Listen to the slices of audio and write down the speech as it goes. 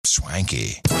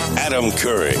Swanky. Adam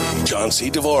Curry, John C.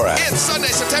 Dvorak. It's Sunday,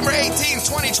 September 18th,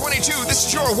 2022. This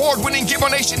is your award-winning Gibbo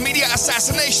Nation Media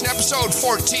Assassination episode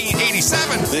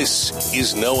 1487. This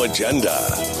is No Agenda.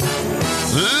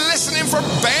 Listening for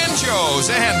banjos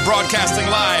and broadcasting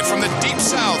live from the Deep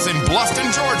South in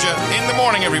Bluffton, Georgia. In the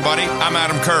morning, everybody. I'm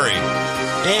Adam Curry.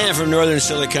 And from northern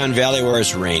Silicon Valley where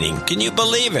it's raining. Can you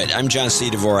believe it? I'm John C.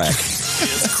 Dvorak.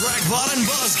 It's Crackpot and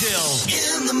Buzzkill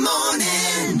in the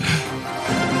morning.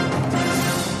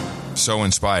 So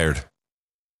inspired.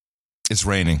 It's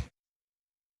raining.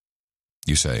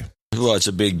 You say. Well, it's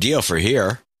a big deal for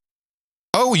here.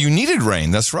 Oh, you needed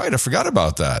rain. That's right. I forgot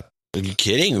about that. Are you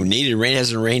kidding? Who needed rain? It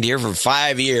hasn't rained here for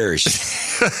 5 years.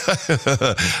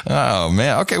 Oh,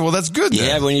 man. Okay, well, that's good then.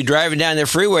 Yeah, when you're driving down the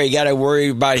freeway, you got to worry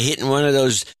about hitting one of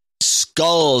those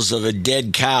skulls of a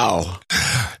dead cow.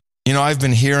 You know, I've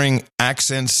been hearing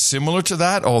accents similar to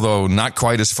that, although not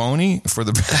quite as phony for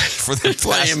the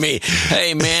What me?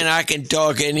 Hey, man, I can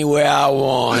talk any way I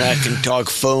want. I can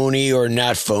talk phony or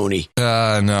not phony. No,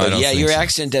 I don't yeah, think your so.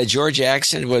 accent, Georgia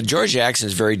accent. Well, Georgia accent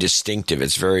is very distinctive.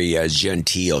 It's very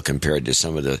genteel compared to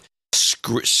some of the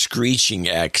screeching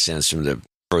accents from the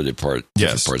different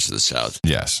parts of the South.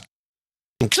 Yes.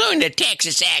 Including the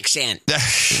Texas accent,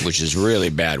 which is a really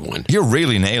bad one. You're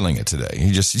really nailing it today.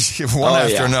 You just one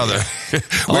after another. Yeah.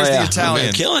 Where's the Italian?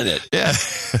 I'm killing it. Yeah.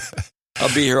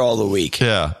 I'll be here all the week.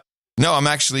 Yeah. No, I'm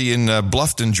actually in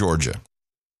Bluffton, Georgia.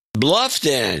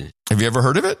 Bluffton. Have you ever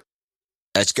heard of it?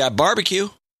 That's got barbecue.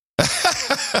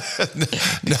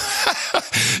 No.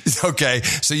 Okay,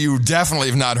 so you definitely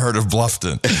have not heard of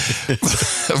Bluffton.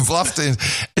 Bluffton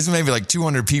is maybe like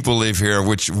 200 people live here,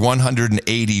 which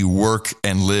 180 work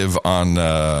and live on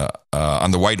the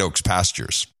White Oaks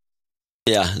pastures.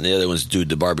 Yeah, and the other ones do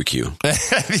the barbecue.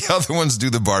 The other ones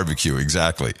do the barbecue,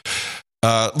 exactly.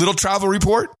 Little travel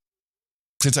report.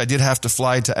 Since I did have to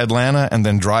fly to Atlanta and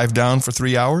then drive down for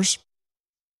 3 hours.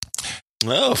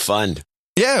 Oh, fun.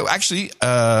 Yeah, actually,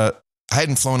 I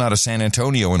hadn't flown out of San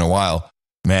Antonio in a while.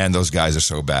 Man, those guys are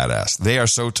so badass. They are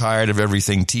so tired of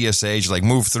everything. TSA, like,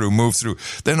 move through.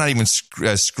 They're not even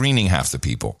screening half the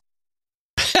people.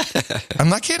 I'm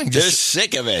not kidding. They're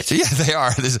sick of it. Yeah, they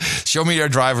are. Show me your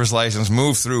driver's license.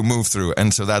 Move through.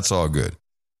 And so that's all good.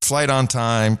 Flight on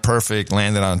time. Perfect.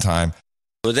 Landed on time.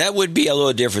 Well, that would be a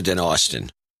little different than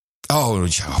Austin. Oh,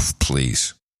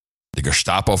 please. The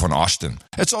Gestapo from Austin.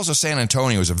 It's also San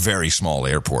Antonio is a very small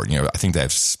airport. You know, I think they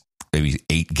have maybe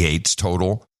 8 gates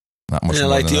total. Not much more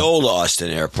like than the that. old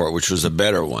Austin airport, which was a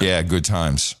better one. Yeah, good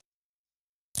times.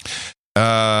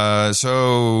 I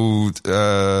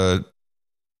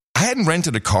hadn't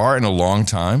rented a car in a long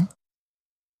time.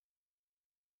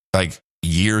 Like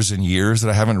years and years that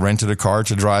I haven't rented a car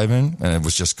to drive in, and it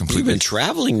was just completely... You've been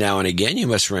traveling now and again. You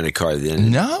must rent a car then.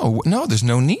 No, there's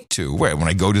no need to. Where, when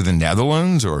I go to the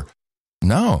Netherlands or...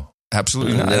 No,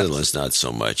 absolutely not. The Netherlands, not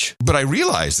so much. But I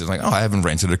realized it, I haven't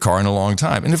rented a car in a long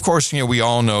time. And of course, we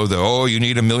all know that, you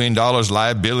need $1 million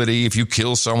liability if you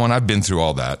kill someone. I've been through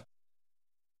all that.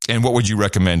 And what would you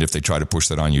recommend if they try to push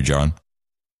that on you, John?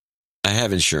 I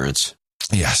have insurance.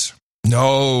 Yes.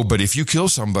 No, but if you kill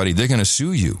somebody, they're going to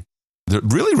sue you. They're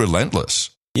really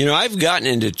relentless. I've gotten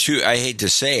into 2, I hate to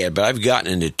say it, but I've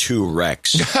gotten into 2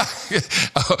 wrecks.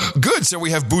 Good. So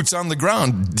we have boots on the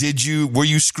ground. Were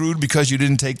you screwed because you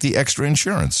didn't take the extra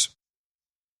insurance?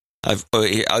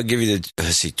 I'll give you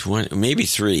maybe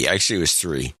 3. Actually, it was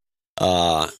 3.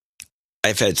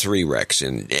 I've had 3 wrecks,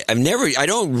 and I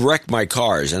don't wreck my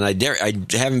cars, and I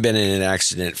haven't been in an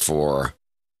accident for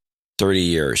 30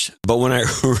 years. But when I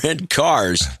rent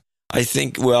cars, I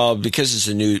think, because it's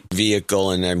a new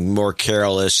vehicle and I'm more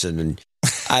careless, and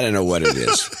I don't know what it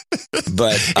is.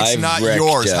 But it's not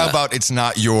yours. How about it's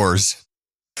not yours?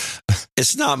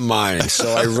 It's not mine.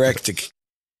 So I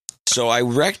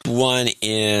wrecked one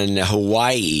in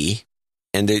Hawaii,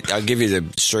 and I'll give you the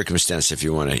circumstance if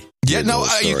you want to. Yeah, no,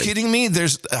 are you kidding me?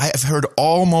 I've heard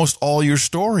almost all your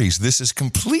stories. This is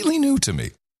completely new to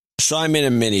me. So I'm in a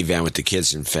minivan with the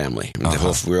kids and family.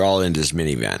 We're all in this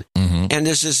minivan. Mm-hmm. And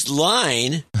there's this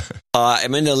line.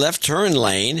 I'm in the left turn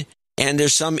lane, and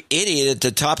there's some idiot at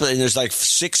the top of it, and there's like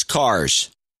 6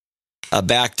 cars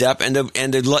backed up, and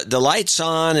the light's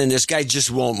on, and this guy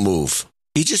just won't move.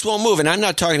 He just won't move. And I'm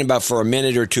not talking about for a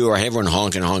minute or two or everyone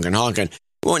honking.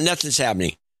 Well, nothing's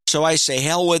happening. So I say,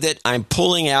 hell with it. I'm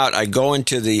pulling out. I go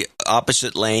into the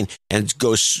opposite lane and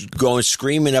going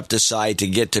screaming up the side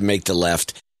to make the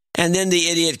left. And then the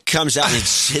idiot comes out and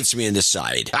hits me in the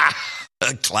side.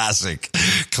 Classic.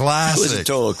 It was a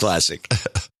total classic.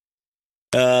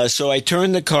 So I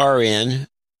turned the car in.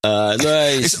 How did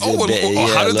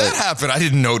that happen? I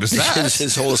didn't notice that.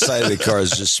 His whole side of the car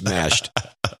is just smashed.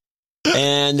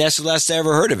 And that's the last I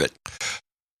ever heard of it.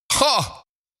 Huh.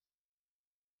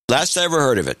 Last I ever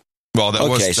heard of it. Well, that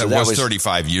Okay, was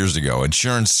 35 years ago.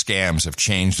 Insurance scams have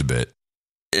changed a bit.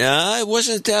 It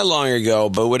wasn't that long ago,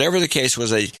 but whatever the case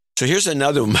was, so here's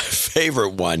another my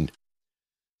favorite one.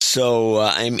 So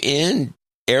I'm in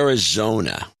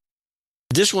Arizona.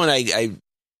 This one I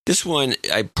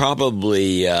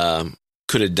probably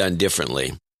could have done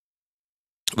differently,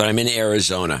 but I'm in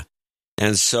Arizona,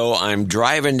 and so I'm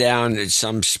driving down at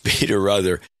some speed or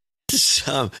other.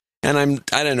 And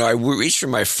I don't know, I reach for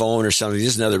my phone or something. This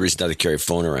is another reason not to carry a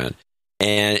phone around.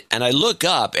 And I look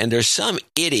up, and there's some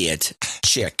idiot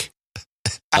chick.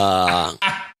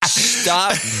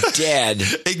 Stop dead.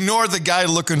 Ignore the guy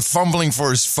fumbling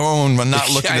for his phone, but not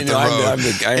looking at the road.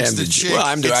 I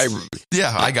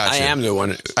got you. I am the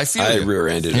one. I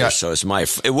rear-ended her, so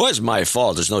it was my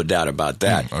fault. There's no doubt about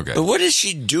that. Okay. But what is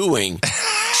she doing?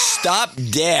 Stop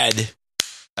dead.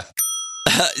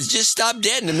 Just stop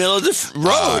dead in the middle of the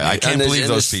road. I can't believe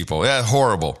those people. Yeah,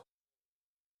 horrible.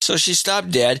 So she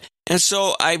stopped dead, and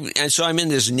so I'm in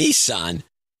this Nissan,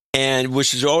 and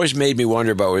which has always made me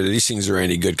wonder about whether these things are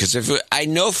any good. Because I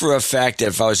know for a fact that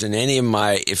if I was in any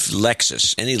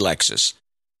Lexus,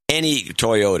 any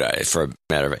Toyota, for a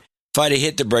matter of it, if I'd have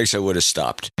hit the brakes, I would have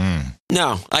stopped.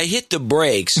 No, I hit the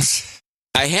brakes.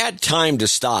 I had time to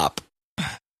stop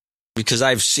because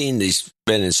I've seen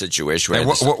been in situations where.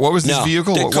 What was this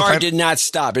vehicle? The car did not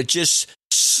stop. It just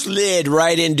slid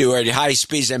right into her at high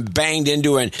speeds and banged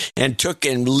into her and took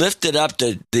and lifted up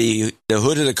the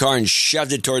hood of the car and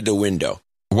shoved it toward the window.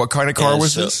 What kind of car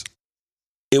was this?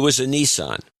 It was a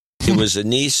Nissan. It was a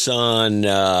Nissan.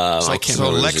 I can't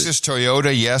remember. So Lexus,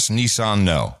 Toyota, yes. Nissan,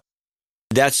 no.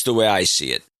 That's the way I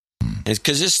see it.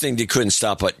 Because this thing, they couldn't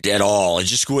stop it at all. It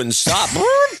just wouldn't stop.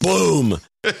 Boom.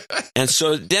 And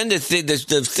so then the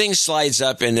thing slides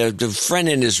up, and the front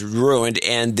end is ruined,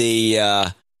 and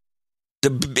the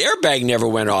airbag never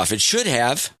went off. It should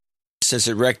have, since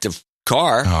it wrecked the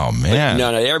car. Oh, man.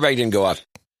 No, the airbag didn't go off.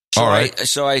 So all right.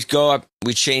 So I go up,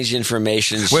 we change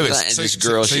information. Wait.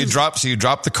 So you drop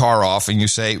the car off, and you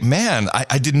say, man,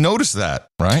 I didn't notice that,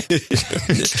 right?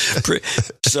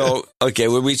 So, okay,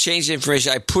 when we changed the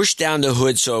information, I pushed down the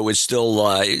hood so it would still,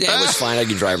 it was fine. I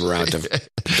could drive around the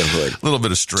hood. A little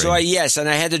bit of string. So and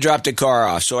I had to drop the car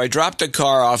off. So I dropped the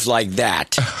car off like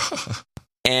that.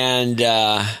 And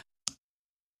that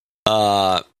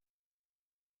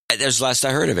was the last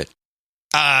I heard of it.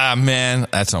 Man,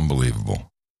 that's unbelievable.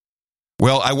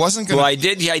 Well, I wasn't going to... Well, I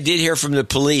did hear from the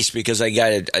police because I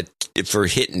got for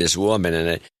hitting this woman,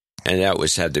 and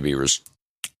that had to be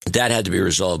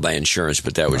resolved by insurance,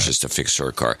 but that was just to fix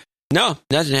her car. No,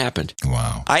 nothing happened.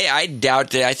 Wow. I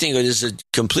doubt that. I think it is a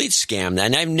complete scam,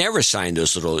 and I've never signed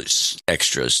those little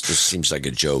extras. This seems like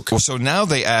a joke. Well, so now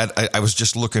they add. I was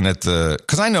just looking at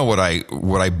because I know what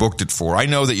I booked it for. I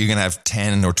know that you're going to have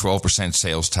 10 or 12%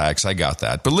 sales tax. I got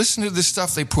that. But listen to this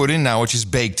stuff they put in now, which is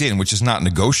baked in, which is not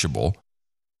negotiable.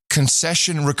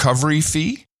 Concession recovery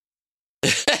fee,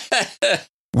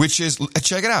 which is,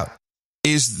 check it out,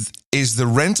 is the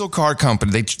rental car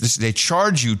company. They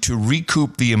charge you to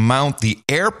recoup the amount the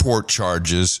airport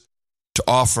charges to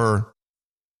offer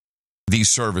these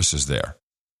services there.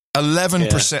 11%.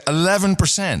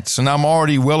 11%. So now I'm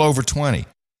already well over 20.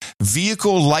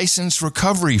 Vehicle license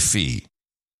recovery fee.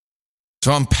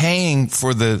 So I'm paying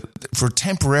for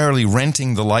temporarily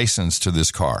renting the license to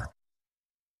this car.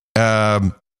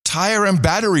 Tire and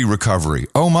battery recovery.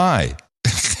 Oh my.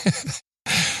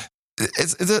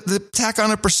 It's the tack on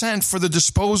 1% for the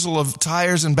disposal of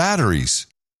tires and batteries.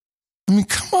 I mean,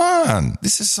 come on.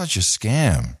 This is such a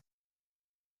scam.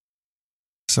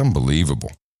 It's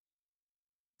unbelievable.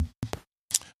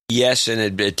 Yes,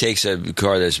 and it takes a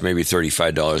car that's maybe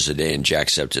 $35 a day and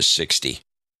jacks up to $60.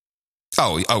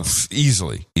 Oh,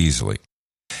 easily.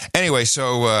 Anyway,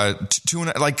 so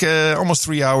almost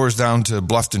 3 hours down to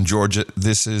Bluffton, Georgia.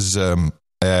 This is a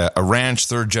ranch,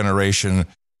 third generation,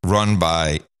 run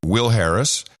by Will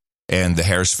Harris and the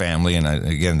Harris family, and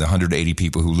again, the 180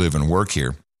 people who live and work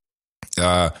here.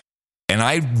 And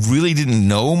I really didn't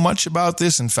know much about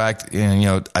this. In fact,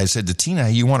 I said to Tina,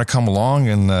 "Hey, you want to come along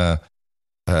and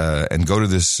go to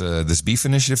this beef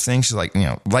initiative thing?" She's like,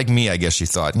 like me, I guess she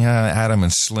thought, Adam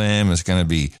and Slim is going to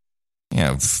be,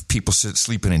 people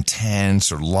sleeping in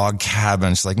tents or log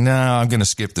cabins. Like, no, I'm going to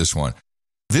skip this one.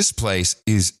 This place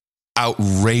is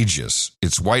outrageous.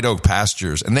 It's White Oak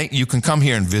Pastures, and you can come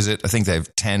here and visit. I think they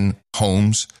have 10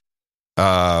 homes.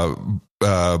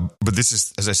 But this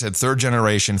is, as I said, third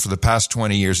generation. For the past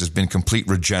 20 years has been complete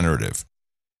regenerative.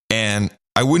 And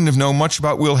I wouldn't have known much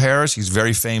about Will Harris. He's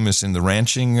very famous in the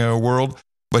ranching world,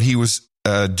 but he was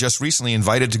just recently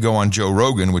invited to go on Joe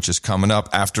Rogan, which is coming up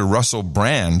after Russell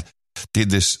Brand did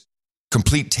this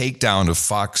complete takedown of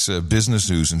Fox Business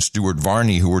News and Stuart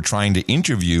Varney, who were trying to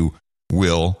interview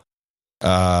Will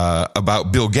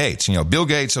about Bill Gates. You know, Bill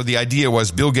Gates. So the idea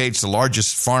was Bill Gates, the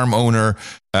largest farm owner.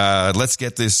 Let's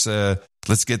get this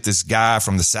guy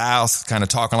from the South, kind of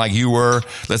talking like you were.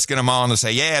 Let's get him on to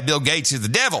say, yeah, Bill Gates is the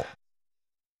devil.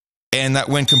 And that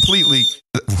went completely.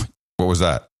 What was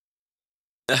that?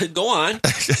 Go on.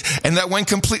 And that went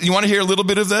completely. You want to hear a little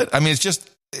bit of that? I mean,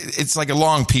 it's like a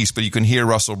long piece, but you can hear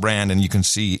Russell Brand and you can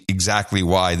see exactly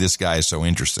why this guy is so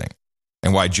interesting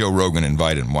and why Joe Rogan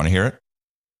invited him. Want to hear it?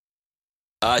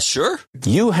 Sure.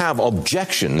 You have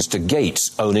objections to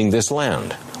Gates owning this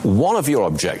land. One of your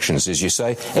objections is you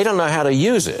say, they don't know how to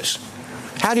use it.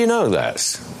 How do you know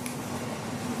that?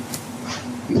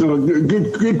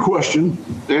 Good question.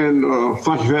 And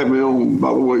thank you for having me on,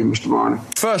 by the way, Mr. Varney.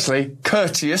 Firstly,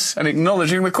 courteous and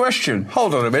acknowledging the question.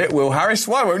 Hold on a minute, Will Harris.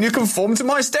 Why won't you conform to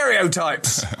my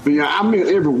stereotypes? Yeah, I meant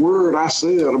every word I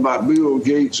said about Bill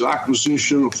Gates'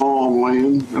 acquisition of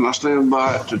farmland, and I stand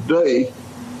by it today.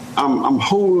 I'm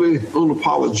wholly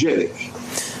unapologetic.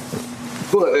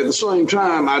 But at the same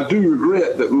time, I do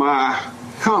regret that my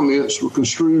comments were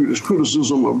construed as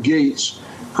criticism of Gates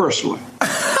personally.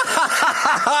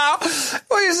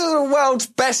 Well, this is the world's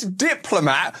best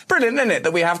diplomat. Brilliant, isn't it,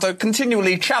 that we have to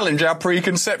continually challenge our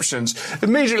preconceptions.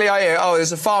 Immediately I hear,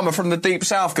 there's a farmer from the deep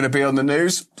south going to be on the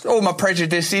news. All my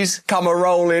prejudices come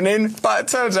a-rolling in. But it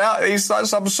turns out he's like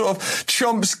some sort of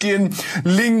Chomskyan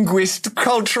linguist,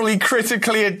 culturally,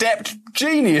 critically adept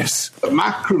genius.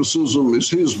 My criticism is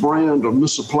his brand of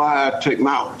misapplied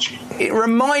technology. It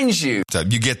reminds you. So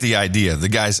you get the idea. The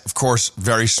guy's, of course,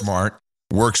 very smart.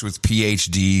 Works with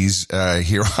PhDs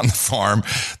here on the farm.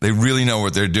 They really know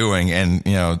what they're doing, and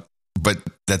but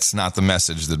that's not the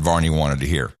message that Varney wanted to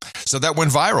hear. So that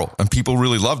went viral, and people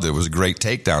really loved it. It was a great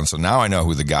takedown. So now I know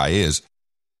who the guy is.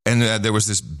 And there was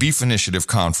this Beef Initiative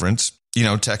conference.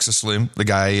 Texas Slim, the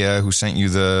guy who sent you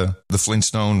the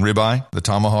Flintstone ribeye, the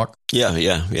tomahawk.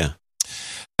 Yeah.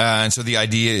 And so the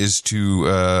idea is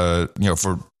to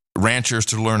for ranchers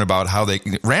to learn about how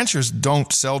ranchers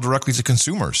don't sell directly to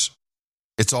consumers.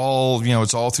 It's all,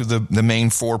 it's all through the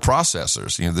main four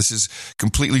processors. This is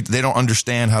completely, they don't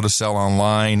understand how to sell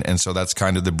online. And so that's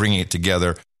kind of the bringing it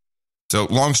together. So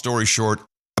long story short,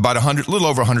 about a little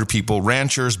over 100 people,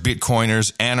 ranchers,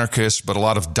 Bitcoiners, anarchists, but a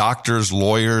lot of doctors,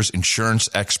 lawyers, insurance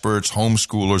experts,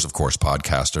 homeschoolers, of course,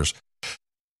 podcasters.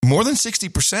 More than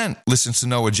 60% listens to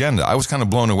No Agenda. I was kind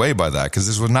of blown away by that because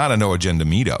this was not a No Agenda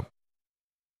meetup.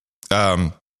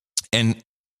 And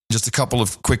just a couple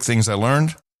of quick things I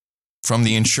learned from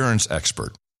the insurance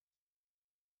expert.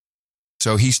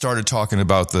 So he started talking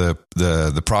about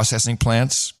the processing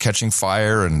plants catching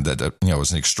fire, and that it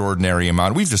was an extraordinary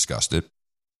amount. We've discussed it.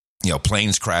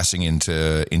 Planes crashing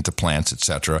into plants,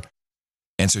 etc.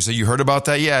 And so he said, "You heard about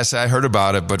that?" Yes, I heard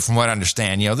about it, but from what I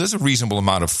understand, there's a reasonable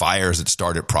amount of fires that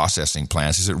start at processing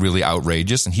plants. Is it really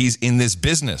outrageous? And he's in this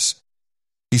business.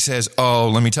 He says, "Oh,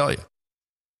 let me tell you.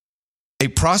 A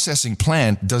processing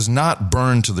plant does not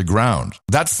burn to the ground.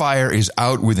 That fire is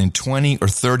out within 20 or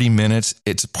 30 minutes.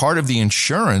 It's part of the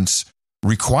insurance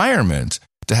requirement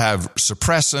to have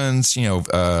suppressants,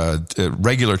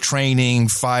 regular training,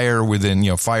 fire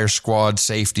within, fire squad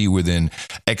safety within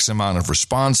X amount of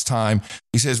response time."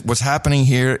 He says, what's happening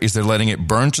here is they're letting it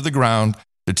burn to the ground.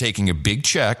 They're taking a big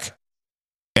check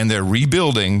and they're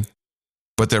rebuilding,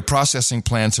 but their processing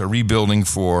plants are rebuilding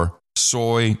for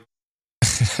soy,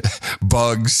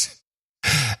 bugs,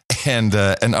 and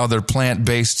other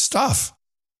plant-based stuff.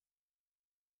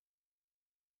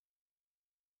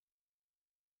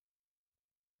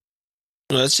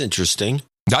 Well, that's interesting.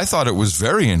 I thought it was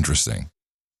very interesting.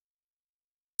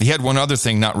 He had one other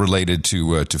thing not related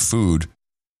to food.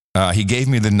 He gave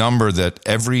me the number that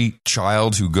every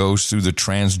child who goes through the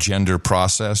transgender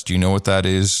process, do you know what that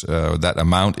is? That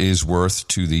amount is worth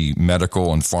to the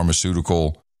medical and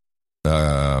pharmaceutical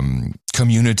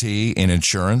community in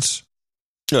insurance.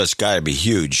 No, it's got to be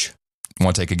huge.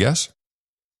 Want to take a guess?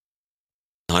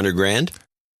 100 grand?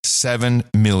 7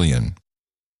 million.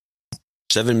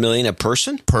 7 million a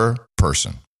person? Per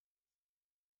person.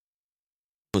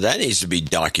 Well, that needs to be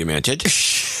documented.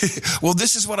 Well,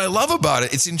 this is what I love about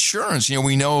it. It's insurance.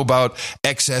 We know about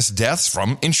excess deaths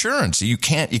from insurance. You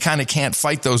kind of can't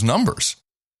fight those numbers.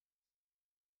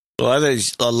 Well,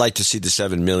 I'd like to see the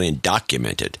 7 million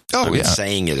documented. Oh, yeah.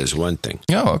 Saying it is one thing.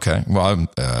 Oh, okay. Well,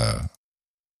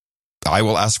 I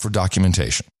will ask for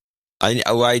documentation.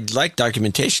 I'd like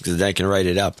documentation because then I can write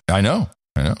it up. I know.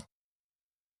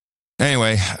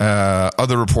 Anyway,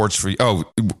 other reports for you. Oh,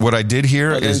 what I did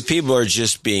here is people are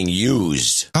just being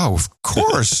used. Oh, of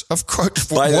course. What?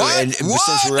 By the way, and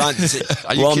since we're on,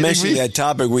 well, mentioning me? that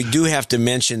topic, we do have to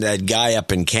mention that guy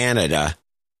up in Canada,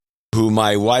 who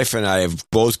my wife and I have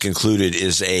both concluded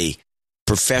is a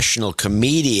professional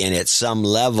comedian at some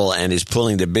level and is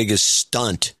pulling the biggest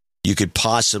stunt you could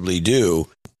possibly do.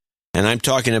 And I'm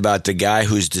talking about the guy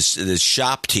who's the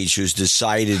shop teacher who's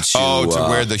decided to to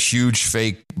wear the huge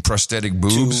fake prosthetic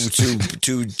boobs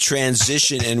to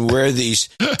transition and wear these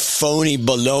phony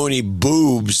baloney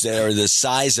boobs that are the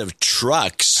size of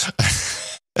trucks.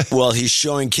 Well, he's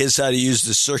showing kids how to use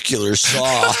the circular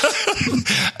saw.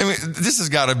 I mean, this has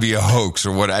got to be a hoax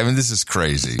or what? I mean, this is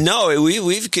crazy. No,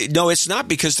 no, it's not,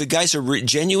 because the guy's a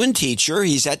genuine teacher.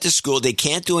 He's at the school. They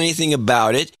can't do anything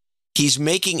about it. He's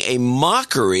making a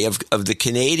mockery of the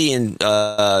Canadian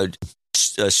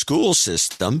school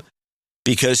system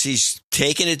because he's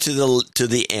taken it to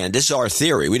the end. This is our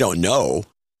theory. We don't know.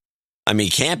 I mean,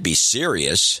 he can't be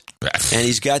serious. And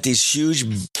he's got these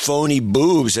huge phony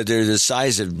boobs that they're the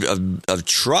size of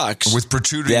trucks with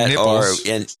protruding nipples,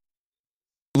 and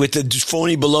with the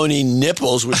phony baloney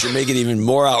nipples, which are making it even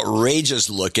more outrageous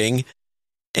looking.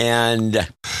 And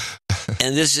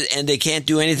they can't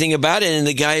do anything about it. And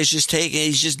the guy is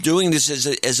he's just doing this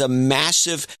as a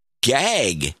massive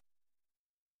gag.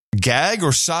 Gag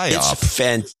or psyop? It's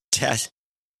fantastic.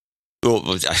 Well,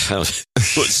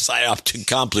 psyop to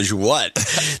accomplish what? To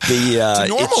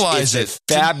normalize it's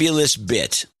a fabulous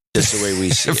bit. That's the way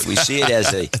we see it. We see it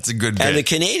as that's a good bit. And the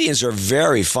Canadians are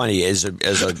very funny as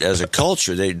a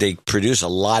culture. They produce a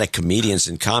lot of comedians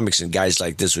and comics and guys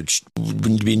like this, which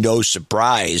would be no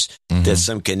surprise that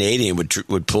some Canadian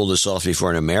would pull this off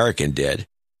before an American did.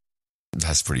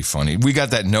 That's pretty funny. We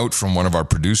got that note from one of our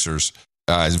producers.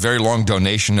 It's a very long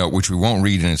donation note, which we won't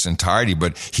read in its entirety,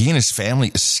 but he and his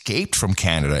family escaped from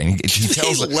Canada. And he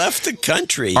tells they left the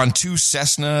country on 2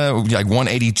 Cessna, like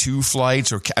 182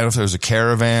 flights, or I don't know if there was a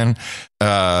caravan.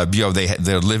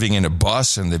 They're living in a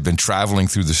bus and they've been traveling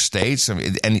through the States. I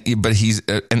mean, but he's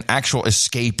an actual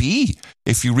escapee.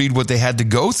 If you read what they had to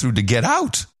go through to get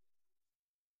out.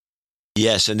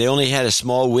 Yes, and they only had a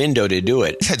small window to do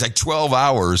it. It's like 12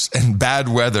 hours and bad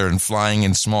weather and flying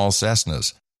in small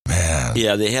Cessnas. Man.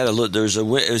 Yeah, they had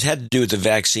it had to do with the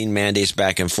vaccine mandates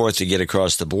back and forth to get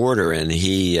across the border, and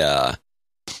he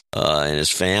and his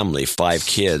family, 5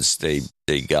 kids, they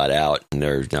got out and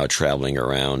they're now traveling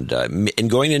around and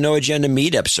going to No Agenda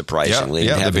meetups, surprisingly,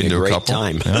 and having a great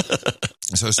time. Yeah.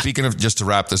 So speaking of, just to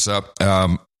wrap this up,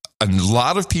 a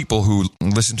lot of people who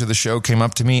listened to the show came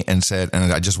up to me and said,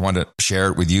 and I just wanted to share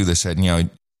it with you. They said,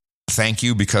 thank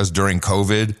you, because during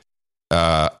COVID,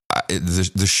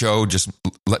 the show just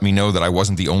let me know that I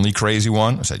wasn't the only crazy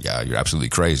one. I said, yeah, you're absolutely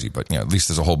crazy, but at least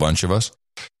there's a whole bunch of us.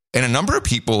 And a number of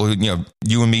people who,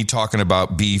 you and me talking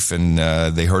about beef, and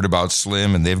they heard about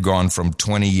Slim, and they've gone from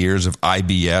 20 years of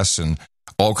IBS and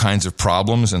all kinds of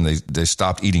problems, and they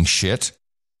stopped eating shit,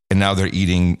 and now they're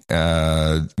eating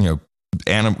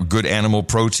good animal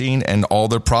protein, and all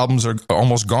their problems are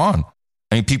almost gone.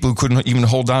 I mean, people who couldn't even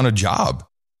hold down a job.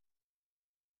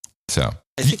 So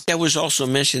I think that was also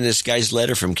mentioned in this guy's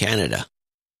letter from Canada.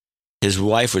 His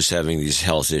wife was having these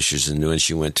health issues, and when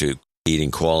she went to eating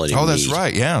quality meat. That's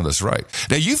right. Yeah, that's right.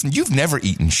 Now you've never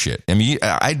eaten shit. I mean,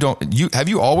 I don't. Have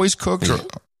you always cooked? Or,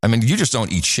 I mean, you just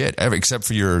don't eat shit ever, except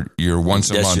for your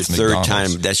once a month. That's your third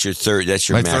McDonald's. time. That's your third. That's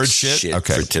your my max third shit.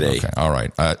 Okay, for today. Okay, all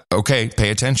right. Okay,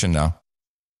 pay attention now.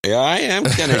 Yeah, I am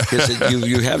gonna, because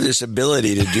you have this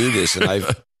ability to do this, and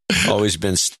I've always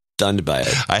been stunned by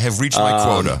it. I have reached my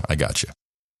quota. I got you.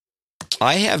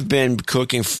 I have been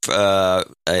cooking at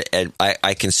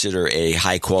I consider a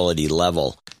high quality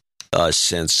level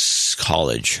since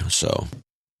college, so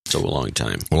it's a long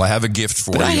time. Well, I have a gift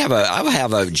for but you. I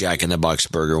have a Jack in the Box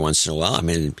burger once in a while. I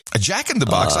mean, a Jack in the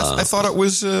Box. I thought it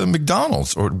was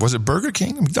McDonald's, or was it Burger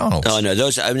King? McDonald's. Oh no,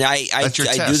 those. I mean, I do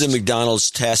the McDonald's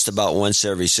test about once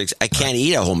every 6. I can't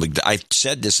eat a whole McDonald's. I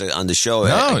said this on the show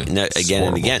again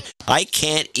and again. I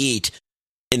can't eat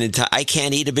I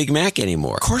can't eat a Big Mac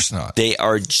anymore. Of course not. They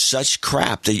are such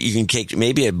crap that you can take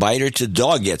maybe a bite or two. The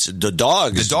dog gets it. The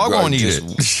dog won't eat it.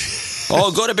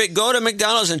 Oh, go to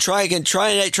McDonald's and try again. Try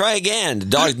again.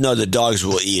 The dogs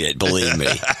will eat it. Believe me.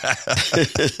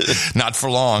 Not for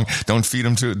long. Don't feed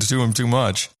them to them too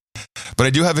much. But I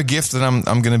do have a gift that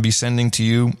I'm going to be sending to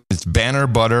you. It's Banner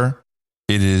butter.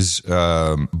 It is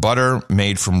butter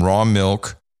made from raw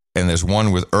milk, and there's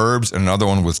one with herbs and another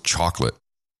one with chocolate,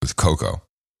 with cocoa.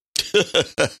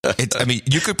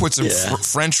 You could put some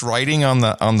French writing on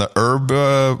the herb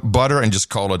butter and just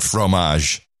call it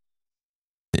fromage.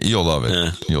 You'll love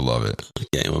it. You'll love it.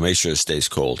 Okay, well, make sure it stays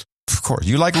cold. Of course.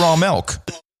 You like raw milk.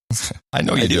 I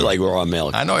know you I do do. like raw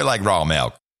milk. I know you like raw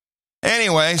milk.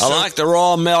 Anyway, I like the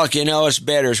raw milk. You know, it's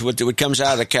better. It's what comes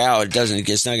out of the cow.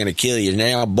 It's not going to kill you.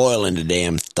 Now boiling the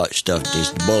damn stuff.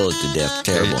 Just boil it to death.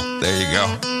 Terrible. There you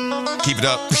go. Keep it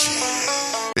up.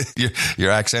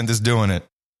 Your accent is doing it.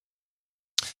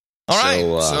 All right.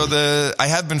 So I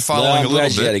have been following a little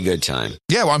bit. You had a good time.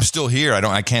 Yeah, well, I'm still here.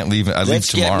 I can't leave. I leave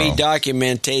tomorrow. Let's get me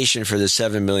documentation for the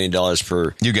 $7 million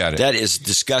per. You got it. That is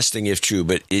disgusting if true,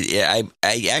 but I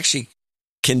actually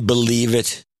can believe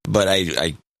it. But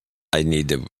I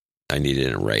need it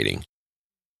in writing.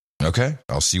 Okay,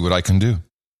 I'll see what I can do.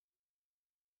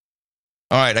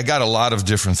 All right, I got a lot of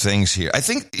different things here. I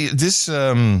think this.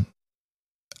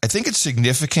 I think it's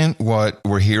significant what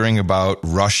we're hearing about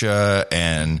Russia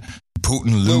and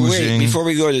Putin losing. Wait, before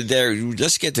we go to there,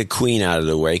 let's get the Queen out of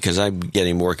the way because I'm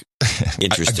getting more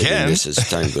interested in this as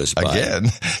time goes by. Again,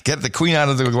 get the Queen out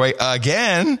of the way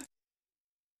again.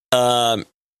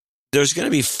 There's going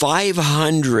to be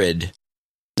 500.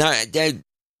 Now,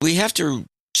 we have to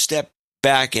step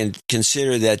back and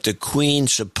consider that the Queen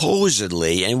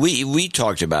supposedly, and we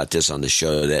talked about this on the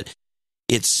show, that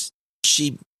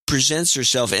she presents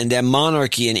herself, and that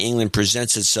monarchy in England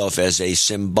presents itself as a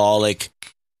symbolic,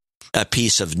 a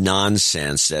piece of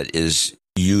nonsense that is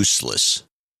useless.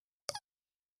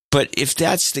 But if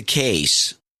that's the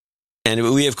case, and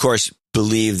we of course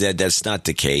believe that that's not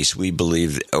the case, we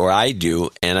believe, or I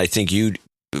do, and I think you're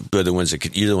the one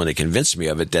that convinced me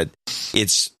of it, that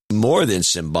it's more than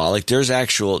symbolic. There's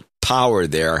actual power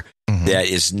there that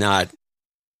is not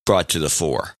brought to the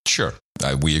fore. Sure,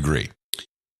 we agree.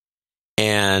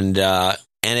 And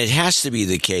it has to be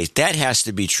the case. That has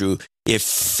to be true. If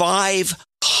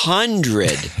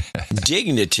 500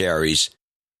 dignitaries,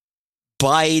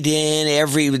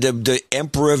 Biden, the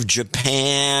Emperor of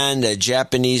Japan, the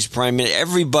Japanese Prime Minister,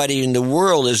 everybody in the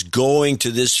world is going to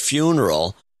this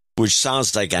funeral, which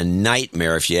sounds like a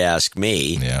nightmare if you ask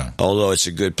me. Yeah. Although it's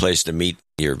a good place to meet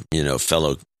your,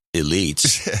 fellow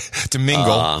elites. To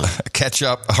mingle, catch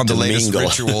up on the latest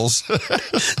rituals.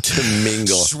 To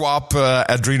mingle. Swap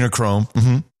adrenochrome.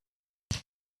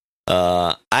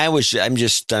 I'm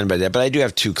just stunned by that, but I do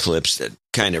have two clips that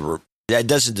that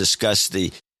doesn't discuss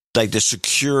the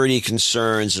security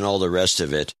concerns and all the rest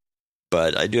of it,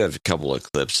 but I do have a couple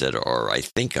of clips that are, I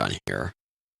think, on here.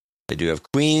 I do have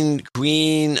Queen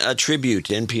tribute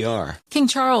to NPR. King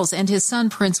Charles and his son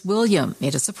Prince William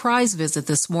made a surprise visit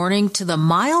this morning to the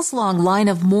miles-long line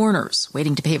of mourners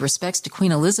waiting to pay respects to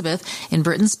Queen Elizabeth in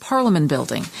Britain's Parliament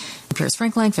building. NPR's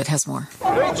Frank Langford has more.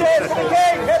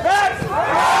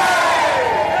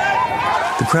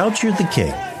 The crowd cheered the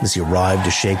king as he arrived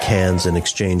to shake hands and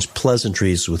exchange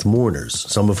pleasantries with mourners,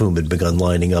 some of whom had begun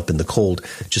lining up in the cold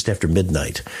just after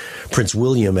midnight. Prince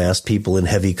William asked people in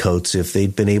heavy coats if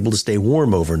they'd been able to stay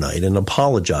warm overnight and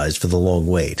apologized for the long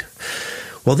wait.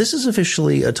 While this is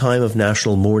officially a time of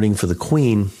national mourning for the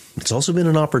Queen, it's also been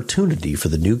an opportunity for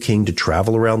the new king to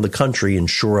travel around the country and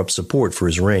shore up support for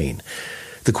his reign.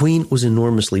 The Queen was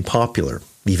enormously popular,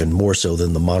 even more so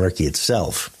than the monarchy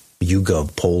itself. A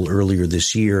YouGov poll earlier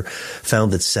this year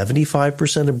found that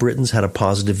 75% of Britons had a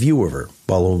positive view of her,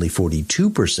 while only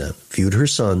 42% viewed her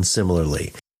son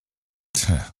similarly.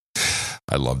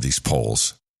 I love these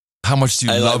polls. How much do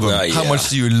you love him? Yeah. How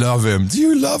much do you love him? Do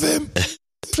you love him?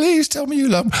 Please tell me you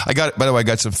love him. By the way, I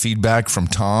got some feedback from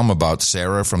Tom about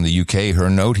Sarah from the UK. Her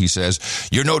note, he says,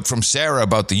 your note from Sarah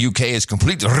about the UK is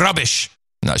complete rubbish.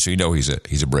 No, so you know he's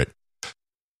a Brit.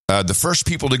 The first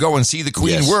people to go and see the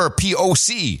Queen were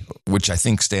POC, which I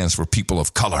think stands for people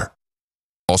of color,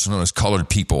 also known as colored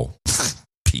people.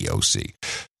 POC.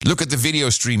 Look at the video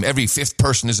stream. Every fifth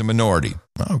person is a minority.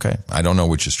 Okay. I don't know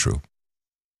which is true.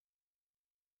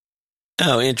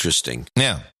 Oh, interesting.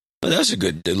 Yeah. Well, that's a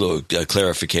good little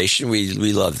clarification.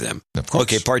 We love them. Of course.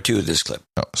 Okay, part two of this clip.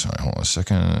 Oh, sorry. Hold on a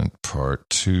second. Part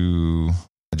two.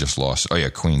 I just lost. Oh, yeah.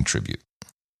 Queen tribute.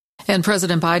 And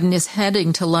President Biden is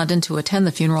heading to London to attend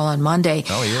the funeral on Monday.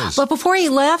 Oh, he is. But before he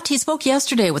left, he spoke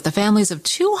yesterday with the families of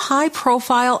two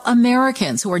high-profile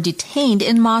Americans who are detained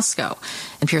in Moscow.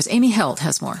 NPR's Amy Held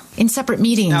has more. In separate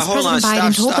meetings, now, hold President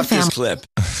on, Biden told the family... This clip.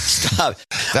 Stop.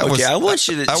 I want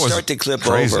you to start the clip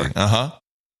crazy. over. Uh-huh.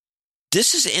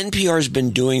 NPR's been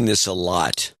doing this a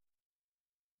lot.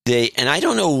 And I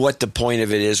don't know what the point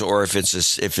of it is, or if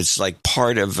it's like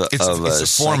part of a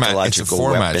format. It's a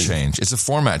format change. It's a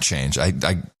format change. I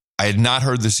had not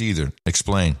heard this either.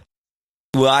 Explain.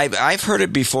 Well, I've heard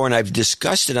it before, and I've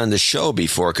discussed it on the show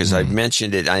before because I've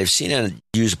mentioned it. I've seen it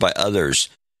used by others.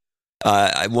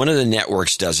 One of the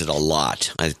networks does it a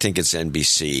lot. I think it's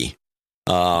NBC.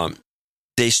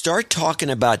 they start talking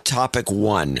about topic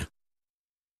one,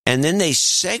 and then they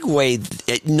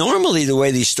segue. Normally, the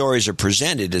way these stories are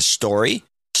presented is story,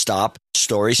 stop,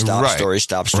 story, stop, Right. story,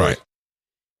 stop, story. Right.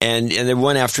 And they're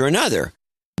one after another.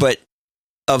 But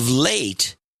of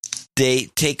late, they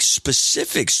take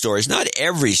specific stories, not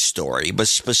every story, but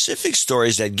specific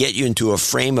stories that get you into a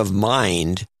frame of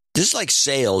mind. This is like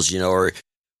sales, or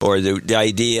the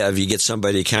idea of you get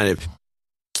somebody kind of,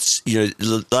 a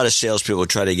lot of salespeople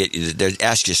try to get you, they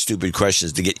ask you stupid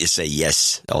questions to get you to say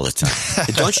yes all the time.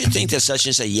 Don't you think that such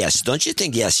and say yes? Don't you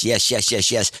think yes, yes, yes,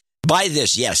 yes, yes? Buy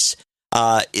this, yes.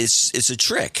 It's a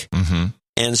trick. Mm-hmm.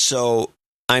 And so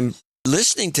I'm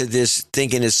listening to this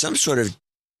thinking it's some sort of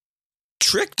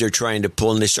trick they're trying to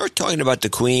pull, and they start talking about the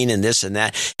Queen and this and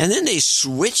that, and then they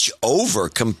switch over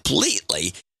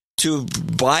completely to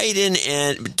Biden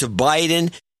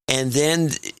and then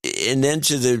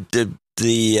to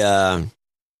the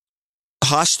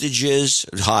hostages,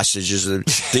 the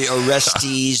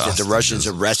arrestees that the Russians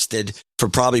arrested for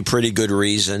probably pretty good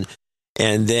reason,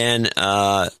 and then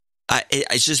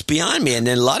it's just beyond me. And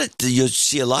then you'll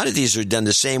see a lot of these are done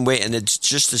the same way, and it's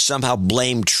just to somehow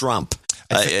blame Trump.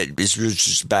 It's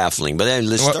just baffling. But then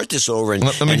let's start this over and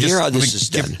hear how this is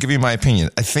done. Give you my opinion.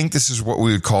 I think this is what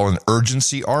we would call an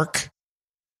urgency arc.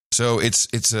 So it's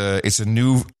a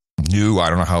new. I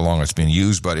don't know how long it's been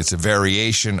used, but it's a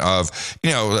variation of,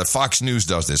 Fox News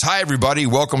does this. Hi, everybody.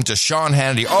 Welcome to Sean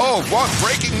Hannity. Oh, what?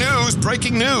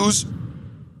 Breaking news.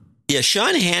 Yeah,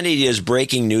 Sean Hannity is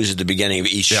breaking news at the beginning of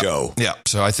each show. Yeah.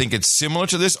 So I think it's similar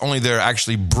to this, only they're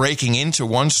actually breaking into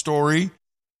one story.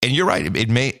 And you're right.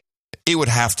 It would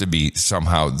have to be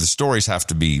somehow, the stories have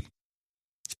to be,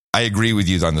 I agree with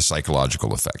you on the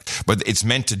psychological effect, but it's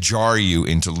meant to jar you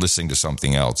into listening to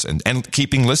something else and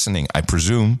keeping listening, I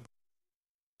presume.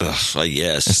 I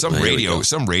guess. And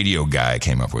some radio guy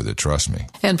came up with it, trust me.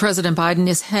 And President Biden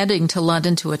is heading to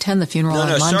London to attend the funeral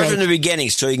on Monday. Start from the beginning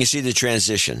so you can see the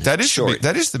transition. That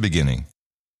is the beginning.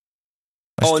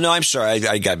 Oh, no, I'm sorry.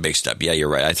 I got mixed up. Yeah, you're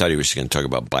right. I thought he was going to talk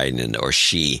about Biden or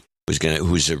she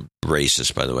who's a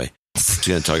racist, by the way. He's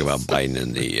going to talk about Biden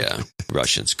and the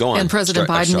Russians. Go on. And President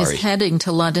Biden is heading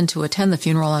to London to attend the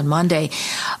funeral on Monday.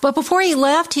 But before he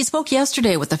left, he spoke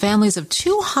yesterday with the families of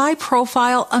two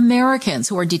high-profile Americans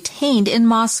who are detained in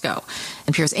Moscow.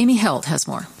 NPR's Amy Held has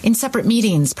more. In separate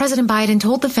meetings, President Biden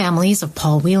told the families of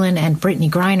Paul Whelan and Brittany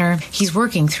Griner he's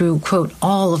working through, quote,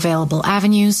 all available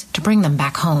avenues to bring them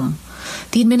back home.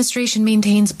 The administration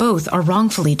maintains both are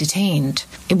wrongfully detained.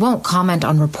 It won't comment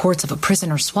on reports of a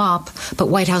prisoner swap, but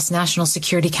White House National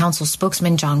Security Council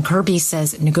spokesman John Kirby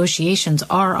says negotiations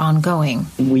are ongoing.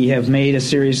 We have made a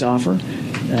serious offer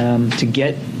to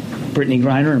get Brittany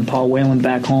Griner and Paul Whelan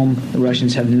back home. The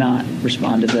Russians have not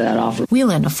responded to that offer.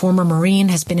 Whelan, a former Marine,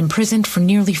 has been imprisoned for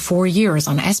nearly 4 years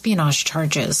on espionage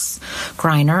charges.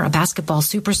 Griner, a basketball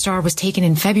superstar, was taken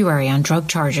in February on drug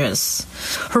charges.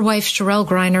 Her wife, Sherelle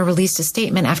Griner, released a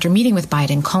statement after meeting with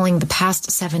Biden, calling the past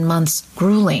 7 months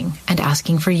grueling and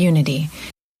asking for unity.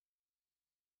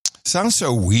 Sounds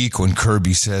so weak when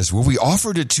Kirby says, well, we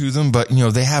offered it to them, but,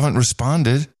 they haven't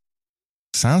responded.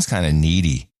 Sounds kind of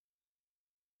needy.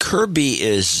 Kirby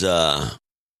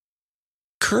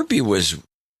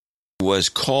was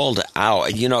called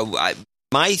out.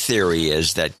 My theory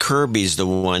is that Kirby's the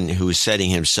one who's setting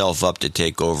himself up to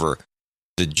take over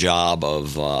the job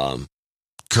of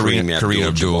Kareem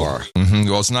Abdul-Jabbar. Mm-hmm.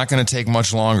 Well, it's not going to take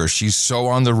much longer. She's so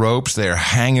on the ropes; they're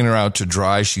hanging her out to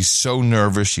dry. She's so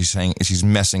nervous. She's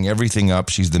messing everything up.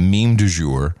 She's the meme du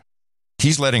jour.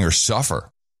 He's letting her suffer.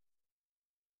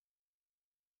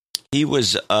 He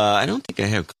was, I don't think I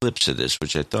have clips of this,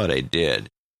 which I thought I did.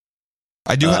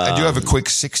 I do have a quick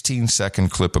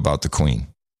 16-second clip about the Queen.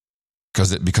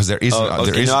 Because there is...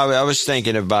 I was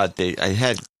thinking about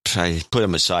I put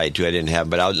them aside too, I didn't have,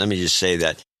 but let me just say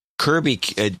that Kirby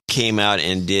came out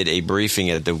and did a briefing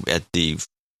at the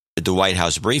White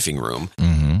House briefing room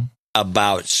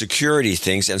about security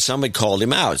things, and somebody called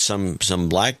him out, some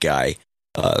black guy,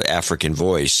 African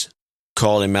voice,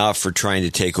 called him out for trying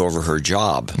to take over her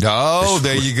job. Oh,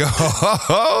 there you go.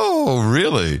 Oh,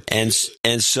 really? And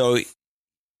so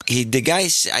the guy,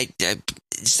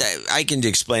 I can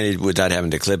explain it without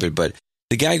having to clip it, but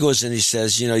the guy goes and he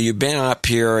says, you've been up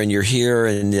here and you're here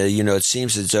and, it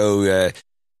seems as though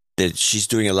that she's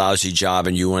doing a lousy job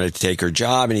and you wanted to take her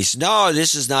job. And he said, no,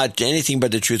 this is not anything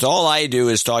but the truth. All I do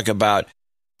is talk about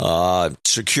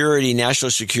security,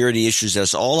 national security issues.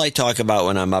 That's all I talk about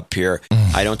when I'm up here.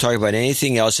 I don't talk about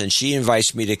anything else. And she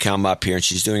invites me to come up here, and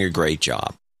she's doing a great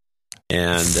job.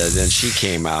 And then she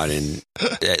came out and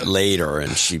later,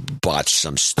 and she botched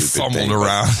some stupid fumbled thing.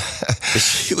 around.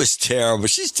 She was terrible.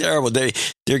 She's terrible. They're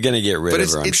going to get rid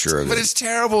of her, I'm sure of it. But it's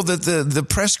terrible that the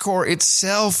press corps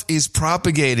itself is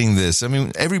propagating this. I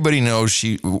mean, everybody knows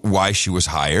why she was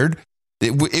hired.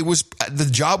 It was the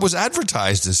job was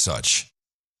advertised as such.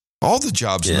 All the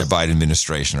jobs in the Biden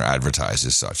administration are advertised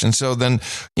as such. And so then,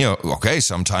 okay,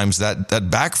 sometimes that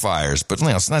backfires. But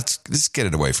let's get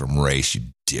it away from race, you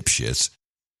dipshits.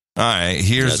 All right,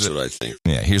 that's what I think.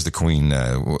 Yeah, here's the Queen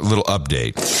little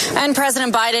update. And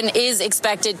President Biden is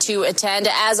expected to attend,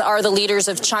 as are the leaders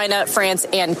of China, France,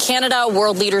 and Canada.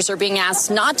 World leaders are being asked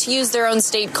not to use their own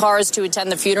state cars to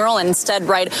attend the funeral and instead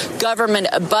ride government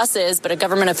buses. But a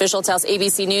government official tells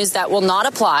ABC News that will not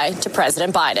apply to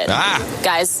President Biden.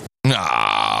 Guys.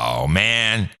 Oh,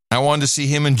 man. I wanted to see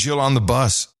him and Jill on the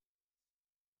bus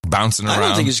bouncing around. I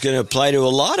don't think it's going to apply to a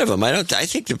lot of them. I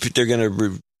think they're going to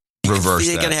reverse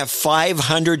that. They're going to have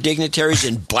 500 dignitaries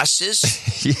in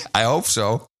buses? Yeah, I hope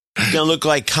so. It's going to look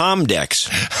like Comdex.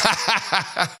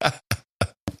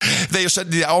 They said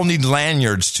they all need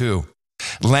lanyards, too.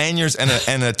 Lanyards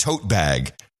and a tote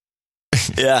bag.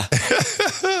 Yeah.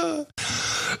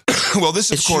 Well,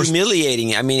 this is, of course,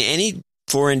 humiliating. I mean, any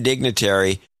foreign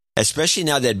dignitary, especially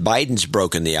now that Biden's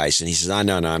broken the ice and he says,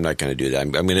 no, I'm not going to do that.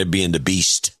 I'm going to be in the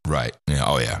beast. Right. Yeah.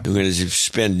 Oh, yeah. I'm going to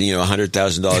spend,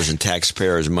 $100,000 in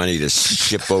taxpayers' money to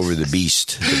ship over the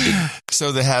beast.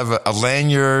 So they have a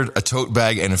lanyard, a tote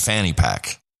bag, and a fanny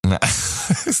pack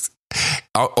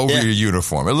over your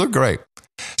uniform. It looked great.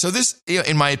 So this,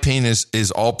 in my opinion,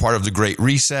 is all part of the Great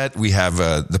Reset. We have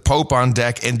the Pope on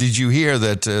deck. And did you hear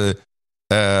that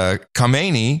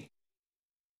Khamenei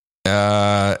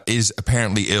is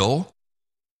apparently ill,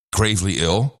 gravely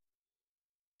ill,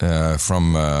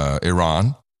 from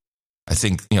Iran? I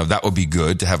think that would be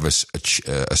good to have a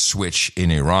switch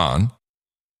in Iran,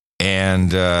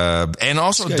 and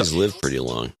also these guys live pretty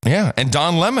long. Yeah, and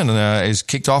Don Lemon is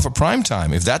kicked off of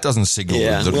primetime. If that doesn't signal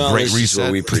the Great Reset, is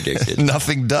what we predicted.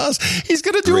 Nothing does. He's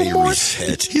going to do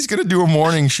He's going to do a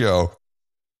morning show.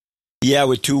 Yeah,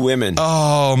 with two women.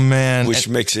 Oh man, which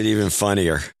makes it even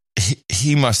funnier.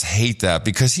 He must hate that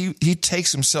because he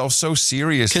takes himself so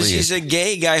seriously. Because he's a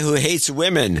gay guy who hates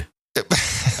women.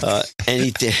 And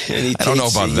he I don't know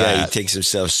about that. He takes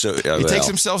himself so. He takes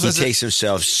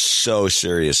himself so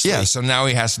seriously. Yeah. So now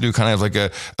he has to do kind of like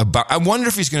I wonder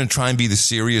if he's going to try and be the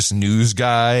serious news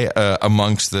guy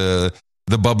amongst the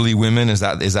bubbly women. Is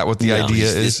that what the idea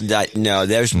is?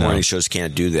 Those morning shows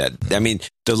can't do that. I mean,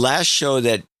 the last show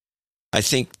that I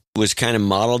think was kind of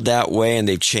modeled that way, and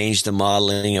they've changed the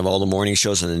modeling of all the morning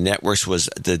shows on the networks, was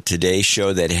the Today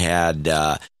Show that had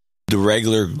the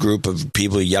regular group of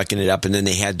people yucking it up, and then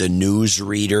they had the news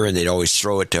reader, and they'd always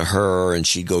throw it to her, and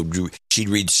she'd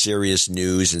read serious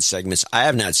news and segments. I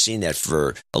have not seen that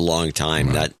for a long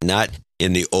time, not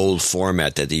in the old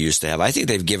format that they used to have. I think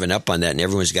they've given up on that, and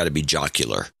everyone's got to be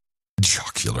jocular.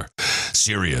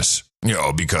 Serious,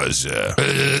 because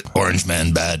Orange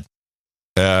Man bad.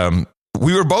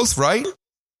 We were both right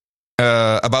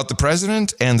about the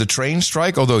president and the train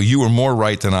strike, although you were more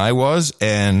right than I was.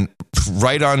 And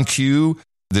right on cue,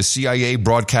 the CIA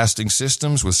Broadcasting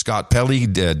Systems with Scott Pelley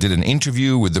did an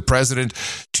interview with the president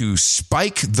to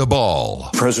spike the ball.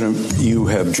 President, you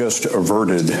have just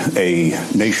averted a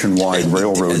nationwide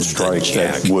railroad strike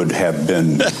that would have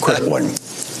been crippling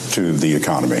to the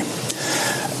economy.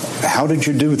 How did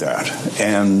you do that?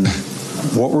 And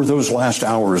what were those last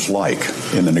hours like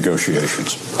in the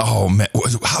negotiations? Oh man,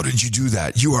 how did you do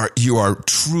that? You are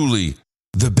truly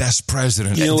the best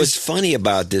president. What's funny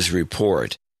about this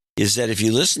report is that if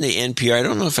you listen to NPR, I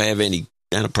don't know if I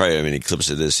don't probably have any clips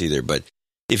of this either, but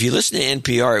if you listen to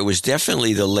NPR, it was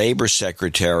definitely the labor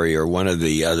secretary or one of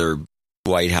the other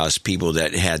White House people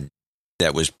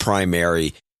that was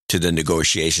primary to the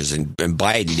negotiations, and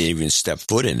Biden didn't even step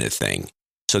foot in the thing.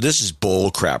 So this is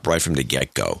bull crap right from the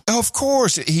get-go. Of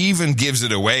course. He even gives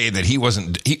it away that he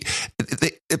wasn't...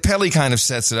 Pelley kind of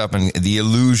sets it up, and the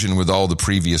illusion with all the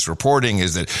previous reporting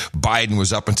is that Biden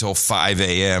was up until 5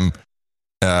 a.m.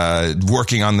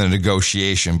 Working on the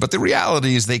negotiation. But the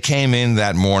reality is they came in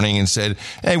that morning and said,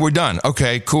 hey, we're done.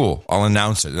 Okay, cool. I'll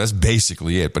announce it. That's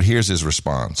basically it. But here's his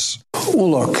response. Well,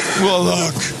 look.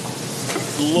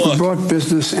 We brought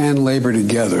business and labor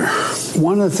together.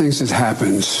 One of the things that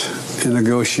happens in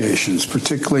negotiations,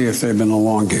 particularly if they've been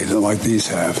elongated like these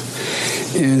have,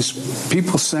 is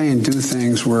people say and do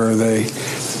things where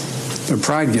their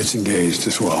pride gets engaged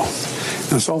as well.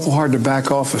 And it's awful hard to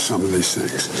back off of some of these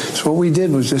things. So what we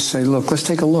did was just say, look, let's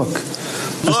take a look.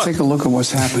 Let's take a look at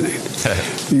what's happening.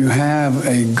 You have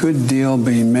a good deal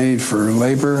being made for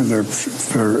labor.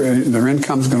 Their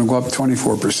income's going to go up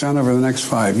 24% over the next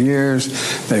 5 years.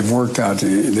 They've worked out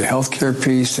the health care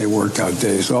piece. They worked out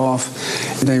days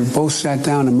off. They both sat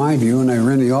down, in my view, and they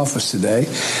were in the office today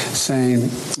saying,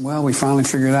 well, we finally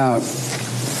figured out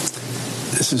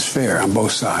this is fair on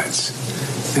both sides.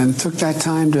 And it took that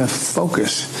time to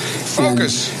focus.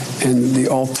 And the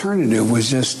alternative was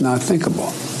just not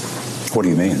thinkable. What do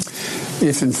you mean?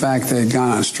 If, in fact, they had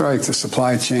gone on strike, the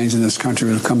supply chains in this country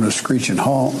would have come to a screeching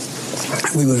halt.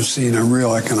 We would have seen a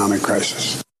real economic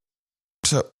crisis.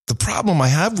 So the problem I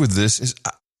have with this is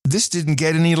this didn't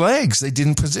get any legs. They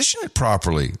didn't position it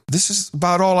properly. This is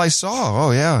about all I saw.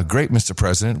 Oh, yeah, great, Mr.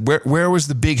 President. Where was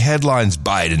the big headlines,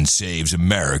 Biden saves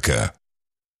America?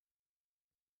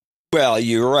 Well,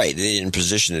 you're right. They didn't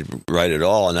position it right at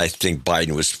all. And I think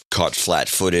Biden was caught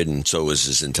flat-footed, and so was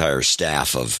his entire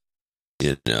staff of,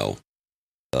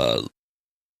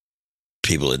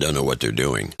 people that don't know what they're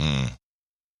doing. And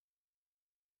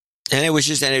it was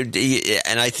just,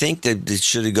 and I think that it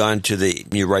should have gone to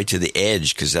the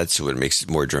edge, because that's what makes it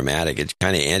more dramatic. It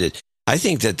kind of ended. I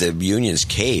think that the unions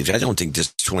caved. I don't think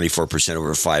this 24%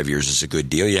 over 5 years is a good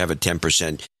deal. You have a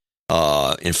 10%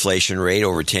 inflation rate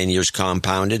over 10 years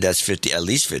compounded. That's at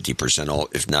least 50%,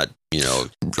 if not,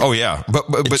 Oh yeah, but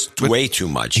way too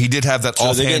much. He did have that.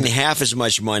 So they're getting half as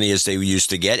much money as they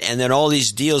used to get, and then all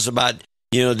these deals about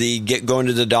going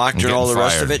to the doctor and all the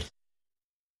rest of it.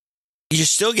 You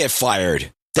still get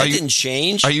fired. That didn't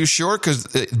change. Are you sure? Because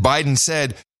Biden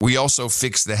said we also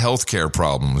fixed the health care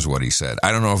problem, is what he said.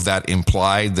 I don't know if that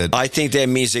implied that. I think that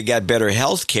means they got better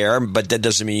health care, but that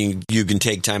doesn't mean you can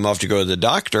take time off to go to the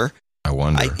doctor. I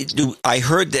wonder. I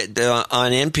heard that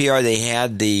on NPR they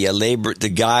had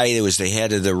the guy that was the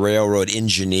head of the Railroad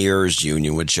Engineers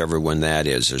Union, whichever one that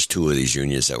is. There's two of these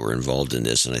unions that were involved in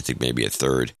this, and I think maybe a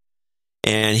third.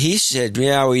 And he said,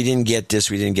 yeah, we didn't get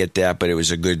this, we didn't get that, but it was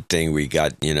a good thing we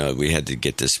got, we had to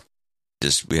get this,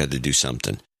 we had to do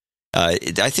something. I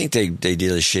think they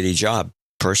did a shitty job,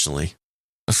 personally.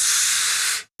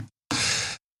 As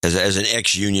an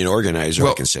ex-union organizer,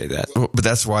 I can say that. But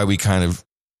that's why we kind of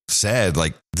said,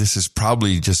 this is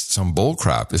probably just some bull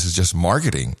crap. This is just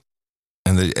marketing.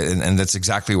 And that's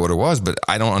exactly what it was. But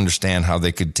I don't understand how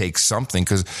they could take something,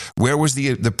 because where was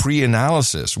the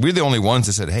pre-analysis? We're the only ones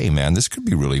that said, hey, man, this could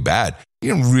be really bad.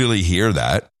 You didn't really hear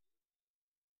that.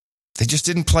 They just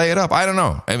didn't play it up. I don't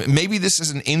know. Maybe this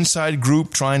is an inside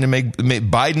group trying to make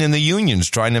Biden and the unions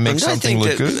trying to make something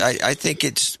look good. I think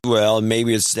it's,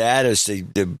 maybe it's that, as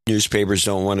the newspapers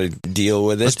don't want to deal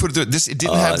with it. Let's put it this. It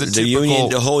didn't have the typical.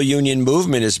 The whole union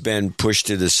movement has been pushed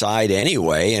to the side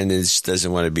anyway, and it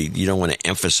doesn't want to be. You don't want to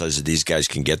emphasize that these guys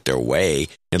can get their way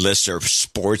unless they're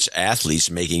sports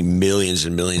athletes making millions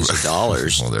and millions of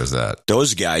dollars. Well, there's that.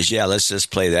 Those guys, let's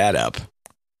just play that up.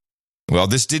 Well,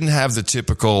 this didn't have the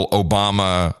typical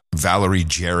Obama, Valerie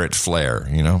Jarrett flair,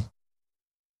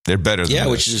 They're better than this.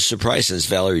 Which is a surprise, since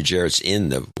Valerie Jarrett's in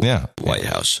the White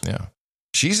House. Yeah.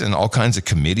 She's in all kinds of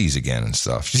committees again and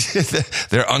stuff.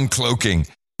 They're uncloaking.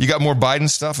 You got more Biden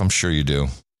stuff? I'm sure you do.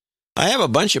 I have a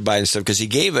bunch of Biden stuff, because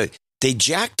they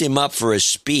jacked him up for a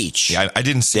speech. Yeah, I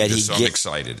didn't see this, so I'm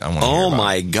excited. I want to hear about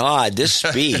my God, this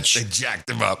speech. They jacked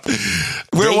him up.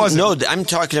 Where was it? No, I'm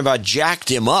talking about jacked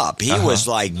him up. He was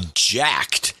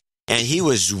jacked, and he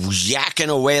was yakking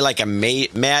away like a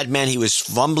madman. He was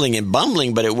fumbling and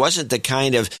bumbling, but it wasn't the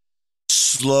kind of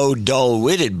slow,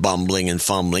 dull-witted bumbling and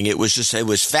fumbling. It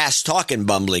was fast-talking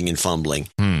bumbling and fumbling.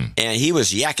 And he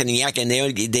was yakking and yakking.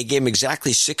 They gave him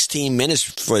exactly 16 minutes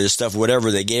for this stuff.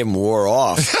 Whatever they gave him wore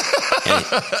off.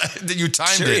 You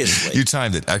timed it. You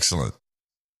timed it. Excellent.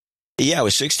 Yeah, it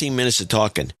was 16 minutes of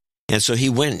talking. And so he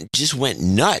just went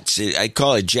nuts. I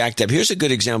call it jacked up. Here's a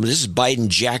good example. This is Biden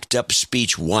jacked up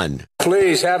speech 1.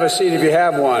 Please have a seat if you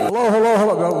have one. Hello.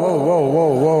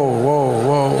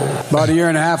 Whoa. About a year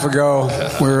and a half ago,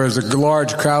 where was a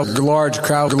large crowd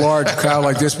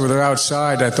like this, where they're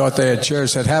outside. I thought they had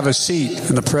chairs. Said, have a seat.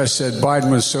 And the press said Biden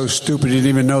was so stupid he didn't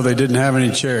even know they didn't have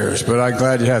any chairs. But I'm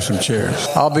glad you have some chairs.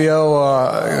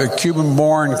 Albio,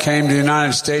 Cuban-born, came to the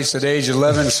United States at age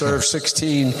 11, served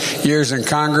 16 years in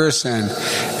Congress. And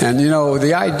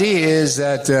the idea is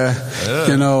that,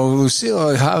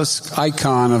 Lucille, a house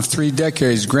icon of 3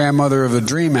 decades, grandmother of the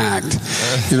DREAM Act.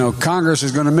 Congress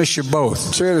is going to miss you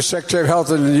both. Chair, the Secretary of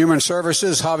Health and Human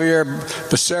Services, Javier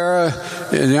Becerra,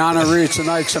 the honoree of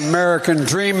tonight's American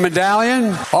Dream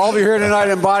Medallion. All of you here tonight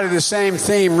embody the same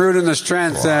theme, rooting the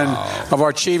strength of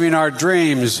achieving our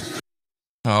dreams.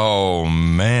 Oh,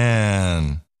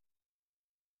 man.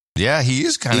 Yeah, he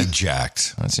is kind of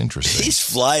jacked. That's interesting. He's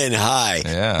flying high.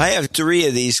 Yeah. I have 3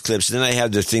 of these clips. Then I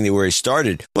have the thing where he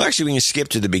started. Well, actually, we can skip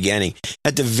to the beginning.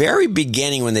 At the very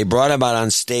beginning, when they brought him out on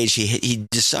stage, he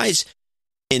decides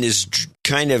in his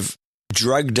kind of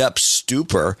drugged up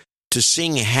stupor to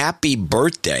sing Happy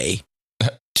Birthday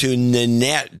to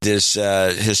Nanette, this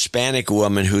Hispanic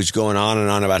woman who's going on and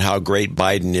on about how great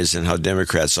Biden is and how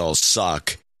Democrats all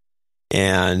suck.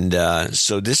 And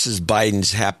so this is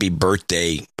Biden's happy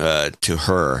birthday to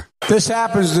her. This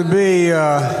happens to be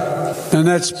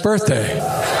Nanette's birthday.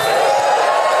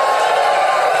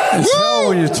 It's hell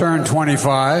when you turn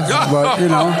 25, but, you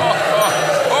know,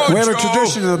 we have a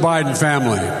tradition of the Biden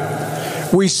family.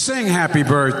 We sing happy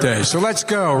birthday. So let's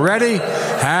go. Ready?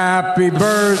 Happy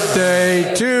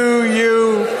birthday to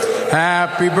you.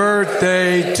 Happy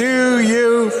birthday to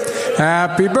you.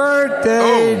 Happy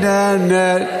birthday,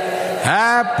 Nanette.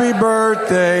 Happy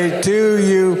birthday to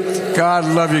you. God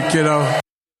love you, kiddo.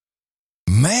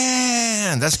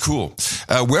 Man, that's cool.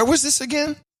 Where was this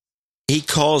again? He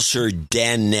calls her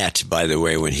Danette, by the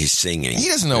way, when he's singing. He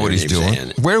doesn't know what he's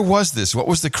doing. Where was this? What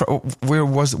was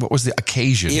the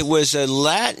occasion? It was a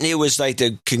Latin. It was like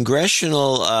the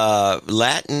congressional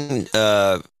Latin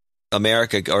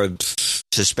America or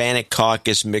Hispanic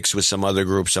caucus mixed with some other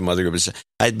group.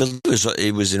 I believe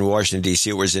it was in Washington, D.C.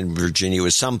 It was in Virginia. It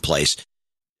was someplace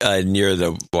near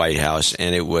the White House.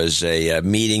 And it was a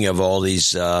meeting of all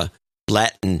these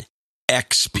Latin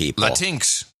X people.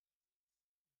 Latinx.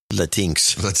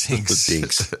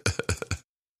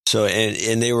 So,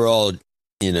 and they were all,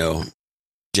 you know,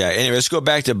 jacked. Anyway, let's go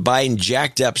back to Biden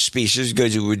jacked up speech. He's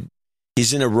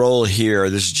in a role here.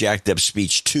 This is jacked up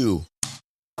speech 2.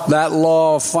 That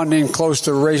law of funding close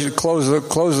the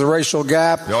racial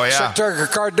gap. Oh, yeah. Secretary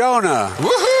Cardona.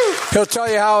 Woohoo! He'll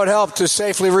tell you how it helped to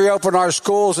safely reopen our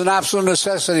schools, an absolute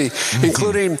necessity,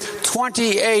 including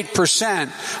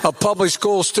 28% of public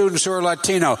school students who are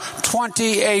Latino.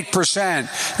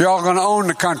 28%. You're all going to own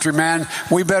the country, man.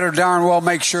 We better darn well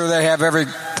make sure they have every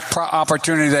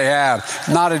opportunity they have.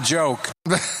 Not a joke.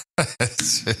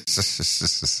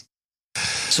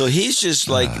 So he's just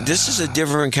like, this is a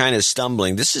different kind of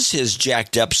stumbling. This is his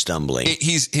jacked up stumbling.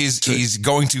 He's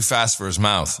going too fast for his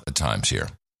mouth at times here.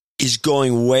 He's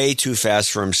going way too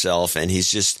fast for himself, and he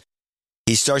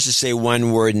starts to say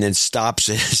one word and then stops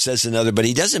and says another, but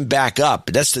he doesn't back up.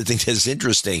 That's the thing that's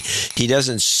interesting. He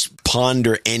doesn't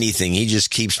ponder anything. He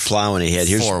just keeps plowing ahead.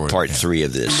 Here's part 3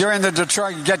 of this. During the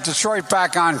Detroit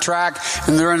back on track,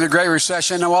 and during the Great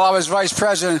Recession, and while I was vice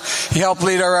president, he helped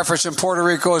lead our efforts in Puerto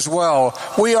Rico as well.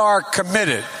 We are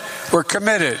committed. We're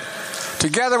committed.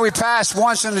 Together we passed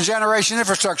once-in-a-generation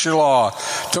infrastructure law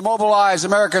to mobilize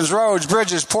Americans' roads,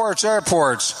 bridges, ports,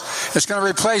 airports. It's going to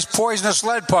replace poisonous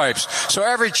lead pipes. So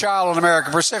every child in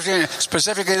America,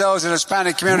 specifically those in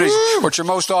Hispanic communities, which are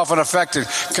most often affected,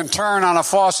 can turn on a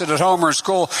faucet at home or in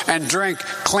school and drink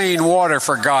clean water,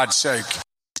 for God's sake.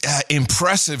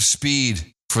 Impressive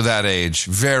speed for that age.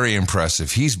 Very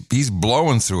impressive. He's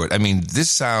blowing through it. I mean,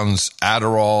 this sounds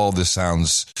Adderall. This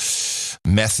sounds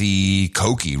methy,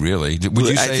 cokey, really. Would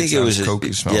you say I think it was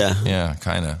cokey smell? Yeah,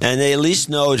 kind of. And they at least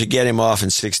know to get him off in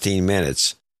 16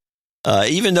 minutes.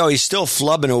 Even though he's still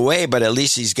flubbing away, but at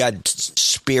least he's got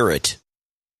spirit.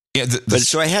 Yeah.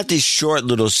 So I had these short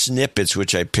little snippets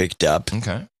which I picked up.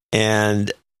 Okay.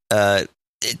 And to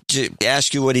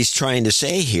ask you what he's trying to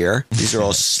say here. These are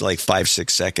all like 5-6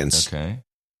 seconds. Okay.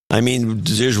 I mean,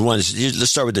 there's one. Let's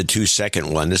start with the 2-second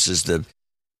one. This is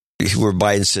where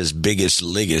Biden says biggest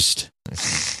liggest.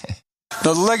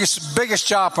 The biggest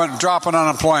drop in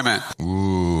unemployment.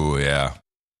 Ooh, yeah.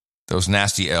 Those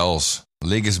nasty L's.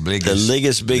 Liggest, biggest. The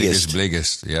liggest, biggest. Liggest,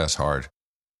 biggest. Yes, hard.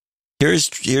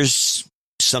 Here's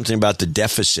something about the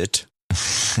deficit.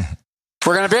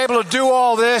 We're going to be able to do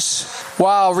all this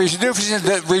while reducing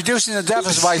the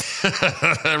deficit by...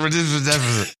 Reduce the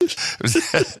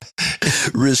deficit.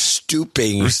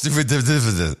 Restooping.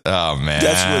 Oh, man.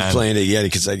 That's worth playing again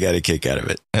because I got a kick out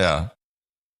of it. Yeah.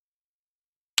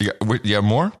 You have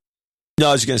more? No,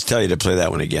 I was going to tell you to play that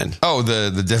one again. Oh,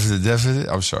 the deficit?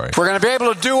 I'm sorry. We're going to be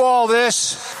able to do all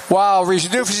this while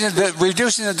reducing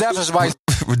the deficit by...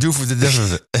 Reduce the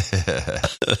deficit.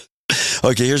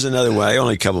 Okay, here's another one. I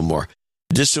only a couple more.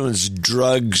 This one's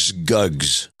drugs,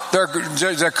 gugs. Their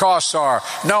costs are,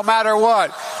 no matter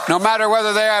what, no matter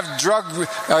whether they have drug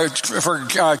for...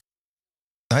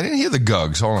 I didn't hear the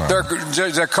gugs. Hold on.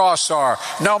 Their costs are,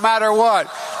 no matter what,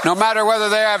 no matter whether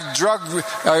they have drug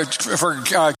for...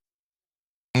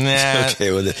 Nah,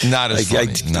 okay with it. Not as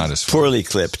funny. Not as funny. Poorly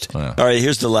clipped. Yeah. All right,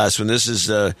 here's the last one. This is...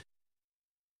 Well,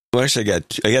 actually, I got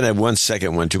to have 1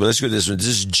 second one, too, but let's go to this one. This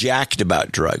is jacked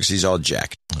about drugs. He's all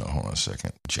jacked. Oh, hold on a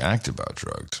second. Jacked about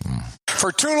drugs.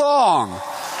 For too long,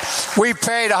 we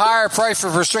paid a higher price for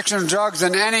prescription drugs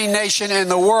than any nation in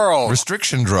the world.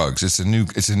 Restriction drugs. It's a new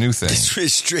thing. It's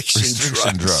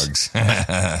restriction drugs.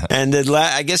 And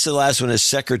I guess the last one is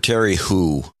Secretary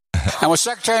Who. And with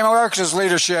Secretary Marx's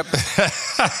leadership... I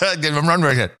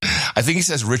think he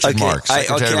says Richard Marx.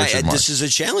 Richard Marx. This is a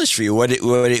challenge for you.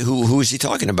 Who is he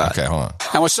talking about? Okay, hold on.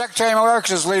 And with Secretary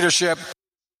Marx's leadership...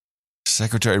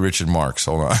 Secretary Richard Marx.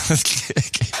 Hold on.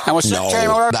 And with Secretary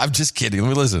Marx... I'm just kidding. Let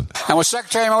me listen. And with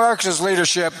Secretary Marx's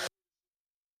leadership...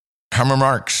 Hammer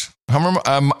Marx.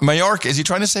 Majorca. Is he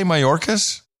trying to say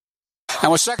Majorcas? And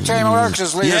with Secretary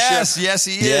Marx's leadership... Yes,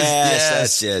 he is. Yes,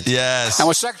 that's it. Yes. And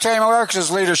with Secretary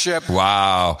Marx's leadership...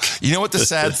 Wow. You know what the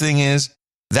sad thing is?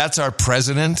 That's our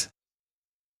president.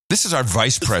 This is our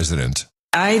vice president.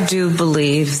 I do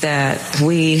believe that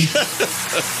we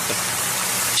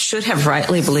should have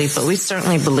rightly believed, but we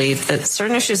certainly believe that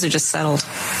certain issues are just settled.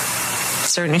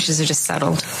 Certain issues are just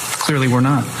settled. Clearly we're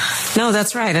not. No,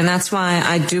 that's right. And that's why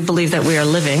I do believe that we are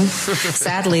living,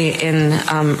 sadly, in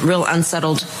real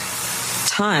unsettled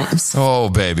times. Oh,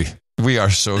 baby. We are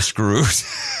so screwed.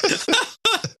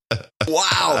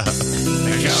 Wow.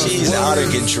 She's out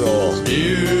of control.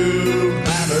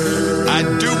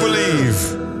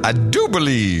 I do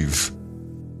believe.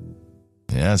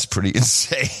 Yeah, it's pretty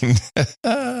insane.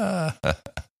 My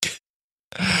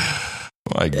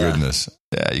goodness.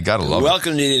 Yeah, you got to love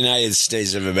Welcome to the United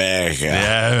States of America.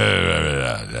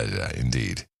 Yeah,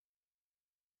 indeed.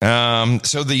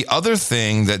 So the other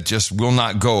thing that just will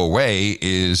not go away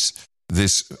is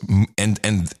this,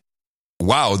 and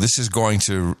wow, this is going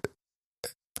to...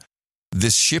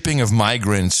 This shipping of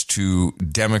migrants to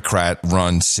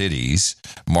Democrat-run cities,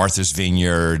 Martha's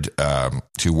Vineyard, to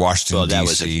Washington,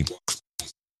 D.C.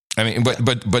 I mean,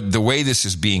 but the way this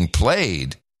is being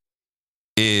played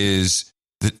is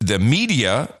the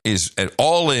media is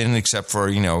all in, except for,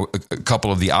 a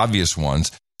couple of the obvious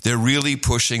ones. They're really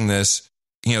pushing this.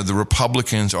 The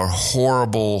Republicans are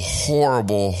horrible,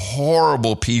 horrible,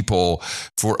 horrible people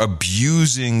for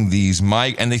abusing these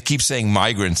and they keep saying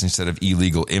migrants instead of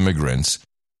illegal immigrants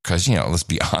because, let's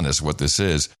be honest what this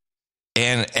is.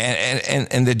 And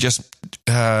they're just,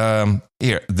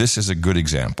 here, this is a good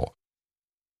example.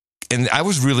 And I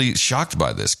was really shocked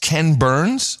by this. Ken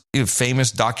Burns, a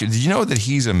famous doctor, did you know that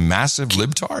he's a massive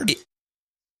libtard?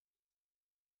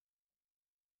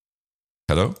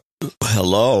 Hello?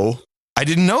 I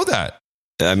didn't know that.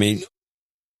 I mean,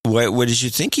 what did you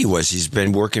think he was? He's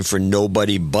been working for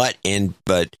nobody but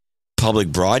public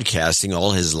broadcasting all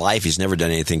his life. He's never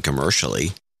done anything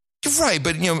commercially. Right,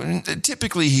 but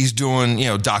typically he's doing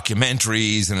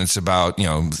documentaries, and it's about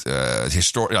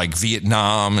like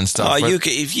Vietnam and stuff.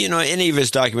 If any of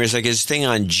his documentaries, like his thing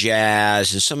on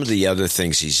jazz and some of the other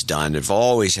things he's done, have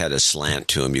always had a slant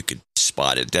to him. You could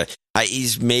spot it.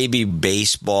 He's maybe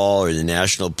baseball or the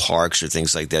national parks or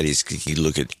things like that. You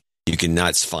can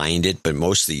not find it, but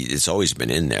mostly it's always been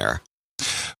in there.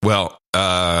 Well,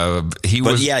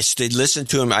 yes, to listen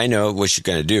to him, I know what you're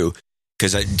going to do.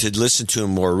 Because to listen to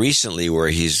him more recently, where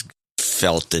he's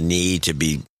felt the need to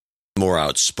be more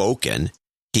outspoken,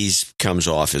 he comes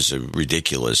off as a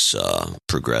ridiculous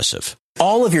progressive.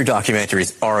 All of your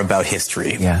documentaries are about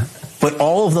history. Yeah. But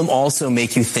all of them also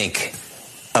make you think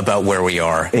about where we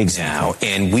are now.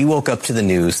 And we woke up to the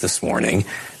news this morning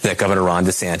that Governor Ron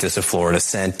DeSantis of Florida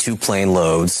sent 2 plane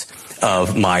loads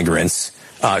of migrants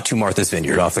to Martha's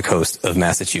Vineyard off the coast of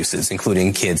Massachusetts,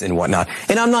 including kids and whatnot.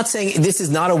 And I'm not saying this is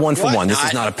not a one-for-one. This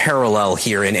is not a parallel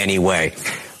here in any way.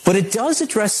 But it does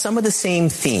address some of the same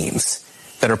themes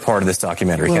that are part of this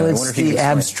documentary. Well, it's the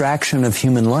abstraction of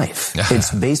human life.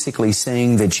 It's basically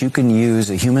saying that you can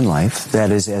use a human life that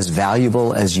is as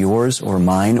valuable as yours or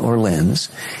mine or Lynn's,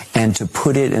 and to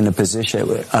put it in a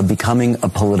position of becoming a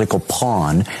political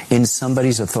pawn in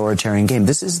somebody's authoritarian game.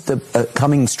 This is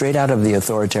coming straight out of the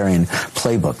authoritarian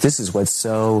playbook. This is what's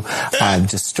so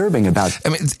disturbing about. I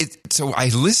mean, so I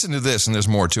listened to this, and there's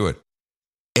more to it,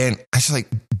 and I was like,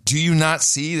 do you not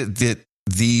see that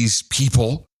these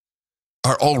people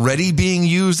are already being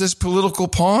used as political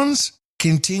pawns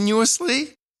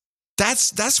continuously?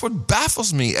 That's what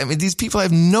baffles me. I mean, these people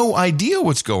have no idea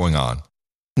what's going on.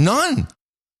 None.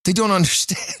 They don't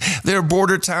understand. There are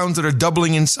border towns that are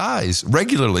doubling in size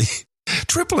regularly,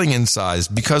 tripling in size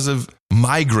because of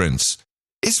migrants.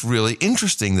 It's really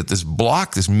interesting that this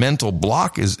mental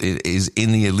block is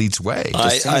in the elite's way.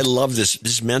 I love this.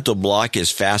 This mental block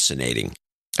is fascinating.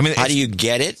 I mean, how do you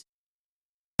get it?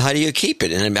 How do you keep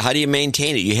it? And how do you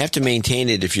maintain it? You have to maintain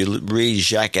it if you read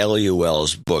Jacques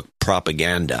Ellul's book,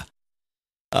 Propaganda,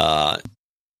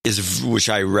 which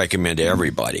I recommend to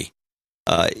everybody.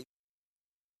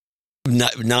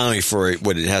 not only for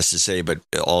what it has to say, but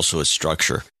also its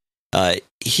structure.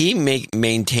 He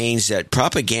maintains that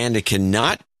propaganda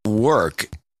cannot work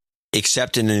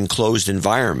except in an enclosed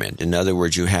environment. In other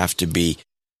words, you have to be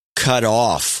cut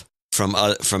off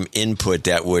from input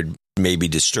that would maybe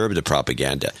disturb the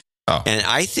propaganda. Oh. And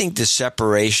I think the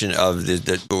separation of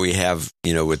what we have,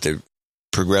 with the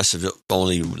progressive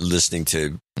only listening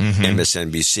to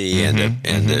MSNBC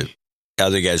and the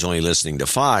other guys only listening to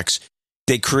Fox,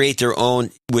 they create their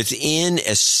own within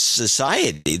a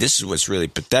society. This is what's really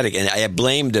pathetic. And I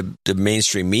blame the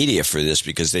mainstream media for this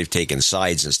because they've taken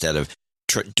sides instead of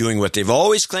doing what they've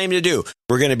always claimed to do.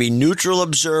 We're going to be neutral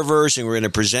observers and we're going to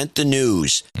present the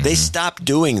news. They stopped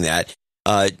doing that.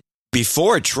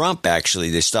 Before Trump,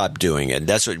 actually, they stopped doing it.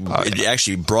 That's what it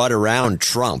actually brought around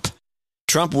Trump.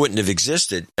 Trump wouldn't have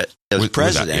existed as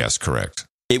president. Yes, correct.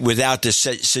 Without this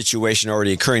situation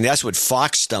already occurring. That's what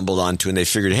Fox stumbled onto, and they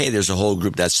figured, hey, there's a whole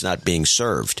group that's not being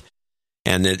served.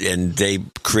 And they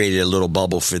created a little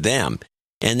bubble for them.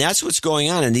 And that's what's going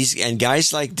on. And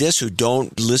guys like this who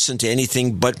don't listen to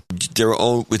anything but their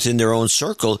own within their own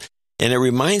circle. And it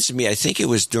reminds me, I think it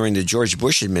was during the George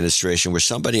Bush administration where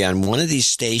somebody on one of these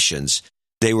stations,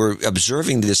 they were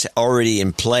observing this already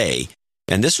in play.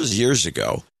 And this was years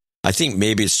ago. I think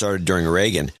maybe it started during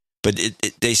Reagan. But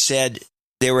they said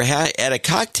they were at a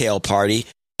cocktail party,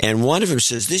 and one of them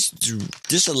says,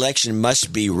 this election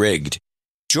must be rigged.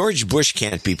 George Bush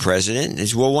can't be president. And he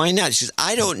says, well, why not? He says,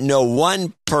 I don't know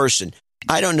one person.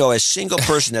 I don't know a single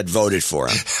person that voted for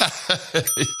him.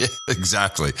 Yeah,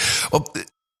 exactly. Well,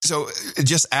 so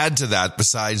just add to that,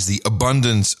 besides the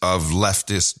abundance of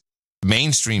leftist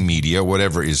mainstream media,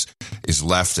 whatever is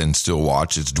left and still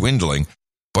watch, it's dwindling.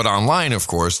 But online, of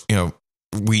course,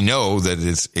 we know that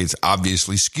it's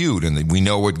obviously skewed, and we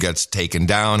know what gets taken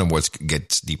down and what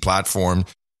gets deplatformed.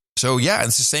 So, yeah,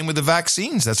 it's the same with the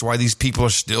vaccines. That's why these people are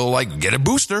still like, get a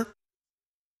booster.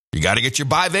 You got to get your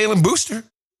bivalent booster.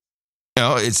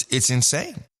 It's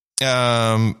insane.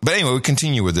 But anyway, we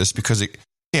continue with this because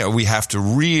we have to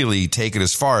really take it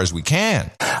as far as we can.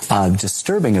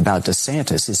 Disturbing about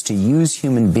DeSantis is to use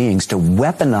human beings, to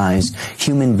weaponize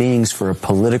human beings for a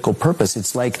political purpose.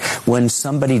 It's like when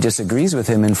somebody disagrees with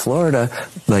him in Florida,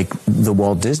 like the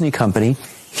Walt Disney Company,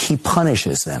 he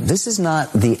punishes them. This is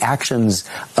not the actions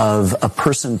of a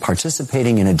person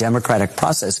participating in a democratic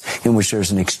process in which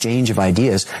there's an exchange of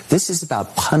ideas. This is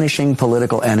about punishing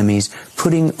political enemies,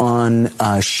 putting on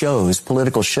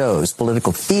political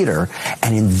theater.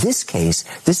 And in this case,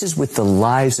 this is with the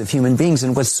lives of human beings.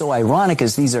 And what's so ironic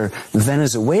is these are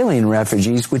Venezuelan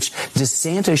refugees, which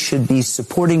DeSantis should be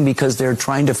supporting because they're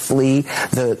trying to flee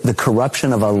the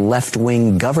corruption of a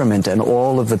left-wing government and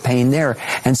all of the pain there.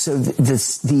 And so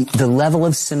the level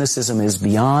of cynicism is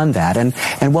beyond that.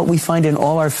 And what we find in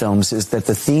all our films is that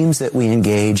the themes that we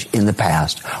engage in the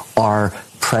past are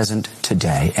present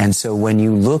today. And so when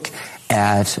you look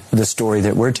at the story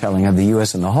that we're telling of the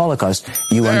U.S. and the Holocaust,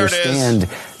 you understand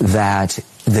that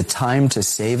the time to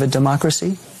save a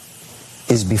democracy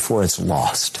is before it's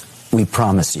lost. We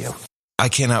promise you. I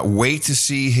cannot wait to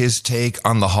see his take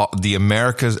on the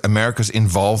America's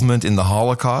involvement in the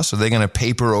Holocaust. Are they going to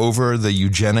paper over the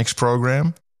eugenics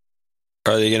program?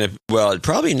 Are they going to? Well,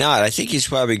 probably not. I think he's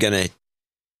probably going to.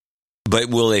 But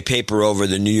will they paper over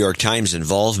the New York Times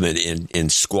involvement in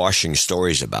squashing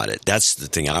stories about it? That's the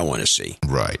thing I want to see.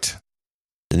 Right.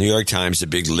 The New York Times, the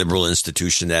big liberal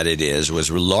institution that it is,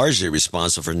 was largely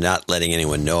responsible for not letting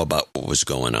anyone know about what was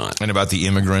going on. And about the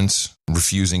immigrants,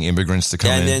 refusing immigrants to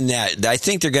come in. And then I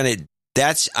think they're going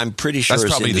to, I'm pretty sure that's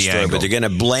it's probably in the the story, angle. but they're going to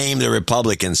blame the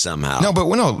Republicans somehow. No,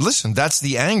 listen, that's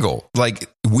the angle. Like,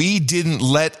 we didn't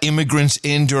let immigrants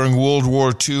in during World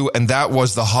War II, and that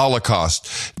was the Holocaust.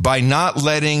 By not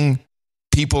letting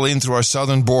people in through our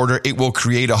southern border, it will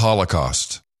create a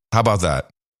Holocaust. How about that?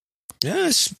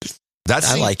 Yes.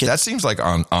 I like it. That seems like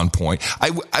on point.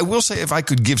 I will say, if I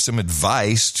could give some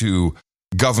advice to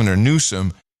Governor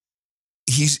Newsom,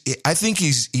 I think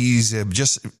he's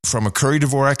just from a Curry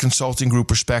Dvorak Consulting Group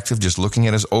perspective, just looking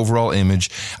at his overall image,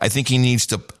 I think he needs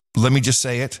to, let me just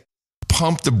say it,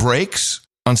 pump the brakes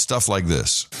on stuff like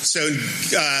this. So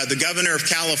the governor of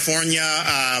California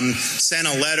sent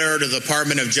a letter to the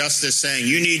Department of Justice saying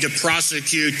you need to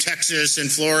prosecute Texas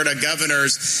and Florida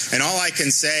governors. And all I can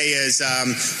say is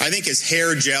I think his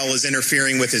hair gel is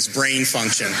interfering with his brain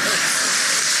function.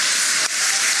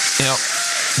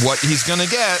 What he's going to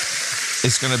get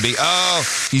is going to be,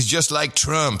 he's just like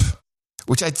Trump,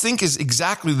 which I think is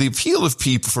exactly the appeal of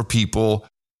people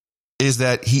is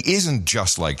that he isn't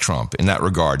just like Trump in that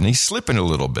regard, and he's slipping a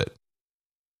little bit.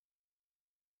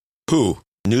 Who?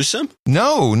 Newsom?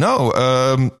 No,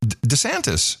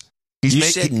 DeSantis. You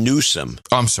said Newsom.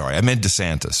 Oh, I'm sorry. I meant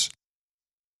DeSantis.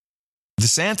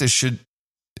 DeSantis should.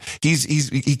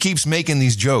 He keeps making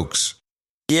these jokes.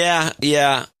 Yeah.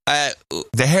 The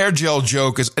hair gel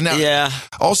joke is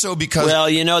also because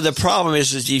the problem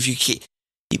is if you keep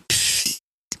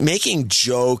making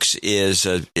jokes is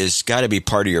got to be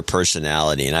part of your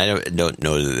personality, and I don't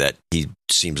know that he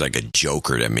seems like a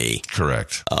joker to me.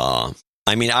 Correct. I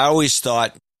always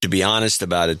thought, to be honest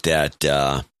about it,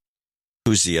 that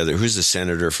who's the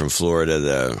senator from Florida,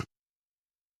 the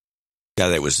guy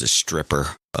that was the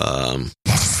stripper.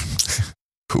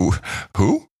 Who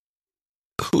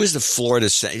is the Florida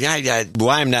senator?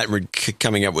 Why I'm not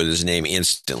coming up with his name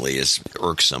instantly is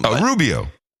irksome. Rubio.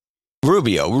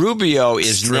 Rubio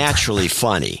is naturally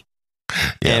funny.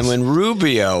 Yes. And when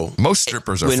most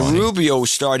strippers are funny. When Rubio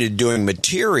started doing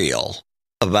material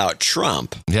about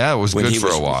Trump. Yeah, it was good for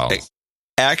a while.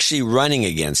 Actually running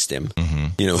against him. Mm-hmm.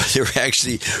 They were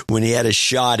actually, when he had a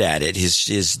shot at it,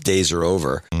 his days are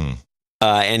over. Mm.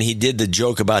 And he did the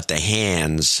joke about the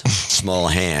hands, small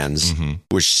hands, mm-hmm.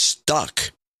 which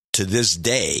stuck to this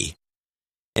day.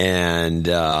 And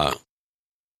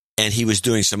he was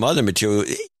doing some other material.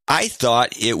 I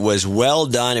thought it was well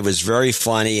done. It was very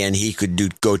funny, and he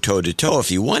could go toe to toe if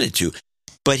he wanted to.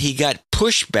 But he got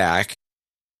pushback,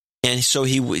 and so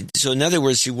in other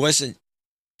words, he wasn't.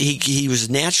 He was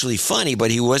naturally funny, but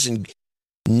he wasn't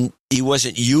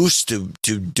used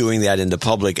to doing that in the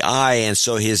public eye, and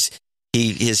so his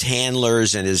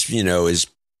handlers and his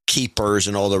keepers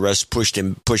and all the rest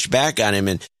pushed back on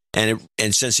him,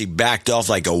 and since he backed off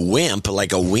like a wimp,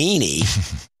 like a weenie,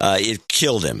 it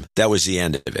killed him. That was the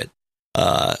end of it.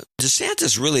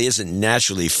 DeSantis really isn't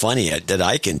naturally funny that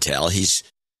I can tell.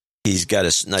 He's got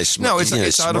a nice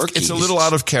it's a little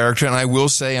out of character, and I will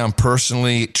say I'm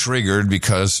personally triggered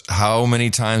because how many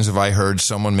times have I heard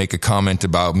someone make a comment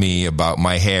about me, about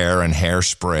my hair and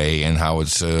hairspray and how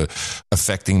it's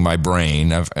affecting my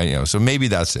brain. So maybe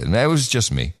that's it. That was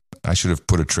just me. I should have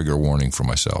put a trigger warning for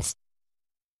myself.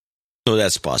 So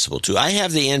that's possible too. I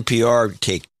have the NPR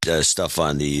take stuff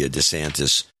on the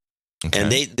DeSantis. Okay.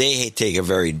 And they take a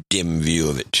very dim view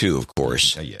of it too, of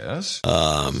course. Yes.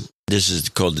 This is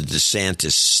called the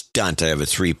DeSantis stunt. I have a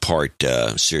 3-part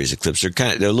series of clips. They're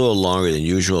a little longer than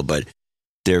usual, but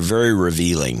they're very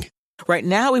revealing. Right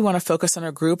now, we want to focus on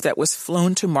a group that was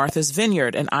flown to Martha's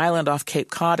Vineyard, an island off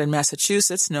Cape Cod in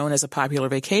Massachusetts, known as a popular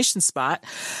vacation spot.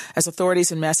 As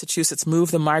authorities in Massachusetts move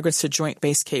the migrants to Joint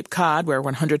Base Cape Cod, where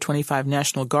 125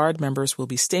 National Guard members will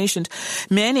be stationed,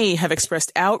 many have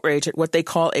expressed outrage at what they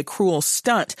call a cruel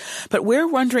stunt. But we're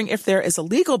wondering if there is a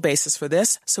legal basis for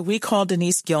this, so we called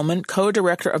Denise Gilman,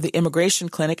 co-director of the Immigration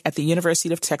Clinic at the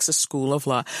University of Texas School of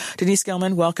Law. Denise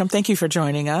Gilman, welcome. Thank you for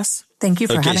joining us. Thank you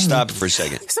for having me. Okay, stop it for a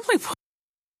second.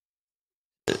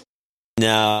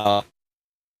 Now,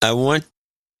 I want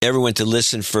everyone to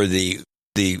listen for the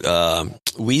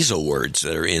weasel words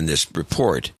that are in this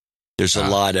report. There's a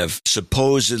lot of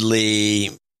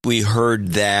supposedly, we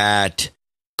heard that,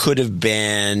 could have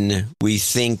been, we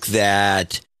think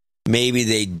that, maybe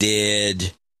they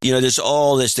did. There's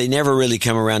all this. They never really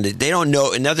come around. They don't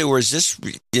know. In other words, this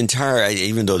entire,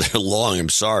 even though they're long, I'm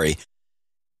sorry,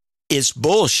 it's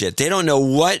bullshit. They don't know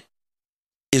what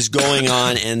is going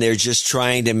on, and they're just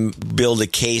trying to build a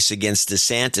case against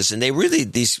DeSantis. And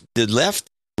the left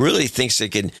really thinks they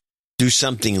can do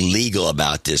something legal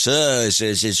about this. It's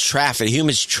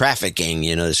human trafficking,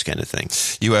 this kind of thing.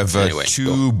 You have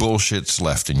two bullshits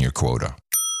left in your quota.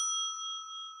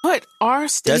 What are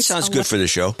states? That sounds good for the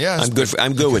show. Yeah,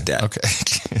 I'm good with that. Okay.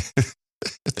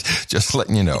 Just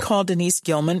letting you know. We called Denise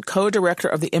Gilman, co-director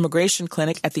of the Immigration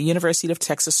Clinic at the University of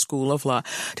Texas School of Law.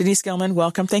 Denise Gilman,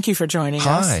 welcome. Thank you for joining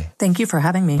us. Hi. Thank you for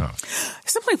having me.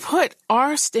 Simply put,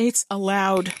 are states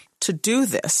allowed to do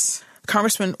this?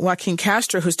 Congressman Joaquin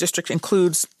Castro, whose district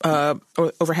includes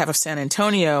over half of San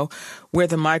Antonio, where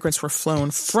the migrants were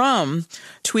flown from,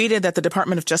 tweeted that the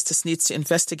Department of Justice needs to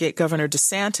investigate Governor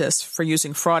DeSantis for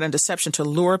using fraud and deception to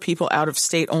lure people out of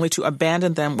state only to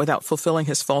abandon them without fulfilling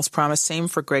his false promise. Same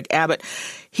for Greg Abbott.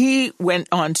 He went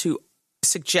on to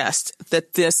suggest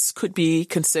that this could be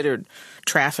considered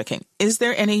trafficking. Is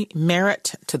there any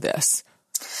merit to this?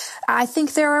 I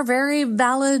think there are very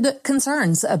valid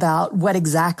concerns about what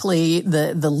exactly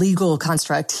the legal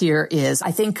construct here is. I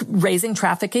think raising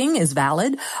trafficking is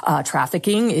valid.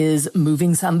 Trafficking is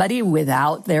moving somebody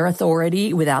without their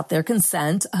authority, without their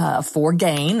consent, for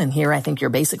gain. And here I think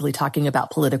you're basically talking about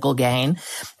political gain.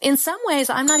 In some ways,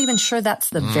 I'm not even sure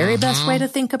that's the very best way to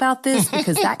think about this,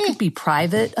 because that could be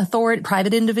private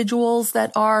individuals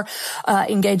that are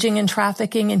engaging in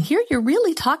trafficking. And here you're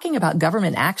really talking about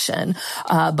government action.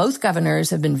 Both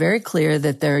governors have been very clear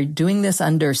that they're doing this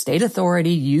under state authority,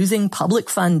 using public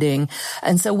funding.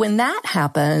 And so when that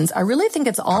happens, I really think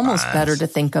it's almost better to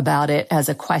think about it as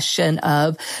a question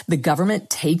of the government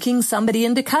taking somebody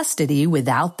into custody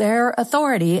without their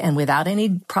authority and without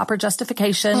any proper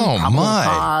justification, probable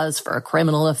cause for a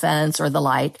criminal offense or the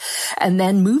like, and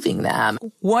then moving them.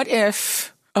 What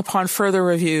if, upon further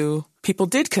review, people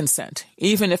did consent,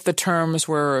 even if the terms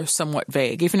were somewhat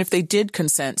vague, even if they did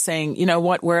consent, saying, you know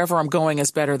what, wherever I'm going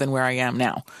is better than where I am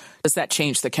now? Does that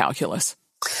change the calculus?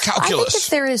 I think if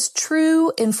there is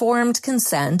true informed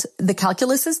consent, the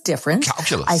calculus is different.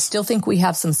 I still think we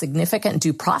have some significant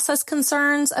due process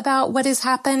concerns about what is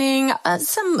happening.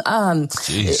 Some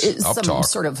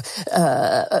sort of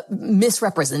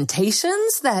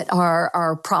misrepresentations that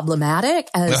are problematic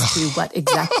as to what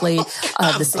exactly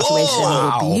the situation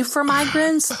will be for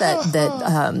migrants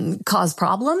that cause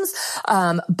problems.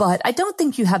 But I don't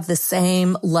think you have the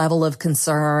same level of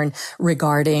concern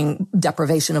regarding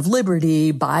deprivation of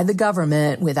liberty by the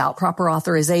government without proper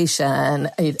authorization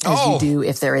as you do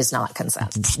if there is not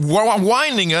consent. Well, I'm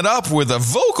winding it up with a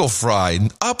vocal fry.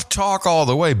 Up talk all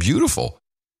the way. Beautiful.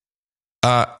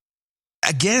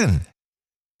 Again,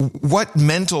 what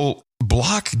mental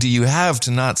block do you have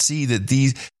to not see that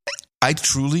these... I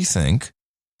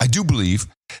do believe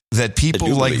that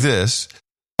people like this...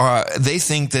 they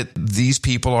think that these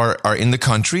people are in the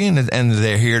country and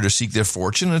they're here to seek their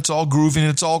fortune. It's all groovy and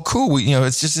it's all cool.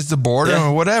 It's the border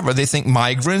or whatever. They think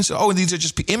migrants, these are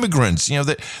just immigrants.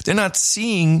 They're not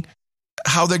seeing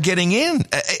how they're getting in.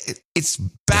 It's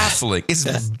baffling. It's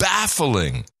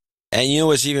baffling. And you know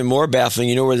what's even more baffling?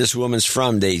 You know where this woman's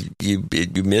from? You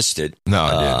missed it. No,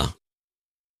 I didn't.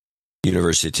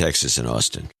 University of Texas in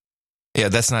Austin. Yeah,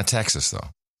 that's not Texas though.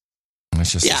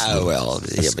 It's just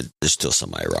but there's still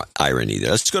some irony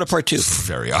there. Let's go to part 2.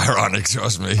 Very ironic,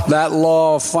 trust me. That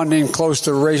law of funding close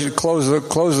the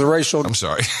racial. I'm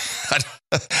sorry.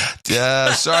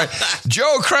 Sorry.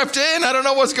 Joe crept in. I don't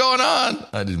know what's going on.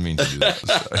 I didn't mean to do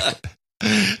that.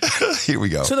 Here we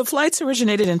go. So the flights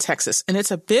originated in Texas, and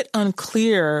it's a bit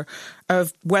unclear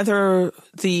of whether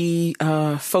the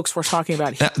folks we're talking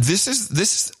about here. Now, this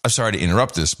is. I'm sorry to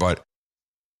interrupt this, but.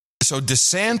 So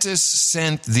DeSantis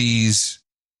sent these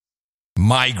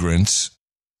migrants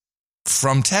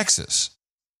from Texas.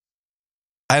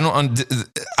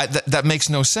 That makes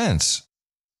no sense.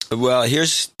 Well,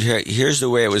 here's the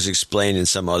way it was explained in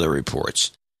some other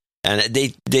reports, and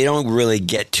they don't really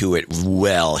get to it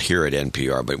well here at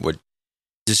NPR. But what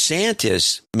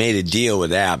DeSantis made a deal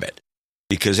with Abbott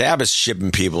because Abbott's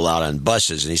shipping people out on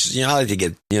buses, and he says, I like to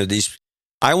get these.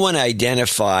 I want to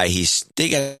identify. They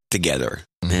got together.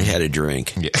 And had a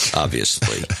drink,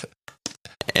 obviously.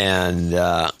 And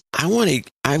I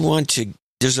want to.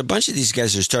 There's a bunch of these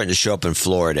guys that are starting to show up in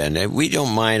Florida, and we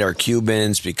don't mind our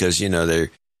Cubans because they're.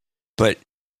 But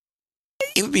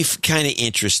it would be kind of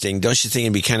interesting, don't you think?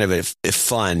 It'd be kind of a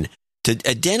fun to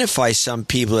identify some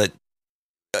people that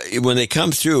when they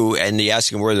come through and you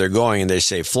ask them where they're going, and they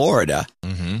say Florida,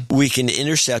 we can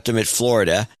intercept them at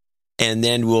Florida. And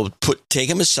then we'll take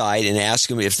them aside and ask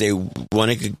them if they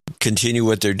want to continue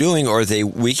what they're doing, or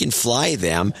we can fly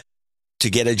them to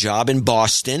get a job in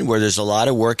Boston, where there's a lot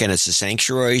of work and it's a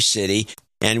sanctuary city.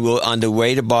 And on the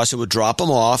way to Boston, we'll drop them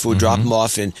off. We'll drop them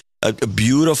off in a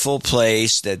beautiful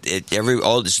place that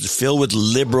it's filled with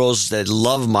liberals that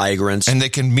love migrants, and they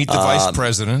can meet the vice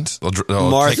president.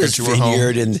 They'll Martha's take her to her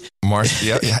Vineyard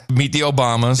home. Meet the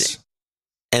Obamas.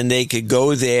 And they could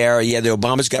go there. Yeah, the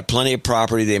Obamas got plenty of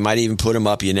property. They might even put them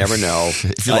up. You never know.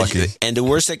 If you're lucky. And the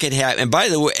worst that could happen. And by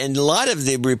the way, and a lot of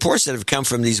the reports that have come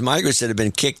from these migrants that have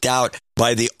been kicked out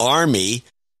by the army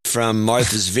from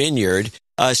Martha's Vineyard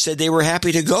said they were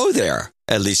happy to go there.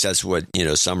 At least that's what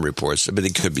some reports. But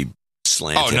it could be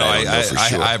slanted. Oh no,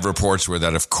 I have reports where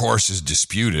that, of course, is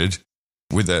disputed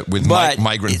with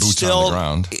migrant boots on the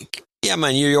ground. Yeah,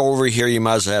 man, you're over here, you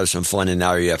might as well have some fun, and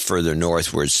now you're further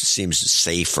north where it seems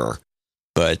safer.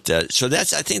 But, so I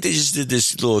think they just did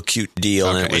this little cute deal.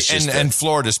 Okay. And it was just and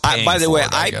Florida's paying by the for way,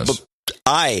 it,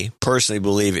 I personally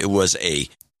believe it was a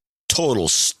total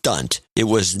stunt.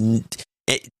 There's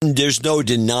no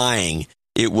denying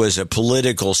it was a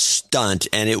political stunt,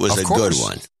 and it was good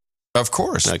one. Of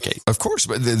course. Okay. Of course.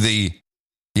 But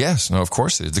of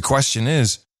course. The question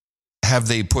is, have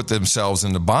they put themselves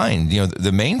in the bind?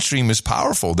 The mainstream is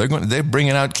powerful. They're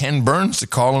bringing out Ken Burns to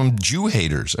call them Jew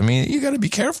haters. I mean, you got to be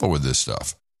careful with this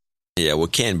stuff. Yeah, well,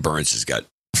 Ken Burns has got,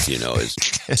 is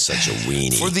such a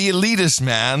weenie. For the elitists,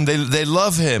 man, they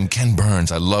love him. Ken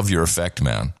Burns, I love your effect,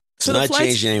 man. So not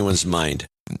changing anyone's mind.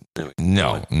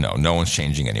 No one's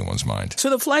changing anyone's mind. So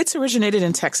the flights originated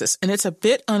in Texas, and it's a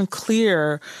bit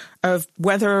unclear of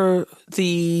whether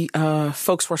the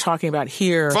folks we're talking about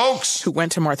here who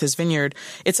went to Martha's Vineyard,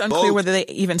 it's unclear whether they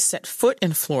even set foot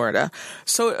in Florida.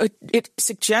 So it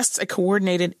suggests a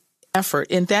coordinated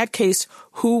effort. In that case,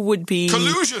 who would be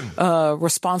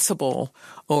responsible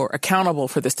or accountable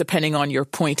for this, depending on your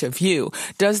point of view?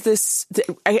 Does this,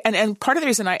 and part of the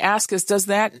reason I ask is, does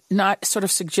that not sort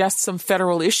of suggest some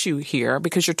federal issue here?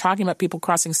 Because you're talking about people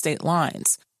crossing state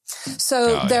lines.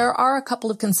 So there are a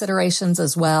couple of considerations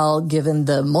as well, given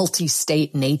the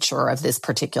multi-state nature of this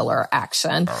particular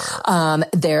action.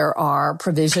 There are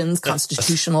provisions,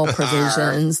 constitutional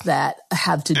provisions that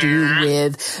have to do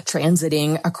with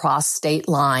transiting across state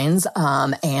lines,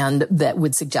 and that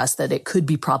would suggest that it could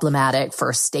be problematic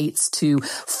for states to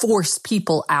force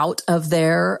people out of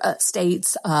their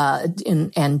states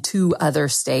and to other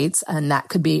states, and that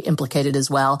could be implicated as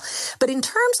well. But in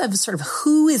terms of sort of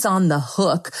who is on the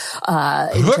hook,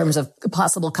 in terms of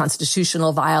possible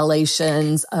constitutional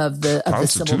violations of the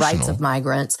civil rights of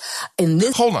migrants. In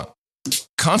this, hold on,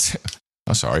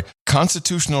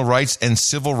 constitutional rights and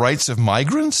civil rights of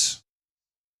migrants,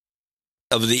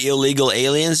 of the illegal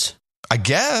aliens. I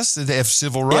guess they have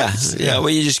civil rights. Yeah. Well,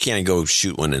 you just can't go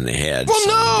shoot one in the head.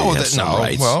 Well, so no.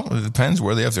 Rights. Well, it depends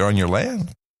where they have. They're on your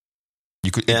land. You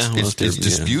could. It's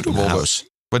disputable.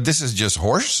 But this is just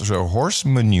horse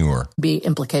manure. Be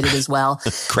implicated as well.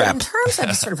 Crap. In terms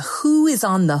of sort of who is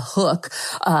on the hook,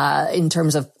 in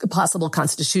terms of possible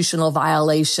constitutional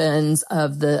violations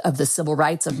of the civil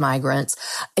rights of migrants,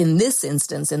 in this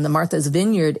instance, in the Martha's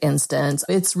Vineyard instance,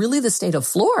 it's really the state of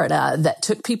Florida that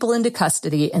took people into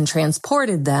custody and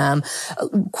transported them,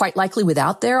 quite likely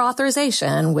without their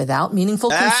authorization, without meaningful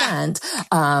consent,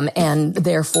 and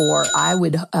therefore I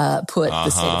would put the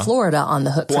state of Florida on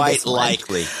the hook for this one. Quite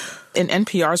likely. In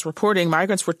NPR's reporting,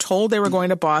 migrants were told they were going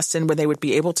to Boston where they would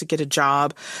be able to get a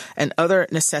job and other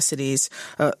necessities.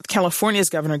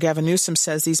 California's Governor Gavin Newsom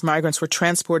says these migrants were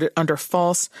transported under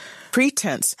false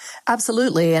pretense.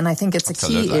 Absolutely. And I think it's a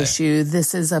key issue.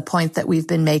 This is a point that we've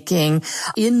been making.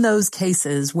 In those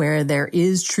cases where there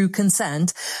is true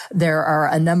consent, there are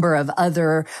a number of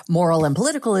other moral and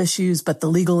political issues, but the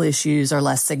legal issues are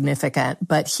less significant.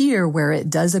 But here, where it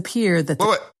does appear that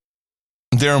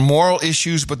there are moral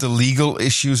issues, but the legal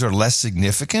issues are less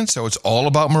significant, so it's all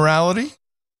about morality?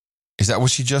 Is that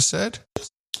what she just said?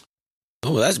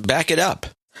 Oh, let's back it up.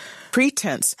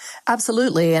 Pretense.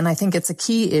 Absolutely. And I think it's a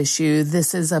key issue.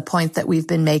 This is a point that we've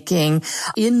been making.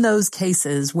 In those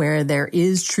cases where there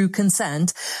is true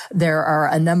consent, there are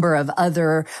a number of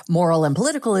other moral and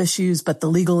political issues, but the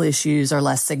legal issues are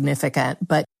less significant.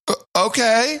 But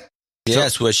okay. Yeah,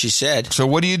 that's what she said. So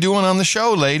what are you doing on the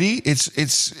show, lady?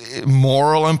 It's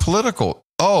moral and political.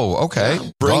 Oh, okay.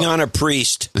 Bring on a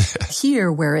priest.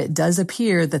 Here, where it does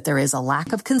appear that there is a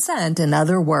lack of consent, in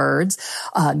other words,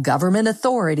 government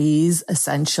authorities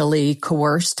essentially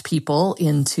coerced people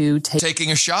into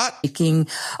taking a shot, taking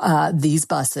these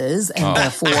buses, and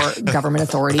therefore government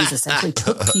authorities essentially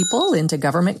took people into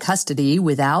government custody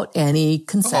without any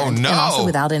consent and also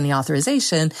without any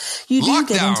authorization. You do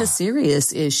get into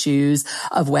serious issues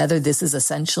of whether this is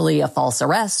essentially a false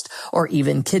arrest or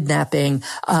even kidnapping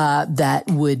that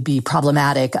would be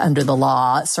problematic under the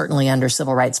law, certainly under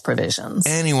civil rights provisions.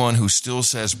 Anyone who still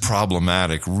says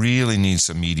problematic really needs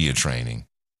some media training.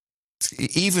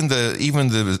 Even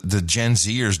the Gen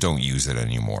Zers don't use it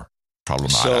anymore.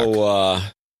 Problematic. So,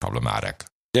 problematic.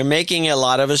 They're making a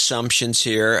lot of assumptions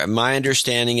here. My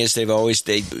understanding is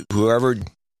whoever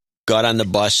got on the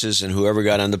buses and whoever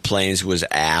got on the planes was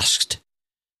asked.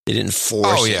 They didn't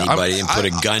force anybody and put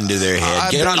a gun to their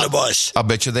head. Get on the bus. I'll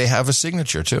bet you they have a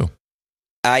signature too.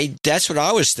 That's what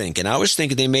I was thinking. I was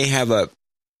thinking they may have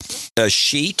a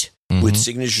sheet with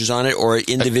signatures on it, or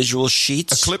individual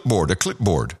sheets. A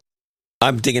clipboard.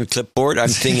 I'm thinking clipboard. I'm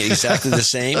thinking exactly the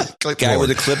same. Guy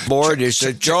with a clipboard. There's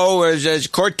Joe.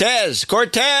 Cortez.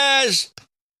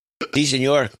 Sí,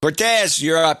 senor. Cortez,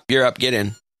 you're up. Get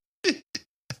in.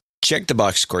 Check the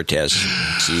box, Cortez.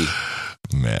 See,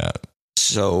 man.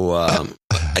 So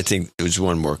I think there was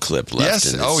one more clip left.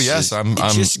 Yes. Yes.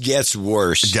 It just gets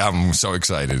worse. Yeah, I'm so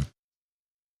excited.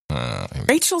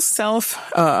 Rachel Self,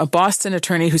 a Boston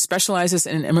attorney who specializes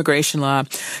in immigration law,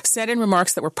 said in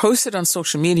remarks that were posted on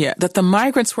social media that the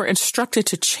migrants were instructed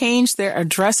to change their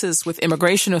addresses with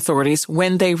immigration authorities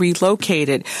when they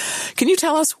relocated. Can you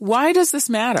tell us, why does this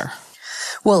matter?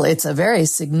 Well, it's a very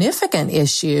significant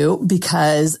issue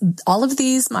because all of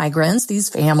these migrants, these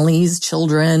families,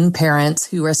 children, parents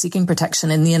who are seeking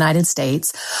protection in the United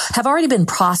States have already been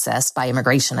processed by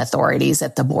immigration authorities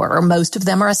at the border. Most of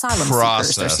them are asylum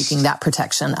seekers. They're seeking that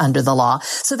protection under the law.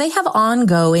 So they have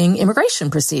ongoing immigration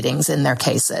proceedings in their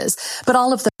cases. But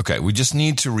all of the Okay, we just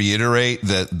need to reiterate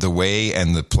that the way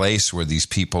and the place where these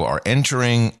people are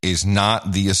entering is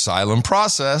not the asylum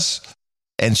process.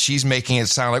 And she's making it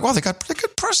sound like, well, they got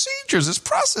procedures, this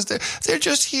process. They're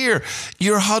just here.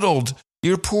 You're huddled.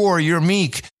 You're poor. You're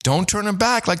meek. Don't turn them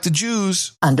back like the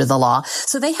Jews. Under the law.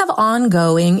 So they have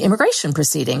ongoing immigration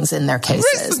proceedings in their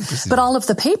cases. But all of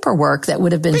the paperwork that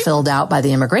would have been filled out by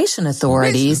the immigration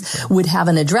authorities would have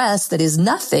an address that is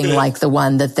nothing like the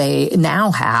one that they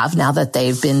now have, now that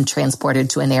they've been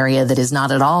transported to an area that is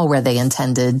not at all where they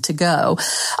intended to go.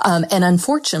 And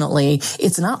unfortunately,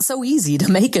 it's not so easy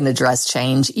to make an address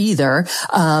change either.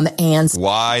 And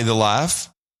why the laugh?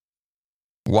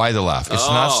 Why the laugh? It's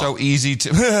not so easy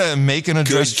to make an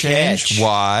address change.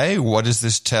 Why? What does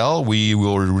this tell? We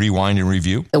will rewind and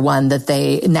review. The one that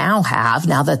they now have,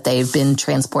 now that they've been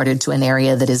transported to an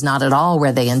area that is not at all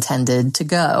where they intended to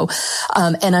go.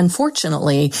 And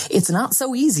unfortunately, it's not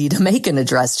so easy to make an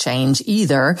address change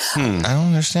either. I don't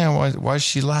understand. Why is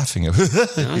she laughing?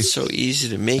 Not so easy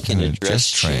to make an address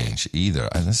change either.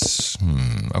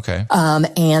 Okay.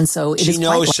 And so she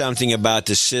knows something about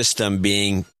the system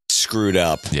being screwed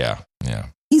up. Yeah.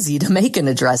 Easy to make an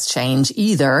address change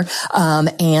either.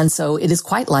 And so it is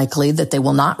quite likely that they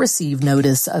will not receive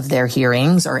notice of their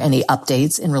hearings or any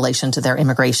updates in relation to their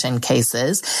immigration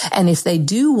cases. And if they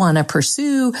do want to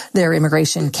pursue their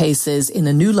immigration cases in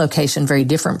a new location very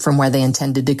different from where they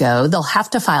intended to go, they'll have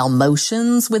to file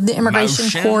motions with the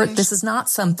immigration court. This is not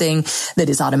something that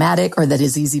is automatic or that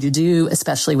is easy to do,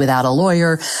 especially without a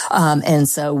lawyer. And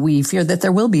so we fear that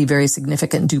there will be very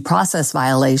significant due process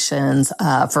violations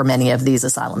for many of these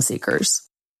asylum seekers.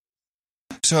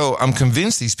 So I'm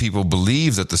convinced these people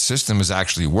believe that the system is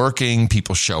actually working.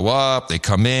 People show up, they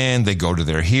come in, they go to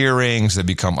their hearings, they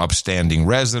become upstanding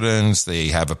residents, they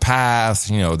have a path,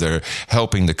 they're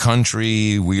helping the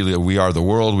country. We are the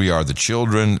world, we are the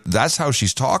children. That's how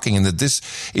she's talking, and that this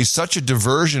is such a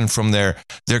diversion from their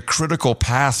critical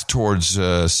path towards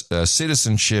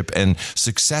citizenship and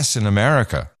success in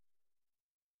America.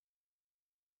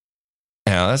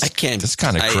 Yeah, that's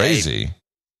kind of crazy.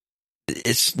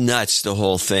 It's nuts, the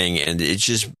whole thing. And it's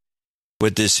just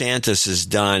what DeSantis has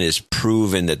done is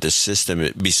proven that the system,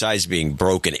 besides being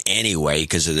broken anyway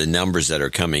because of the numbers that are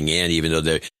coming in, even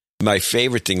though my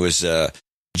favorite thing was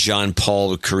John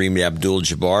Paul Kareem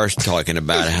Abdul-Jabbar talking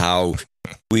about how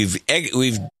we've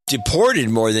deported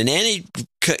more than any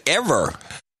ever.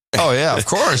 Oh, yeah, of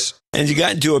course. And you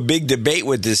got into a big debate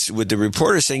with the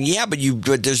reporter saying, yeah, but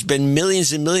there's been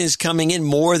millions and millions coming in,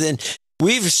 more than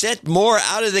we've sent more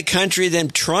out of the country than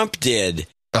Trump did.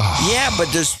 Oh. Yeah,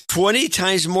 but there's 20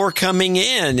 times more coming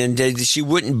in, and she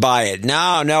wouldn't buy it.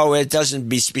 No, it doesn't.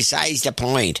 Besides the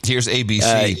point. Here's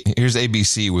ABC. Here's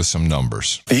ABC with some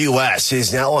numbers. The U.S.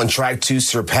 is now on track to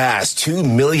surpass 2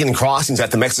 million crossings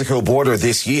at the Mexico border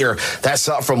this year. That's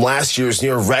up from last year's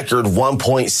near record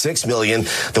 1.6 million.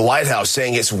 The White House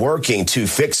saying it's working to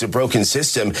fix a broken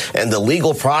system, and the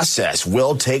legal process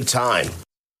will take time.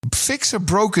 Fix a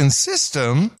broken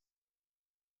system?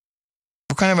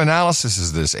 What kind of analysis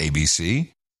is this,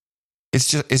 ABC? It's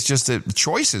just that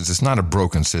choices. It's not a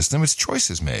broken system. It's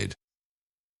choices made.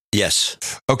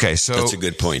 Yes. Okay, so that's a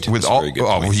good point. With all,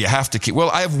 well, you have to keep.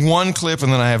 Well, I have one clip,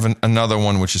 and then I have another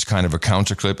one, which is kind of a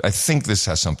counter clip. I think this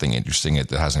has something interesting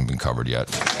that hasn't been covered yet.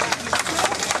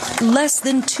 Less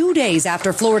than 2 days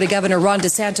after Florida Governor Ron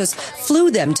DeSantis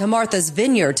flew them to Martha's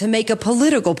Vineyard to make a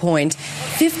political point,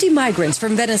 50 migrants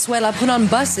from Venezuela put on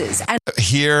buses. And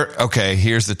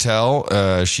here's the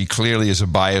tell. She clearly is a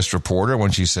biased reporter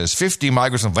when she says 50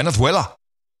 migrants from Venezuela.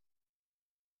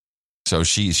 So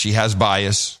she has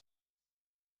bias.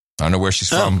 I don't know where she's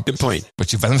from. Good point.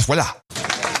 But she's Venezuela.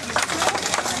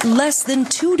 Less than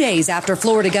 2 days after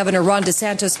Florida Governor Ron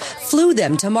DeSantis flew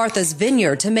them to Martha's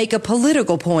Vineyard to make a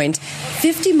political point,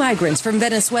 50 migrants from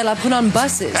Venezuela put on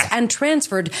buses and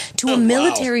transferred to a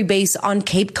military base on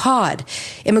Cape Cod.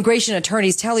 Immigration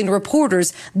attorneys telling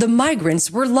reporters the migrants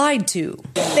were lied to.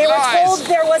 They were told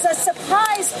there was a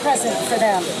surprise present for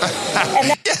them.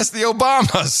 And yes, the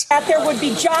Obamas. That there would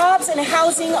be jobs and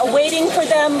housing awaiting for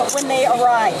them when they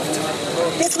arrived.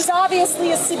 This was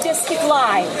obviously a sadistic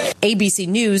lie. ABC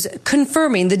News News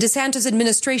confirming the DeSantis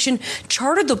administration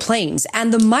chartered the planes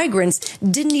and the migrants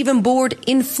didn't even board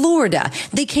in Florida.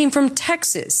 They came from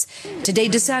Texas. Today,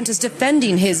 DeSantis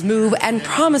defending his move and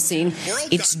promising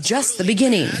it's just the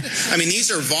beginning. I mean, these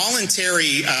are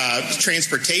voluntary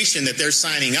transportation that they're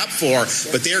signing up for,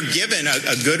 but they're given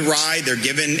a good ride. They're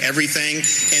given everything.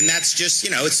 And that's just,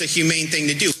 it's a humane thing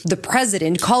to do. The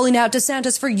president calling out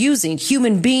DeSantis for using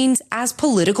human beings as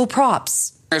political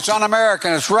props. It's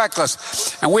un-American, it's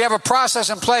reckless, and we have a process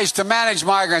in place to manage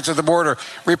migrants at the border.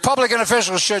 Republican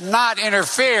officials should not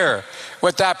interfere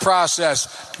with that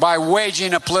process by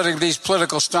waging these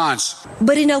political stunts.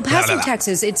 But in El Paso,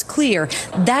 Texas, it's clear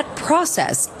that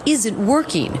process isn't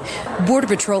working. Border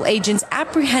Patrol agents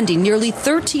apprehending nearly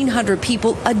 1,300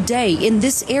 people a day in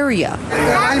this area.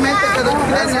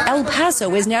 El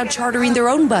Paso is now chartering their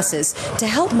own buses to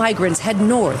help migrants head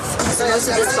north. So most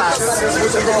of this bus,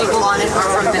 most of the people on it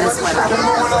are from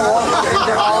Venezuela.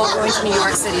 They're all going to New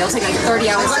York City. It'll take like 30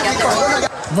 hours to get there.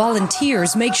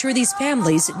 Volunteers make sure these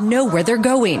families know where they're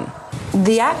going.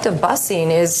 The act of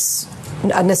busing is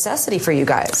a necessity for you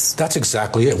guys. That's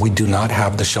exactly it. We do not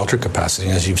have the shelter capacity.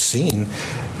 And as you've seen,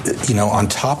 on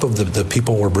top of the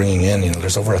people we're bringing in,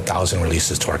 there's over 1,000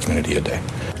 releases to our community a day.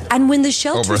 And when the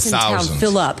shelters in town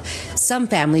fill up, some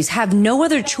families have no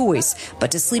other choice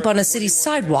but to sleep on a city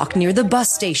sidewalk near the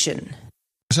bus station.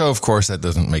 So, of course, that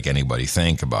doesn't make anybody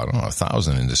think about,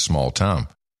 1,000 in this small town.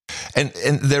 And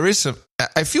there is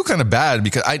I feel kind of bad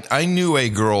because I knew a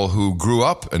girl who grew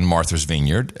up in Martha's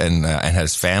Vineyard and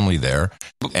has family there.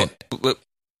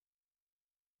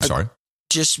 Sorry?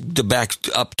 Just to back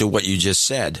up to what you just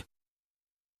said,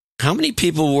 how many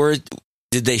people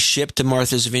did they ship to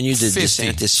Martha's Vineyard? Did 50,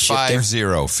 DeSantis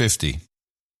ship 50.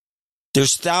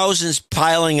 There's thousands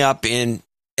piling up in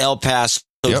El Paso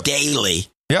daily.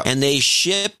 Yep. And they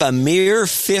ship a mere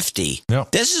 50.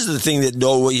 Yep. This is the thing that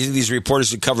you think these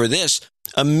reporters would cover this.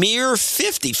 A mere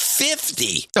 50.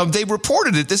 50. They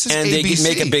reported it. This is and ABC. And they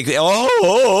make a big,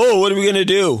 what are we going to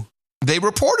do? They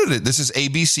reported it. This is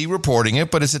ABC reporting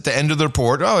it, but it's at the end of the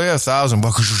report. Oh, yeah, 1,000.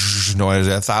 No, it's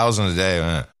 1,000 a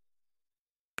day.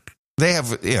 They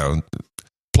have,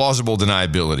 plausible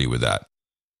deniability with that.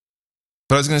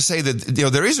 But I was going to say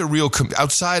that there is a real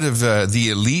outside of the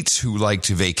elites who like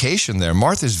to vacation there.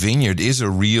 Martha's Vineyard is a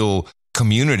real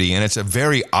community, and it's a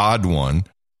very odd one.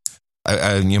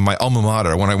 My alma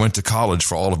mater, when I went to college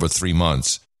for all of 3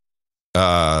 months,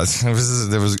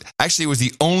 it was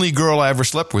the only girl I ever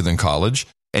slept with in college,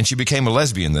 and she became a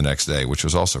lesbian the next day, which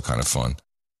was also kind of fun.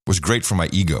 It was great for my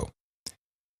ego.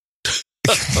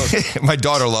 My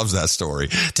daughter loves that story.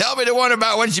 Tell me the one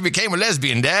about when she became a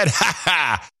lesbian, Dad. Ha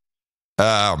ha.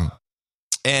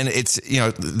 And it's,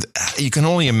 you can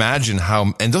only imagine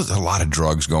how, and there's a lot of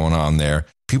drugs going on there.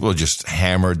 People are just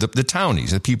hammered. The townies,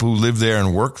 the people who live there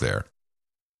and work there.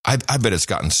 I bet it's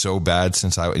gotten so bad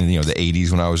since the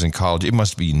 80s when I was in college. It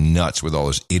must be nuts with all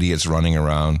those idiots running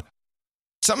around.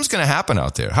 Something's going to happen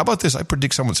out there. How about this? I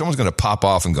predict someone's going to pop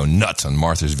off and go nuts on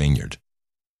Martha's Vineyard.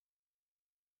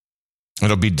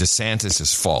 It'll be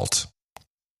DeSantis' fault.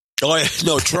 Oh, yeah.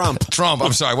 No, Trump. Trump.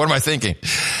 I'm sorry. What am I thinking?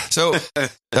 So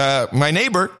my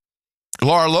neighbor,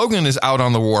 Laura Logan, is out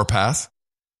on the warpath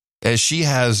as she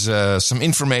has some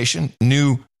information.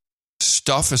 New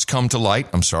stuff has come to light.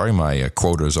 I'm sorry. My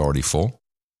quota is already full.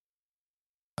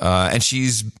 And she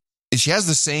has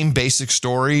the same basic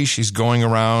story. She's going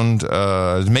around,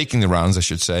 making the rounds, I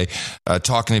should say,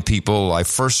 talking to people. I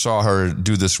first saw her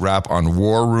do this rap on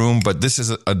War Room, but this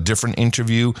is a different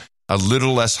interview, a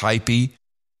little less hypey.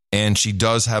 And she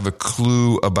does have a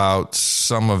clue about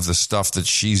some of the stuff that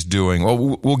she's doing.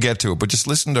 Well, we'll get to it, but just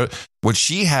listen to what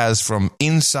she has from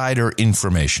insider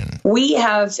information. We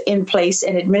have in place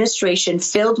an administration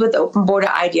filled with open border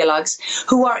ideologues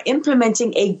who are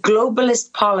implementing a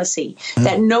globalist policy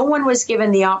that no one was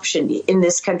given the option in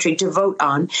this country to vote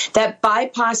on, that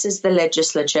bypasses the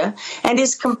legislature and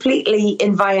is completely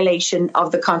in violation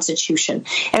of the Constitution.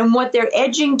 And what they're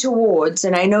edging towards,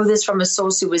 and I know this from a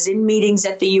source who was in meetings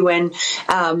at the UN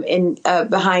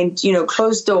behind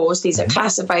closed doors, these are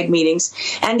classified meetings,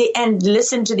 and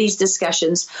listen to these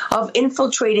discussions of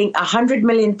infiltrating 100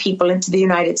 million people into the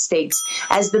United States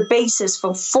as the basis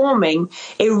for forming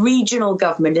a regional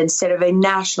government instead of a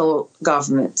national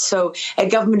government. So a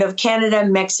government of Canada,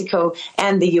 Mexico,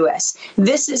 and the U.S.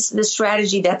 This is the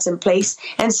strategy that's in place.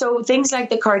 And so things like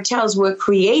the cartels were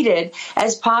created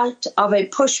as part of a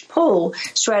push-pull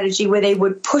strategy where they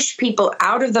would push people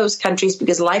out of those countries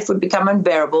because life would become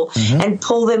unbearable and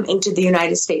pull them into the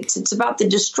United States. It's about the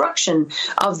destruction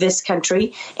of this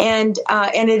country. And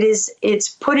and it's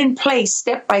put in place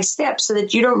step by step so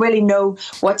that you don't really know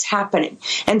what's happening.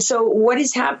 And so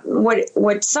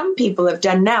what some people have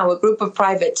done now, a group of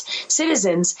private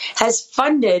citizens, has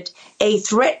funded a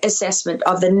threat assessment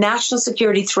of the national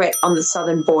security threat on the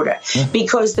southern border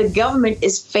because the government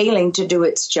is failing to do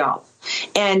its job.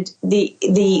 And the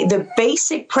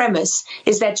basic premise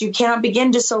is that you cannot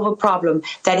begin to solve a problem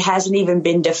that hasn't even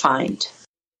been defined.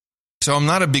 So I'm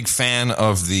not a big fan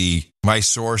of my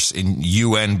source in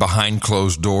UN behind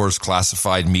closed doors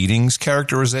classified meetings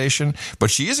characterization, but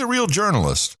she is a real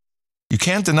journalist. You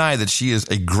can't deny that she is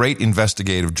a great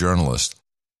investigative journalist.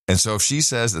 And so if she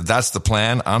says that that's the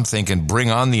plan, I'm thinking bring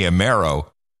on the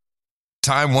Amero.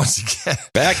 Time once again.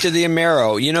 Back to the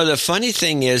Amero. You know, the funny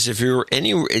thing is,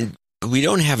 we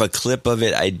don't have a clip of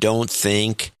it, I don't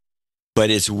think, but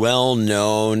it's well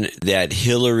known that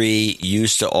Hillary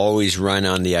used to always run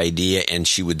on the idea, and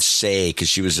she would say, because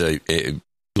she was a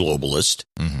globalist,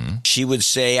 she would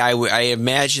say, I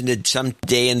imagine that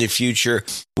someday in the future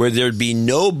where there'd be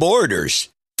no borders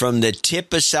from the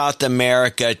tip of South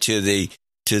America to the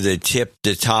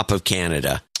top of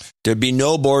Canada. There'd be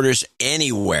no borders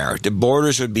anywhere. The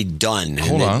borders would be done.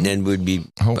 Hold on. And would be.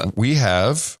 We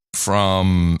have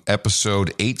from episode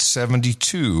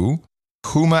 872,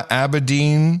 Huma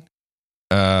Abedin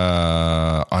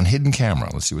on hidden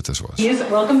camera. Let's see what this was. Yes,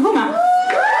 welcome, Huma.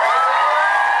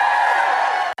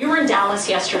 You were in Dallas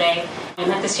yesterday. I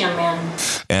met this young man.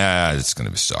 It's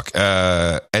going to suck.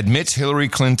 Admits Hillary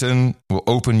Clinton will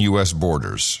open U.S.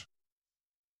 borders.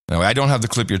 Now, I don't have the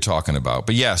clip you're talking about,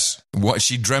 but yes, what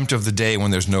she dreamt of the day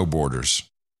when there's no borders.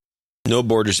 No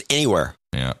borders anywhere.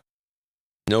 Yeah.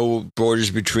 No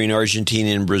borders between Argentina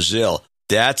and Brazil.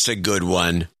 That's a good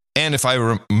one. And if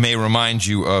I may remind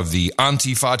you of the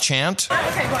Antifa chant.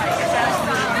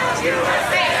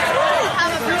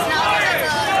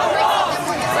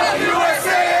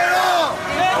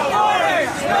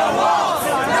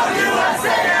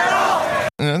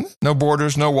 No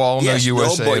borders, no wall, yes, no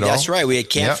USA at all. That's right. We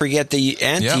can't forget the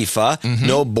Antifa. Yep.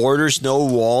 No borders, no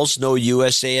walls, no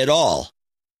USA at all.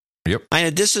 Yep.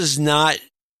 This is not,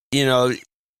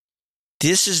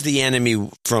 this is the enemy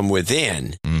from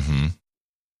within.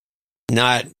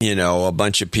 Not, a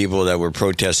bunch of people that were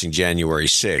protesting January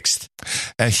 6th.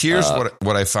 And here's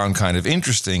what I found kind of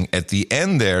interesting. At the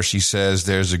end there, she says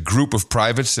there's a group of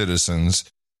private citizens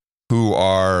who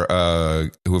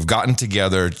have gotten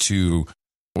together to,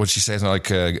 what she says,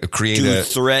 create a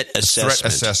threat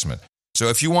assessment. So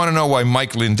if you want to know why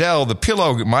Mike Lindell,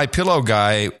 my pillow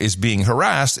guy, is being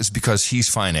harassed, it's because he's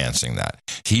financing that.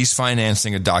 He's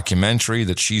financing a documentary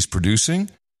that she's producing,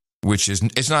 which is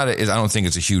I don't think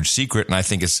it's a huge secret, and I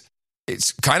think it's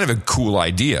kind of a cool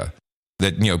idea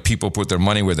that people put their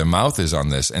money where their mouth is on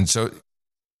this, and so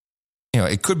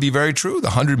it could be very true. The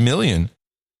 $100 million,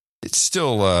 it's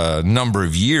still a number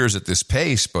of years at this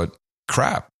pace, but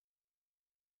crap.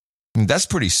 That's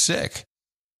pretty sick.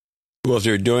 Well, if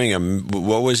they're doing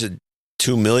what was it,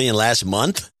 2 million last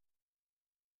month?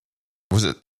 Was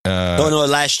it?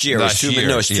 Last year. Last year.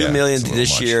 No, it's 2 million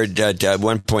this year,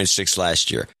 1.6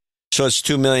 last year. So it's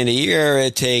 2 million a year.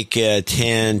 It take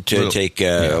 10 to take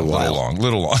a while.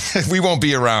 Little long. We won't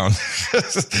be around.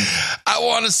 I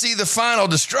want to see the final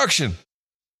destruction.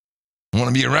 I want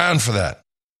to be around for that.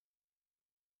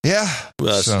 Yeah.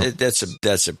 Well,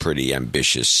 that's a pretty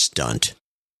ambitious stunt.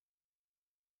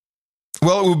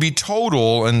 Well, it would be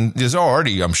total, and there's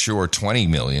already, I'm sure, 20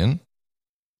 million.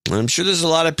 I'm sure there's a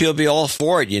lot of people be all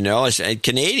for it,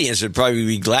 Canadians would probably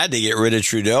be glad to get rid of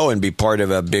Trudeau and be part of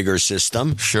a bigger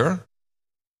system. Sure.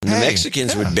 And the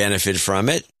Mexicans would benefit from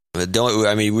it. But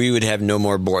we would have no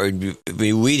more board.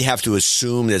 We'd have to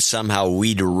assume that somehow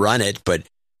we'd run it, but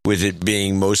with it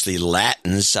being mostly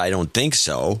Latins, I don't think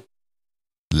so.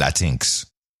 Latinx.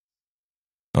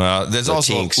 Well, there's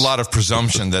also a lot of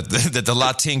presumption that the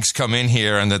Latinx come in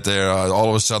here and that they're all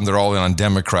of a sudden they're all in on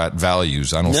Democrat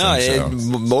values. I don't think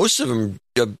so. Most of them,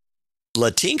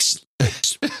 Latinx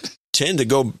tend to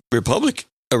go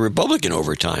Republican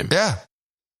over time. Yeah.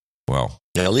 Well,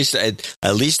 at least a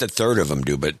third of them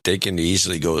do, but they can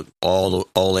easily go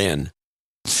all in.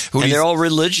 And they're all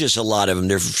religious. A lot of them,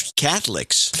 they're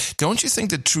Catholics. Don't you think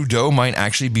that Trudeau might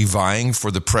actually be vying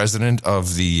for the president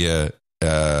of the?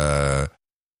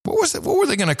 What were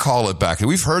they going to call it back?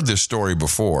 We've heard this story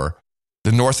before.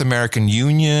 The North American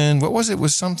Union. What was it?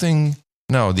 Was something?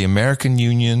 No, the American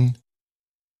Union.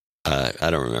 I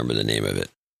don't remember the name of it.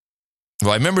 Well,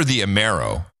 I remember the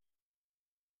Amero.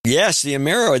 Yes, the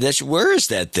Amero. Where is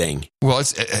that thing? Well,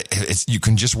 it's you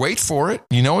can just wait for it.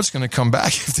 It's going to come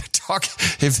back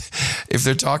if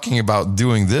they're talking about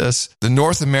doing this. The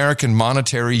North American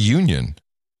Monetary Union.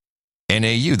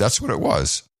 NAU. That's what it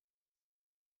was.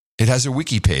 It has a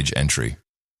wiki page entry.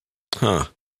 Huh.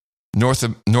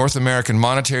 North American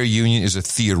Monetary Union is a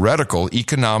theoretical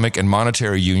economic and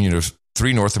monetary union of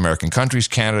 3 North American countries,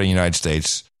 Canada, United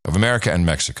States of America, and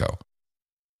Mexico.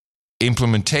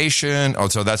 Implementation,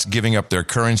 so that's giving up their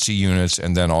currency units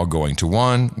and then all going to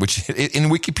one, which in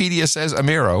Wikipedia says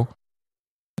Amero.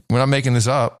 We're not making this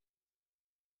up.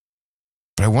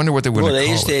 But I wonder what they would call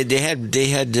it. They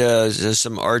had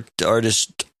some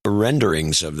artist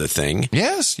renderings of the thing.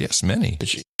 Yes, many.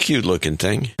 It's a cute-looking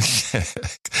thing.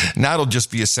 Now it'll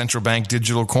just be a central bank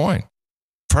digital coin.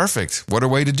 Perfect. What a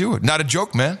way to do it. Not a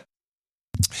joke, man.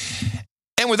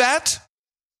 And with that,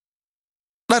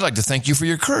 I'd like to thank you for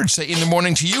your courage. Say in the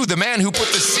morning to you, the man who put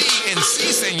the C in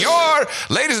Si, senor.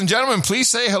 Ladies and gentlemen, please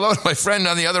say hello to my friend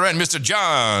on the other end, Mr.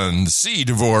 John C.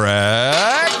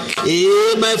 Dvorak.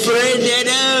 Hey, my friend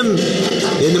Adam.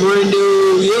 In the morning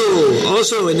to you.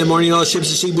 Also, in the morning, all ships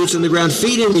at sea, boots on the ground,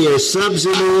 feet in the air, subs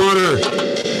in the water,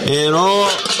 and all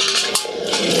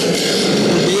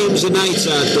names and nights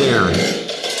out there.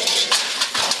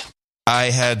 I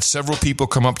had several people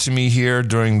come up to me here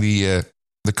during the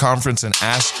conference and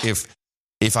ask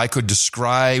if I could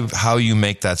describe how you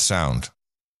make that sound.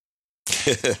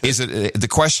 The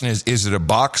question is it a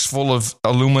box full of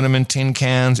aluminum and tin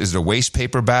cans? Is it a waste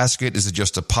paper basket? Is it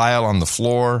just a pile on the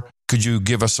floor? Could you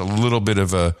give us a little bit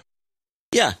of a...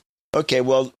 Yeah. Okay.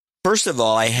 Well, first of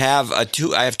all, I have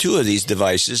two of these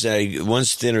devices.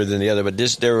 One's thinner than the other, but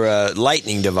they're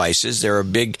lightning devices. They're a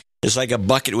big... It's like a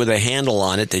bucket with a handle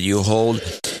on it that you hold.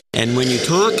 And when you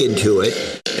talk into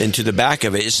it, into the back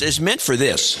of it, it's meant for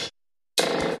this.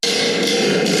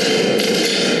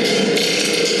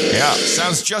 Yeah,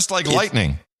 sounds just like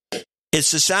lightning.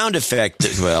 It's a sound effect.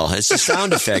 Well, it's a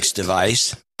sound effects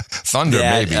device. Thunder,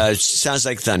 maybe. Sounds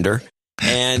like thunder.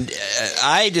 And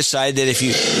I decide that if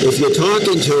you talk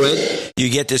into it,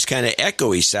 you get this kind of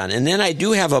echoey sound. And then I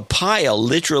do have a pile,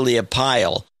 literally a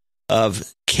pile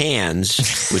of cans,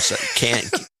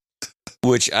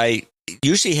 which I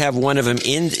usually have one of them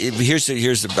in.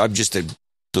 I'm just a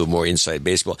little more inside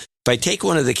baseball. If I take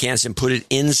one of the cans and put it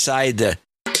inside the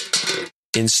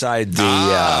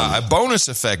a bonus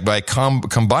effect by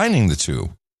combining the two.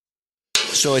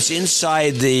 So it's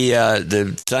inside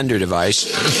the Thunder device.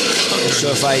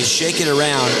 So if I shake it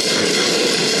around,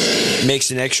 it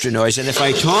makes an extra noise. And if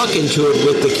I talk into it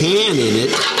with the can in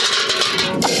it,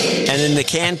 and then the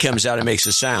can comes out, it makes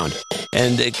a sound.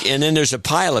 And then there's a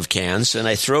pile of cans, and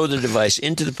I throw the device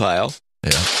into the pile.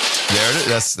 Yeah, there it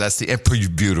is. That's the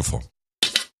beautiful.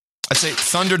 I'd say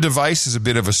Thunder device is a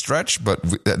bit of a stretch, but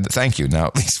thank you. Now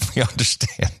at least we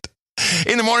understand.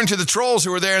 In the morning to the trolls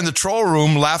who are there in the troll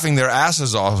room laughing their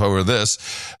asses off over this.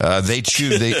 They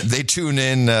tune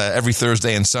in every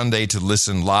Thursday and Sunday to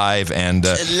listen live and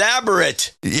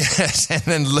elaborate. Yes, and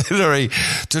then literally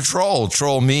to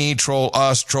troll me, troll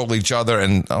us, troll each other,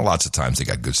 and lots of times they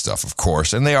got good stuff, of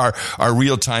course. And they are our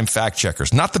real-time fact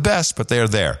checkers. Not the best, but they are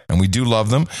there, and we do love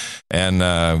them.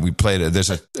 And we played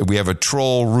we have a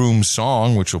troll room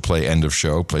song which we'll play end of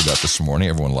show. Played that this morning.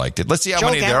 Everyone liked it. Let's see how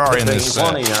many there are in this.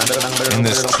 In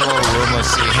this troll room, let's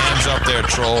see. Hands up there,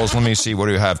 trolls. Let me see. What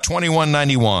do you have?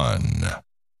 21.91.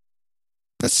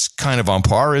 That's kind of on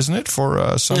par, isn't it,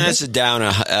 for Sunday? That's down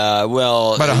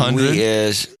about 100.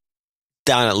 Is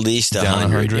down at least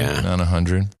 100. Yeah, down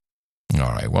 100. All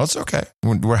right. Well, it's okay.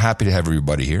 We're happy to have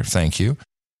everybody here. Thank you.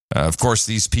 Of course,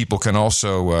 these people can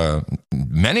also,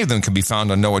 many of them can be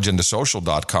found on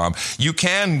noagendasocial.com. You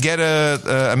can get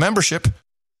a membership.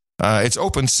 It's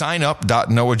open. Sign up.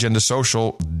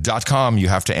 noagendasocial.com. You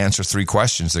have to answer 3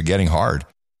 questions. They're getting hard.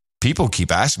 People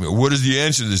keep asking me, what is the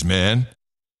answer to this, man?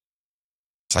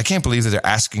 So I can't believe that they're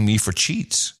asking me for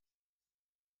cheats.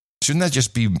 Shouldn't that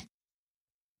just be,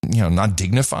 not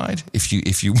dignified? If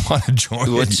you want to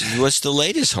join. What's the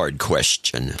latest hard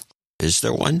question? Is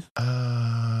there one?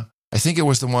 I think it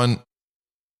was the one.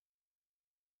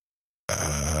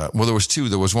 There was 2.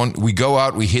 There was one. We go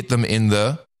out. We hit them in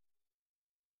the.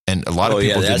 And a lot of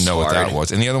people didn't know what that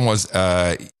was. And the other one was,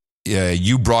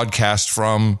 you broadcast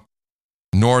from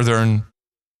Northern.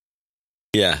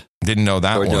 Yeah. Didn't know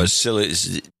that one. No,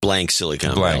 blank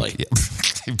Silicon Valley. Yeah.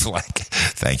 Blank.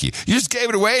 Thank you. You just gave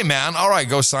it away, man. All right,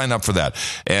 go sign up for that.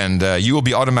 And you will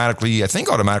be automatically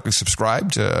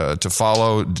subscribed to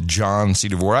follow John C.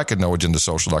 Dvorak at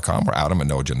noagendasocial.com or Adam at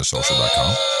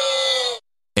noagendasocial.com.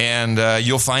 And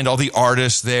you'll find all the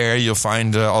artists there. You'll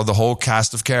find all the whole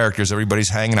cast of characters. Everybody's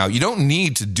hanging out. You don't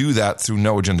need to do that through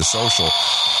No Agenda Social.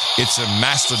 It's a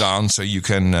Mastodon, so you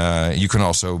can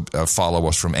also follow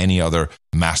us from any other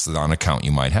Mastodon account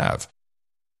you might have.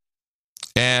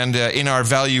 And in our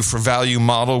value for value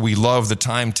model, we love the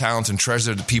time, talent, and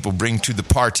treasure that people bring to the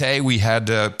party. We had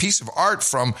a piece of art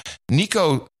from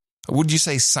Nico, would you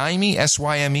say Syme?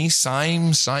 S-Y-M-E?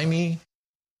 Syme?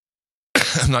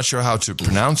 I'm not sure how to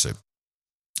pronounce it.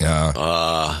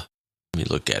 Let me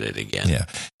look at it again.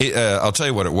 Yeah. I'll tell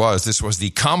you what it was. This was the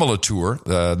Kamala tour,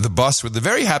 the bus with the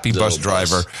very happy bus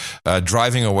driver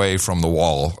driving away from the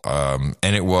wall.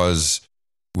 And it was,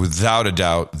 without a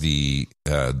doubt, the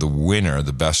winner,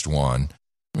 the best one.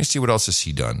 Let me see, what else has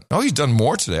he done? Oh, he's done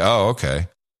more today. Oh, okay.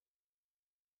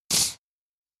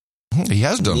 He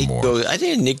has done more. I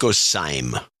think Nico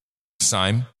Syme.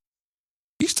 Syme?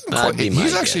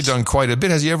 He's actually done quite a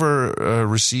bit. Has he ever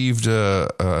received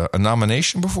a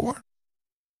nomination before?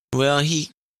 Well, he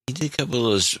did a couple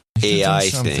of those AI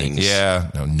things.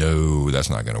 Yeah. No, that's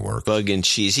not going to work. Bug and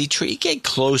Cheese. He get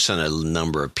close on a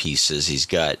number of pieces. He's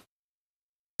got...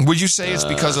 Would you say it's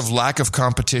because of lack of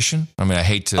competition? I mean, I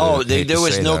hate to... Oh, there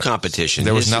was no competition.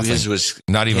 There was nothing. His was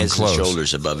not even heads close. And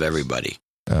shoulders above everybody.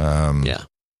 Yeah.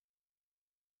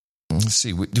 Let's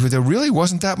see. There really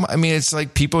wasn't that much. I mean, it's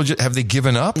like people have they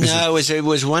given up? It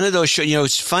was one of those shows. You know,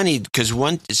 it's funny because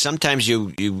sometimes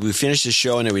we finish the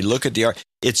show and then we look at the art.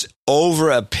 It's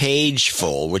over a page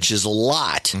full, which is a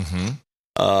lot. Mm-hmm.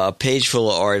 A page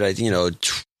full of art.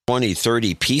 20,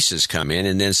 30 pieces come in,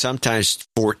 and then sometimes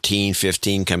 14,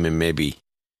 15 come in. Maybe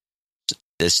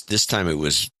this time it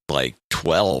was like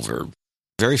 12 or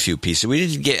very few pieces. We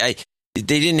didn't get.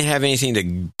 They didn't have anything to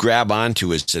grab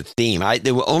onto as a theme.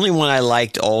 The only one I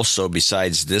liked also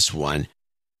besides this one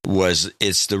was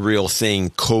It's the Real Thing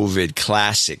COVID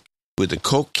Classic with the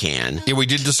Coke can. Yeah, we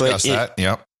did discuss that.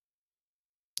 Yep.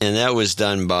 And that was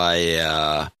done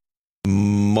by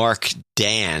Mark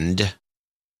Dand.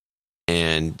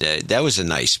 And that was a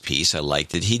nice piece. I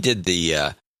liked it. He did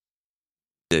the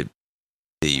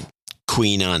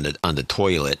Queen on the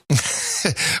toilet.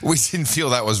 We didn't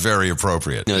feel that was very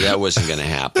appropriate. No, that wasn't going to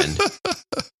happen.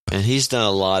 And he's done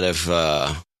a lot of...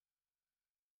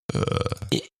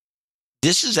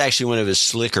 this is actually one of his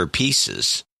slicker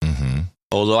pieces. Mm-hmm.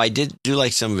 Although I do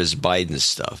like some of his Biden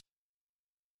stuff.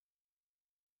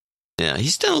 Yeah,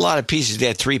 he's done a lot of pieces. He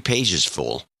had 3 pages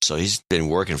full. So he's been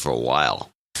working for a while.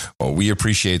 Well, we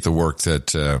appreciate the work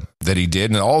that he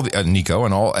did, and all the Nico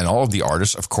and all of the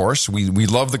artists. Of course, we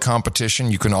love the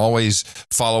competition. You can always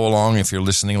follow along if you're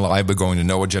listening live by going to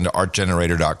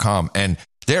noagendaartgenerator.com, and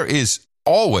there is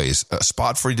always a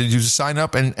spot for you to sign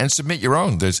up and submit your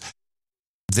own. There's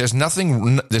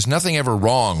nothing ever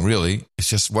wrong, really. It's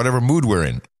just whatever mood we're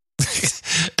in.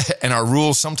 And our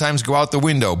rules sometimes go out the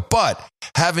window, but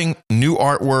having new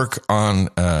artwork on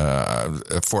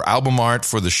for album art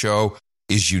for the show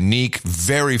is unique.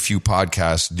 Very few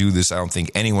podcasts do this. I don't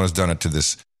think anyone has done it to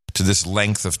this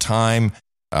length of time.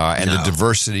 And the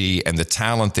diversity and the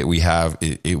talent that we have,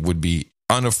 it would be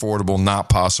unaffordable, not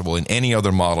possible in any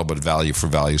other model but value for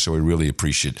value. So we really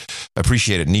appreciate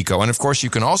it, Nico. And of course, you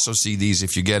can also see these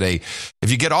if you get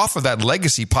off of that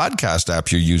legacy podcast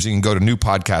app you're using and go to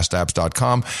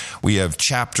newpodcastapps.com. We have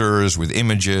chapters with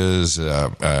images.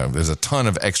 There's a ton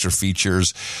of extra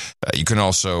features. You can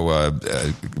also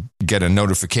get a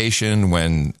notification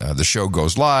when the show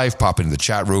goes live, pop into the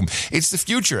chat room. It's the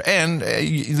future, and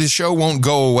the show won't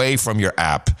go away from your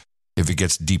app if it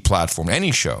gets deplatformed.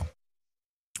 Any show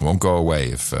won't go away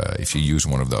if you use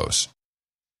one of those.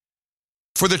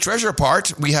 For the treasure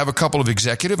part, we have a couple of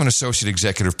executive and associate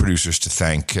executive producers to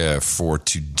thank for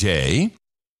today.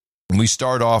 And we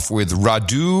start off with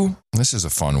Radu. This is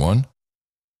a fun one.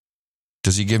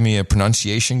 Does he give me a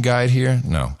pronunciation guide here?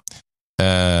 No.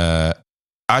 Achirule?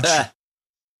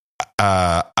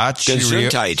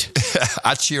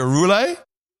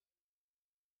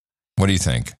 What do you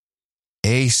think?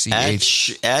 Achiriloe.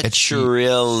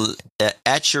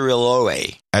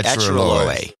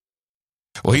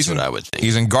 Well, that's what I would think.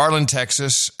 He's in Garland,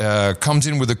 Texas. Comes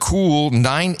in with a cool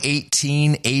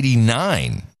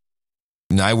 9/18/89.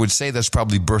 And I would say that's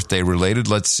probably birthday related.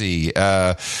 Let's see.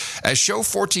 As show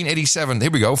 1487, here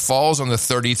we go, falls on the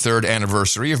 33rd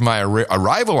anniversary of my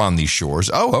arrival on these shores.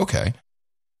 Oh, okay.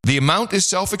 The amount is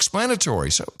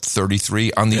self-explanatory. So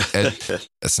 33 on the...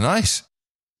 that's nice.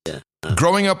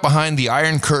 Growing up behind the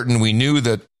Iron Curtain, we knew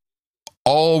that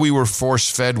all we were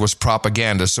force-fed was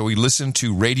propaganda, so we listened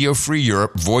to Radio Free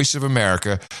Europe, Voice of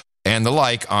America, and the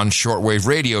like on shortwave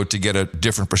radio to get a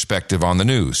different perspective on the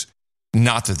news.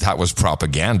 Not that was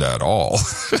propaganda at all.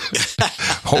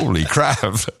 Holy crap.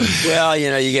 Well,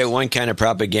 you get one kind of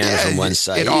propaganda from one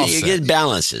side. You get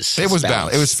balances. It was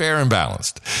balanced. It was fair and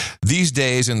balanced. These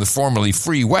days in the formerly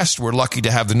free West, we're lucky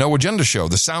to have the No Agenda Show.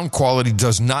 The sound quality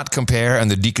does not compare,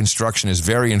 and the deconstruction is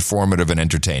very informative and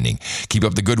entertaining. Keep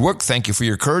up the good work. Thank you for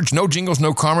your courage. No jingles,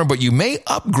 no karma, but you may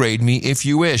upgrade me if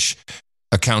you wish.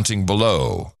 Accounting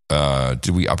below. Did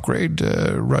we upgrade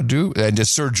Radu? And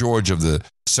Sir George of the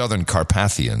Southern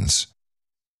Carpathians.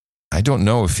 I don't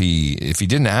know if he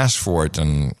didn't ask for it.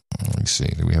 And let me see.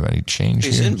 Do we have any change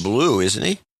He's here? in blue, isn't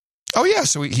he? Oh, yeah.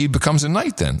 So he becomes a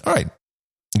knight then. All right.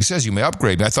 He says you may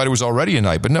upgrade me. I thought he was already a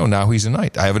knight, but no, now he's a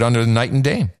knight. I have it under the knight and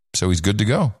dame. So he's good to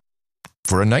go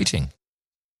for a knighting.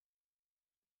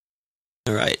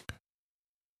 All right.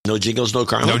 No jingles, no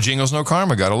karma? No jingles, no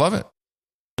karma. Gotta love it.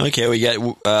 Okay, we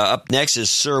got up next is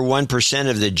Sir 1%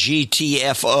 of the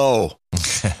GTFO.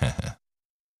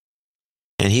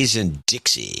 And he's in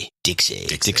Dixie,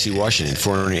 Washington,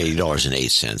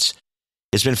 $480.08.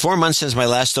 It's been 4 months since my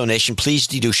last donation. Please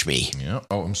dedouche me. Yeah.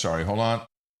 Oh, I'm sorry. Hold on.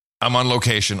 I'm on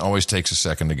location. Always takes a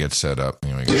second to get set up.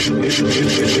 Here we go. You've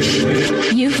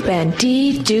been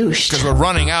dedouched. Because we're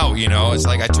running out, It's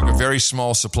like I took a very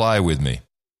small supply with me.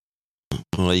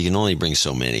 Well, you can only bring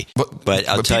so many. But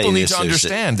I'll tell you people need to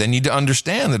understand. They need to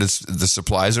understand that the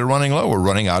supplies are running low. We're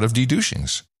running out of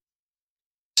dedouchings.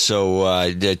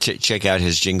 So check out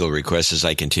his jingle request as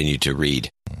I continue to read.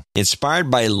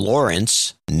 Inspired by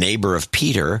Lawrence, neighbor of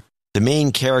Peter, the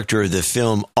main character of the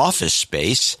film Office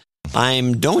Space,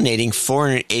 I'm donating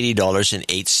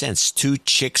 $480.08. 2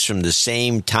 chicks from the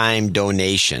same time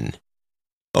donation.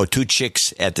 Oh, 2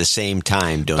 chicks at the same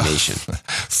time donation.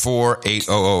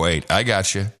 48008. I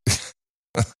got you.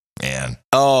 Man.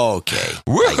 Okay.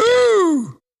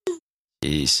 Woohoo!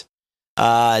 Jeez.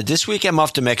 This week I'm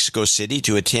off to Mexico City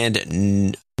to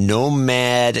attend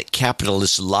Nomad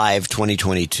Capitalist Live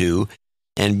 2022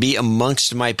 and be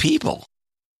amongst my people.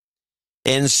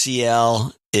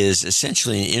 NCL is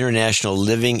essentially an international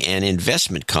living and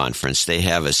investment conference. They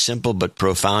have a simple but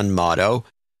profound motto: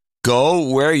 go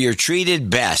where you're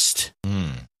treated best.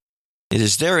 It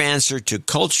is their answer to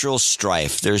cultural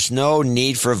strife. There's no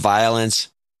need for violence.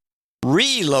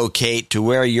 Relocate to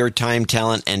where your time,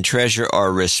 talent, and treasure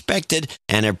are respected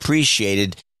and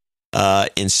appreciated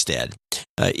instead.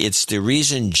 It's the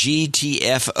reason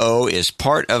GTFO is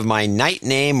part of my night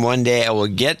name. One day I will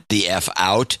get the F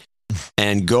out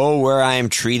and go where I am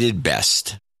treated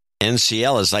best.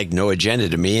 NCL is like No Agenda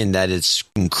to me in that it's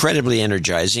incredibly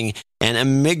energizing and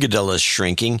amygdala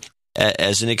shrinking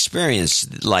as an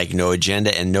experience like No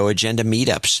Agenda and No Agenda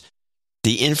meetups.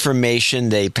 The information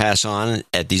they pass on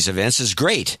at these events is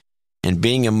great, and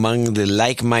being amongst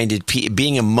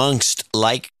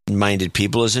like-minded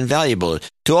people is invaluable.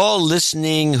 To all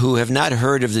listening who have not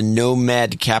heard of the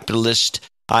Nomad Capitalist,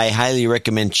 I highly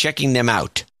recommend checking them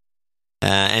out.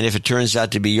 And if it turns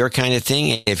out to be your kind of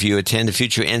thing, if you attend a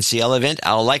future NCL event,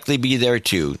 I'll likely be there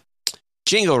too.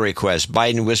 Jingle request: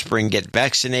 Biden whispering, get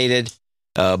vaccinated.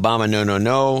 Obama,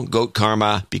 no. Goat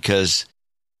karma, because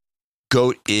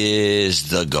goat is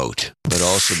the goat, but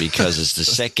also because it's the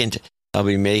second I'll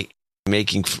be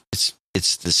making.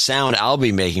 It's the sound I'll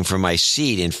be making from my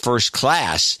seat in first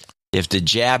class if the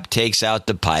jab takes out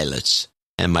the pilots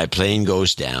and my plane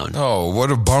goes down. Oh,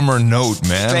 what a bummer note,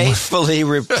 man. Faithfully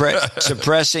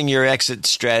suppressing your exit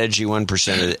strategy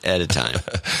 1% at a time.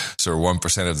 So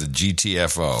 1% of the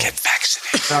GTFO. Get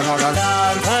vaccinated. No.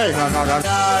 Hey.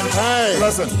 Hey.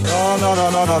 Listen. No.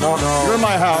 You're in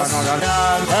my house.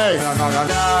 Hey.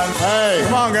 Hey.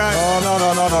 Come on, guys. No.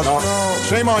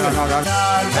 Shame on you.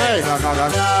 Hey.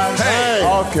 Hey.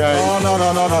 Okay. No.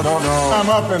 I'm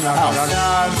up in the house.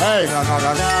 Hey.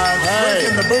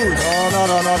 Drinking the booze.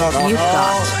 No. You've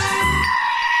got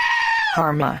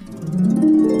karma.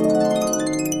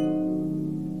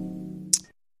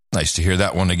 Nice to hear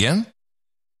that one again.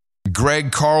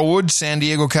 Greg Carlwood, San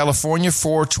Diego, California,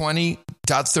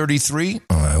 420.33.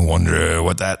 I wonder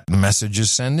what that message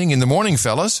is sending. In the morning,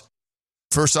 fellas.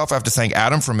 First off, I have to thank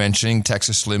Adam for mentioning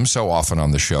Texas Slim so often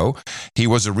on the show. He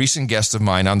was a recent guest of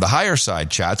mine on the Higher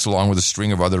Side Chats, along with a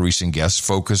string of other recent guests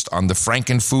focused on the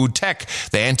Frankenfood tech,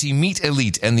 the anti-meat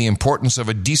elite, and the importance of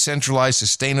a decentralized,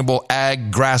 sustainable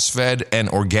ag, grass-fed, and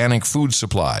organic food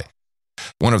supply.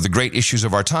 One of the great issues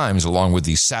of our times, along with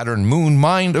the Saturn Moon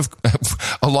mind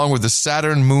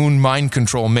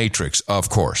control matrix, of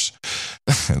course.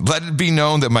 Let it be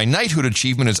known that my knighthood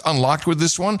achievement is unlocked with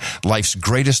this one, life's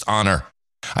greatest honor.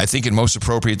 I think it most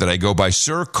appropriate that I go by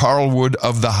Sir Carlwood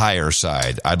of the Higher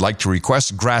Side. I'd like to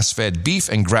request grass-fed beef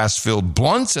and grass-filled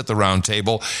blunts at the round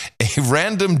table. A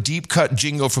random deep-cut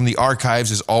jingle from the archives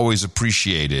is always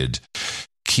appreciated.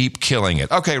 Keep killing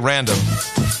it. Okay, random.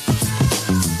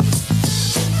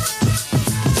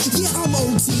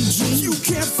 I'm OTG. You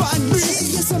can't find me.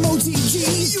 Yes, I'm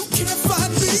OTG. You can't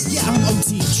find me. Yeah, I'm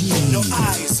OTG. No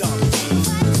eyes on me.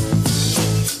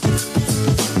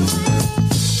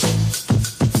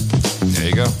 There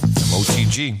you go. I'm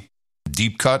OTG.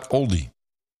 Deep cut oldie.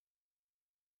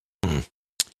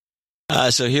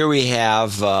 So here we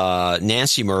have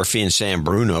Nancy Murphy in San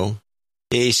Bruno.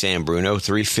 Hey, San Bruno,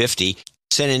 350.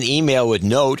 Sent an email with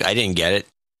note. I didn't get it.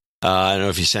 I don't know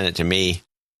if you sent it to me,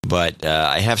 but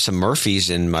I have some Murphys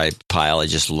in my pile. I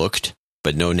just looked,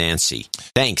 but no Nancy.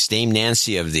 Thanks, Dame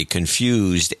Nancy of the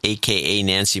Confused, a.k.a.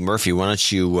 Nancy Murphy. Why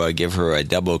don't you give her a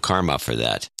double karma for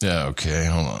that? Yeah, okay.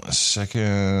 Hold on a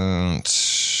second.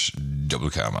 Double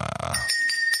karma.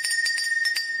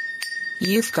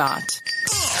 You've got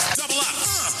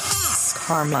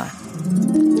karma.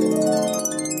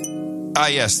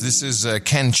 Yes, this is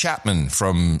Ken Chapman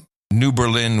from New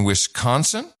Berlin,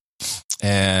 Wisconsin,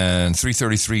 and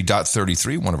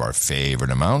 333.33, one of our favorite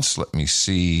amounts. Let me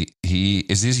see.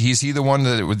 Is he the one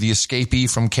that with the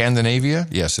escapee from Scandinavia?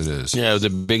 Yes, it is. Yeah, the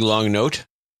big long note.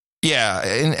 Yeah,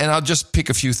 and I'll just pick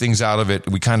a few things out of it.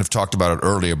 We kind of talked about it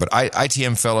earlier, but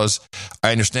ITM fellas,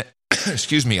 I understand.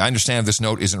 Excuse me. I understand this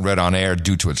note isn't read on air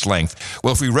due to its length.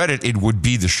 Well, if we read it, it would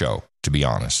be the show. To be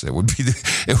honest, it would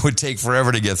take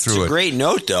forever to get through it. It's a great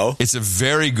note, though. It's a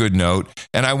very good note,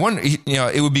 and I wonder,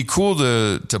 it would be cool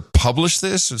to publish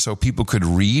this so people could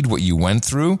read what you went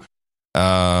through.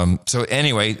 So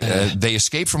anyway, they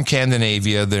escaped from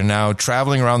Scandinavia. They're now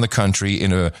traveling around the country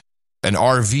in an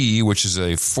RV, which is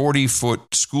a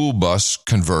 40-foot school bus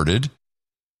converted.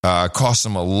 Cost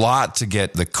them a lot to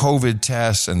get the COVID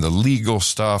tests and the legal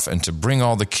stuff, and to bring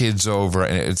all the kids over,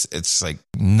 and it's like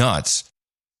nuts.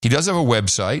 He does have a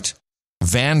website,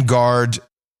 Vanguard,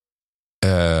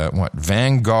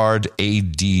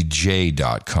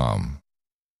 VanguardADJ.com.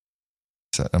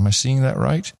 Am I seeing that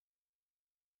right?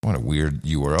 What a weird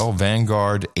URL.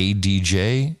 Vanguard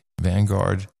ADJ,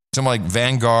 Vanguard, something like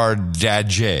Vanguard Dad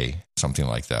J, something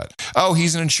like that. Oh,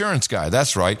 he's an insurance guy.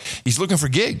 That's right. He's looking for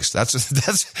gigs. That's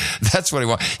what he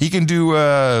wants. He can do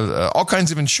all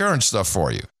kinds of insurance stuff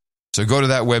for you. So go to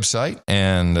that website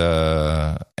and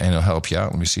it'll help you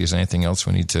out. Let me see. Is there anything else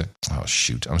we need to? Oh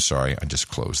shoot! I'm sorry. I just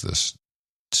closed this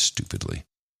stupidly.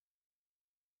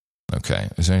 Okay.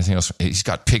 Is there anything else? He's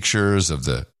got pictures of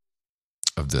the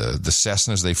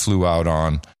Cessnas they flew out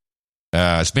on.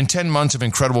 It's been 10 months of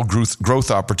incredible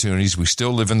growth opportunities. We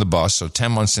still live in the bus. So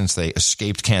 10 months since they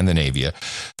escaped Scandinavia,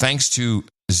 thanks to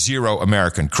zero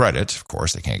American credit. Of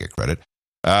course, they can't get credit.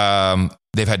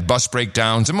 They've had bus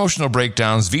breakdowns, emotional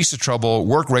breakdowns, visa trouble,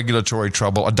 work regulatory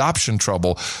trouble, adoption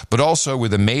trouble, but also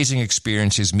with amazing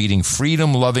experiences meeting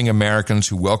freedom-loving Americans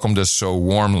who welcomed us so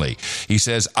warmly. He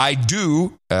says, I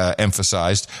do,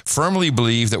 emphasized, firmly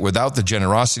believe that without the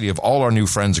generosity of all our new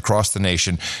friends across the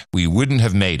nation, we wouldn't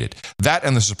have made it. That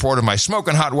and the support of my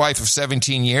smoking hot wife of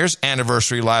 17 years,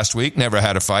 anniversary last week, never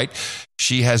had a fight.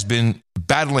 She has been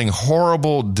battling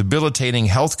horrible, debilitating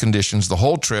health conditions the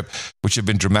whole trip, which have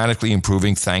been dramatically improving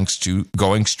thanks to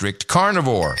going strict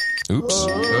carnivore. Oops.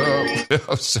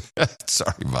 Oh,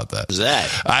 sorry about that. What was that?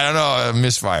 I don't know.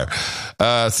 Misfire.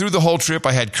 Through the whole trip,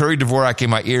 I had Curry Dvorak in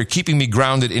my ear, keeping me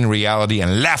grounded in reality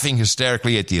and laughing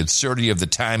hysterically at the absurdity of the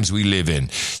times we live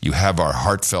in. You have our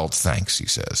heartfelt thanks, he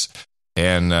says.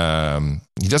 And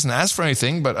he doesn't ask for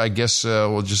anything, but I guess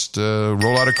we'll just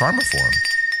roll out a karma for him.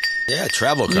 Yeah,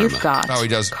 travel karma. You've got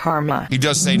karma. He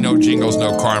does say no jingles,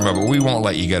 no karma, but we won't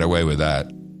let you get away with that.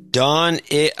 Dawn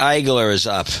Eigler is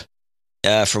up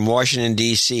from Washington,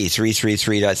 D.C.,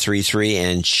 333.33,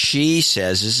 and she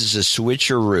says this is a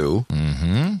switcheroo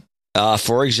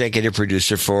for executive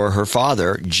producer for her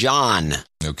father, John.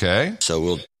 Okay.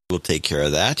 So we'll take care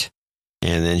of that.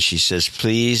 And then she says,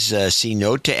 please see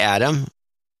note to Adam.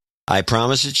 I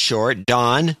promise it's short.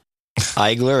 Dawn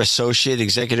Eigler, associate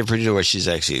executive producer. Well, she's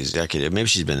actually executive. Maybe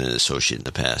she's been an associate in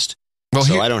the past. Well,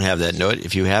 so I don't have that note.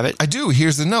 If you have it. I do.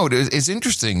 Here's the note. It's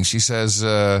interesting. She says,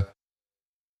 this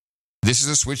is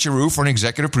a switcheroo for an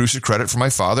executive producer credit for my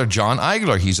father, John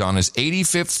Eigler. He's on his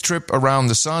 85th trip around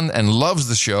the sun and loves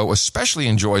the show, especially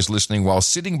enjoys listening while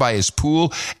sitting by his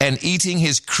pool and eating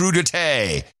his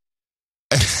crudité.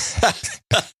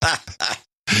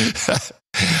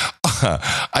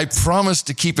 I promised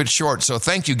to keep it short, so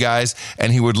thank you guys.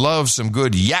 And he would love some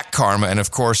good yak karma. And of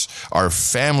course, our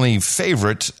family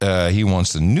favorite, he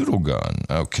wants the noodle gun.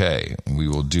 Okay, we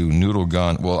will do noodle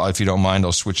gun. Well, if you don't mind,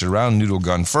 I'll switch it around. Noodle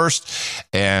gun first.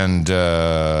 And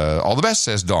all the best,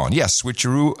 says Dawn. Yes,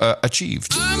 switcheroo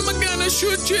achieved. I'm gonna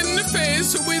shoot you in the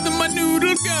face with my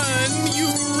noodle gun, you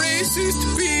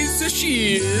racist piece of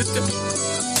shit.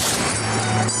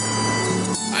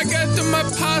 I got my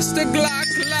pasta Glock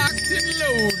locked and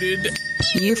loaded.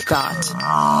 You've got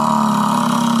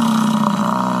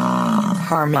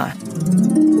karma.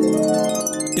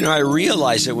 You know, I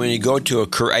realize that when you go to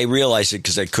I realized it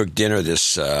because I cooked dinner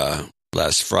this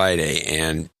last Friday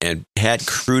and had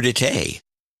crudité.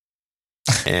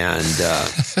 And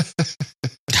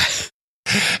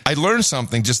I learned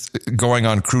something just going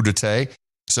on crudité.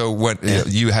 So when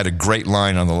you had a great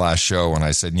line on the last show, and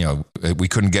I said, you know, we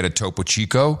couldn't get a Topo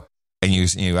Chico, and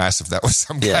you asked if that was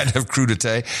some kind of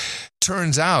crudité.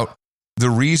 Turns out the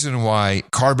reason why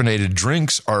carbonated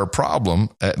drinks are a problem,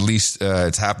 at least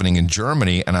it's happening in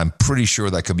Germany, and I'm pretty sure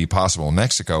that could be possible in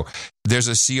Mexico, there's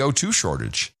a CO2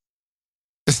 shortage.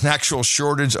 It's an actual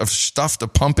shortage of stuff to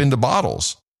pump into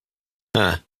bottles.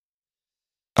 Huh.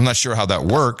 I'm not sure how that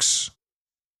works.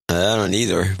 I don't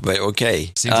either, but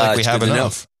okay. Seems like we have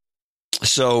enough.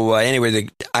 So anyway,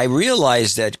 I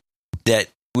realized that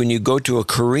when you go to a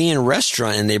Korean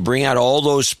restaurant and they bring out all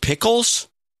those pickles,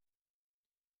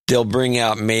 they'll bring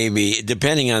out maybe,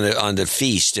 depending on the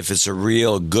feast, if it's a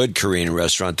real good Korean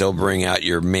restaurant, they'll bring out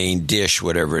your main dish,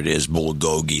 whatever it is,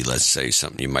 bulgogi, let's say,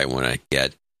 something you might want to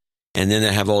get. And then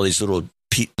they have all these little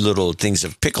things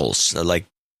of pickles, like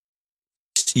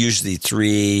usually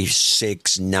 3,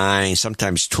 6, 9,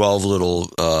 sometimes 12 little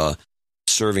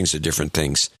servings of different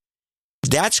things.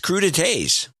 That's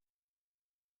crudités.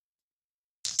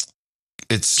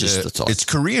 It's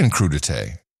Korean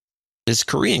crudité. It's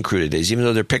Korean crudités, even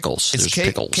though they're pickles. It's There's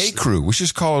pickles. K-Crew. We should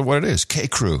just call it what it is.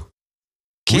 K-Crew.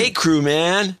 K-Crew,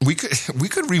 man. We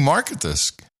could remarket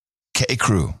this.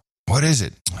 K-Crew. What is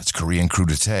it? It's Korean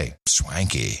crudité.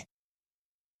 Swanky.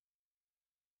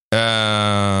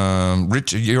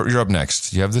 Rich, you're up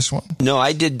next. You have this one? No,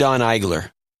 I did Don Eigler.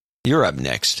 You're up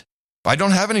next. I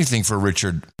don't have anything for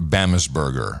Richard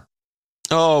Bamesberger.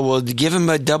 Oh, well, give him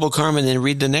a double karma and then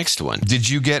read the next one. Did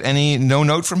you get no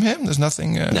note from him? There's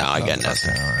nothing? No, I got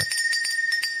nothing. Okay, all right.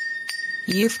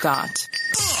 You've got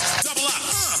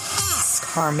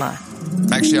karma.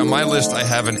 Actually, on my list, I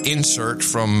have an insert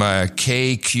from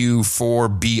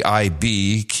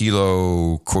KQ4BIB,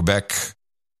 Kilo Quebec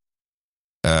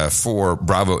 4,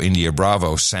 Bravo India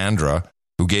Bravo, Sandra,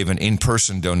 who gave an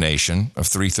in-person donation of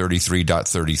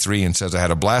 $333.33 and says, I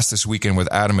had a blast this weekend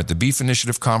with Adam at the Beef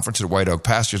Initiative Conference at White Oak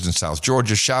Pastures in South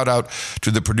Georgia. Shout out to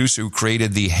the producer who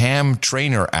created the Ham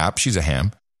Trainer app. She's a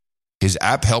ham. His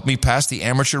app helped me pass the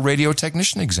amateur radio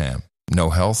technician exam. No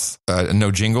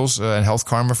jingles, and health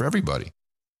karma for everybody.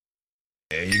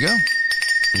 There you go.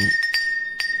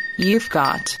 You've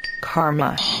got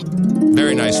karma.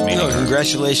 Very nice meeting her.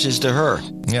 Congratulations to her.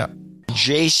 Yeah.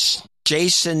 Jason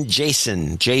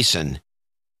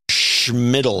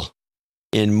Schmidl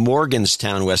in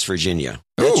Morgantown, West Virginia.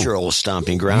 That's your old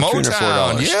stomping ground.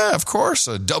 Motown, yeah, of course.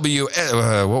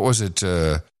 What was it?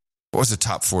 What was the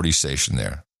top 40 station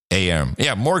there? AM.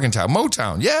 Yeah, Morgantown.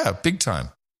 Motown. Yeah, big time.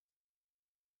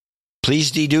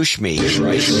 Please de-douche me.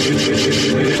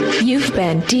 You've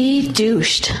been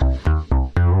de-douched.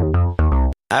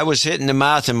 I was hit in the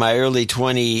mouth in early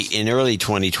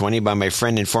 2020 by my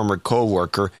friend and former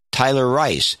co-worker, Tyler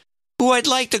Rice, who I'd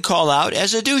like to call out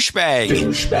as a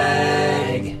douchebag.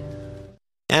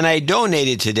 And I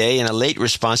donated today in a late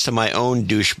response to my own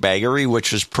douchebaggery,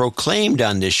 which was proclaimed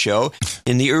on this show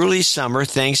in the early summer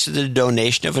thanks to the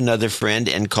donation of another friend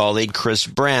and colleague, Chris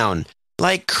Brown.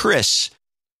 Like Chris,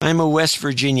 I'm a West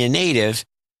Virginia native,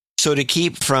 so to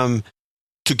keep form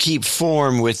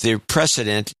with the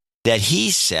precedent that he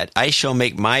set, I shall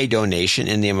make my donation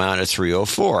in the amount of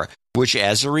 $304, which,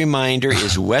 as a reminder,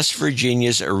 is West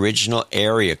Virginia's original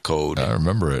area code. I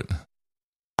remember it.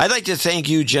 I'd like to thank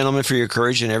you, gentlemen, for your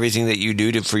courage and everything that you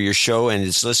do for your show and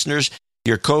its listeners.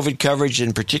 Your COVID coverage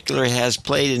in particular has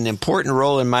played an important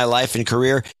role in my life and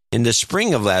career. In the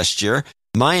spring of last year,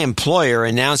 my employer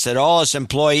announced that all its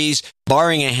employees,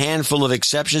 barring a handful of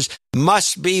exceptions,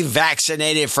 must be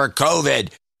vaccinated for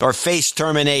COVID or face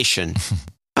termination.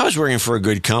 I was working for a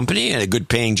good company and a good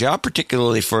paying job,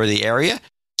 particularly for the area,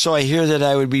 so I hear that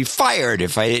I would be fired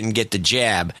if I didn't get the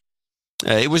jab.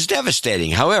 It was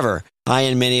devastating. However, I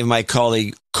and many of my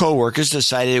co-workers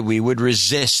decided we would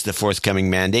resist the forthcoming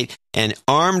mandate, and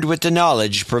armed with the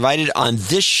knowledge provided on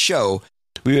this show,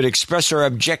 we would express our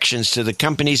objections to the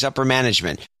company's upper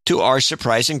management. To our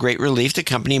surprise and great relief, the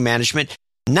company management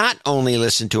not only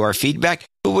listened to our feedback,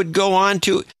 but would go on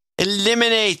to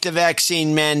eliminate the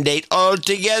vaccine mandate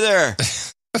altogether.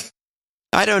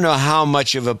 I don't know how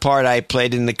much of a part I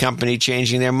played in the company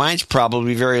changing their minds.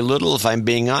 Probably very little, if I'm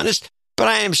being honest. But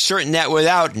I am certain that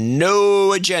without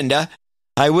no agenda,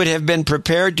 I would have been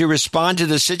prepared to respond to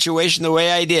the situation the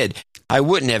way I did. I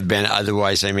wouldn't have been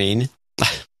otherwise, I mean.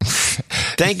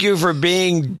 Thank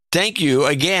you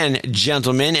again,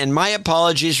 gentlemen, and my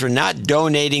apologies for not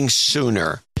donating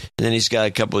sooner. And then he's got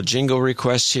a couple of jingle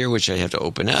requests here, which I have to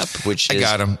open up, which is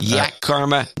got him. Yak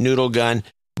Karma, Noodle Gun,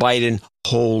 Biden,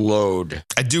 Whole Load.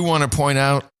 I do want to point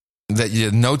out that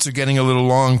your notes are getting a little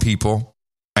long, people.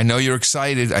 I know you're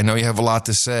excited. I know you have a lot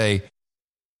to say.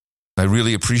 I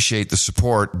really appreciate the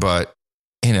support, but,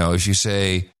 if you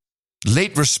say,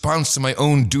 late response to my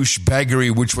own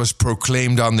douchebaggery, which was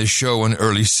proclaimed on this show in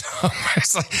early summer.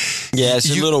 It's like, yeah, it's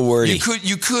a little wordy.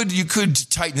 You could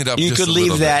tighten it up. You just could a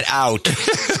leave little that bit. out.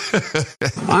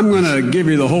 I'm going to give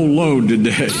you the whole load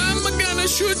today. I'm gonna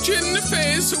shoot you in the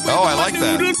face with I my like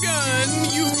that. noodle gun,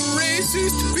 you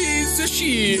racist piece of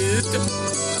shit.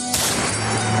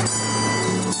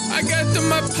 I got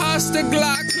my pasta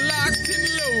Glock locked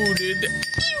and loaded.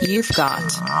 You've got.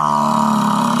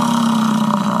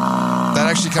 That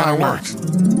actually kind of worked.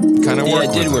 Yeah,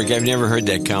 it did work. I've never heard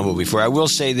that combo before. I will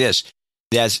say this.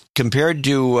 That's compared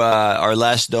to our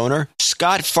last donor,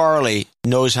 Scott Farley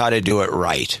knows how to do it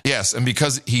right. Yes, and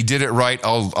because he did it right,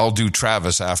 I'll do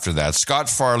Travis after that. Scott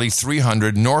Farley,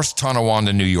 300 North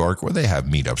Tonawanda, New York, where they have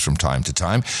meetups from time to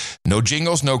time. No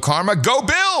jingles, no karma. Go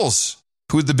Bills!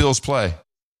 Who'd the Bills play?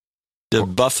 The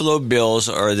Buffalo Bills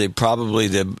are probably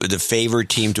the favored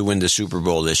team to win the Super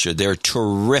Bowl this year. They're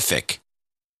terrific.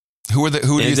 Who do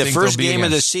you think the first they'll be game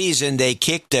of the against? season, they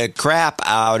kicked the crap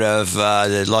out of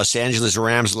the Los Angeles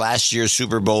Rams, last year's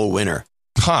Super Bowl winner.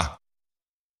 Huh.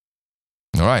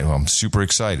 All right. Well, I'm super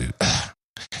excited.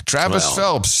 Travis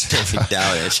Phelps. I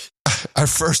doubt it. Our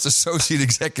first associate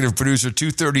executive producer,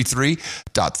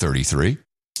 233.33.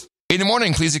 In the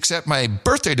morning, please accept my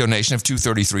birthday donation of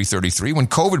 $233.33. When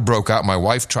COVID broke out, my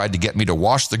wife tried to get me to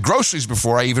wash the groceries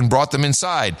before I even brought them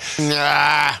inside.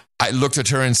 I looked at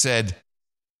her and said,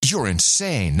 "You're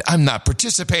insane. I'm not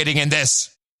participating in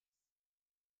this."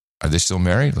 Are they still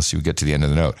married? Let's see, we get to the end of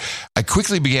the note. I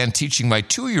quickly began teaching my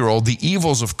 2-year-old the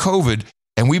evils of COVID,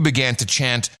 and we began to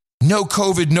chant, "No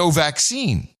COVID, no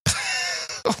vaccine."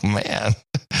 Oh, man.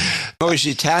 Oh,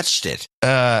 she attached it.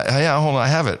 Yeah, hold on. I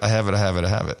have it.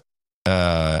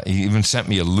 He even sent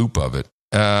me a loop of it.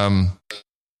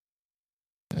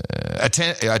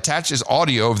 Attaches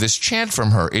audio of this chant from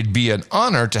her. It'd be an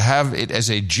honor to have it as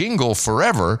a jingle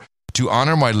forever to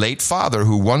honor my late father,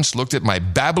 who once looked at my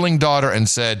babbling daughter and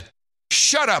said,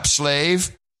 "Shut up,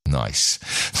 slave." Nice.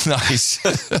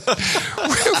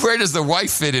 Where does the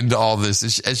wife fit into all this?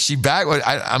 Is she back?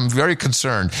 I'm very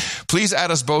concerned. Please add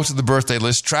us both to the birthday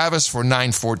list. Travis for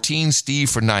 914,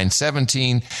 Steve for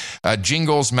 917.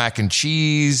 Jingles, mac and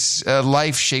cheese,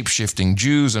 life, shape-shifting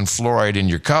Jews, and fluoride in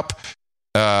your cup.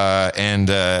 And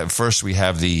first we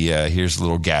have here's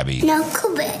little Gabby. No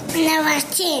kubit, no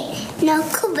vaccine. No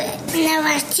kubit, no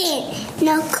vaccine.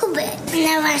 No kubit,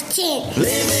 no vaccine.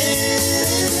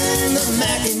 Living the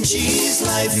mac and cheese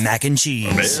life. Mac and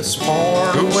cheese. Best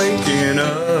part of waking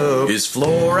up is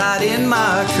fluoride in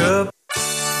my cup.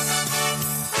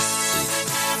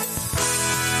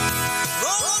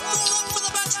 Roll up for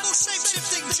the magical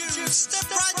shape-shifting Jews.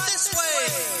 Step right this way.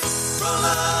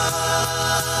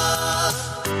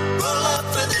 Roll up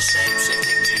for the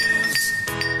shape-shifting Jews.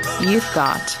 You've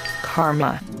got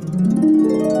karma.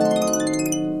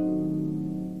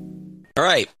 All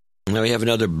right. Now we have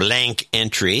another blank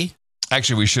entry.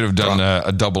 Actually, we should have done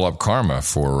a double up karma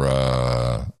for,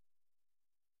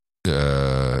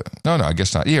 no, I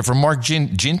guess not. Yeah, for Mark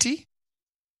Ginty?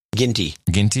 Ginty?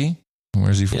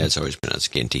 Where's he from? Yeah, it's always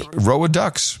pronounced Ginty. Row of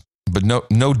ducks, but no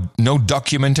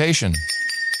documentation.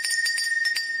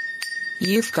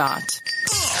 You've got.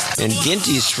 And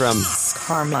Ginty's from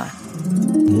karma.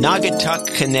 Naugatuck,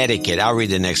 Connecticut. I'll read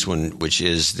the next one, which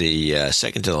is the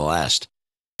second to the last.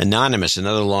 Anonymous,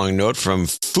 another long note from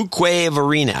Fuquay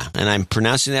Varina, and I'm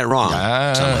pronouncing that wrong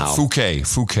somehow. Fouquet.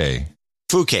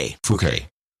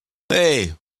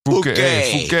 Hey,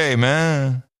 Fouquet,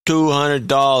 man.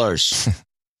 $200.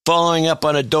 Following up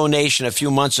on a donation a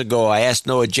few months ago, I asked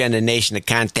No Agenda Nation to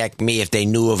contact me if they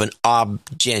knew of an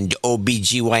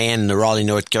OBGYN in the Raleigh,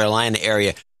 North Carolina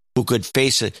area who could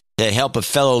help a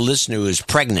fellow listener who is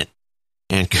pregnant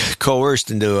and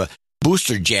coerced into a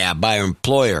booster jab by her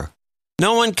employer.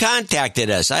 No one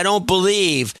contacted us. I don't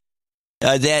believe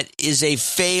that is a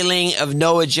failing of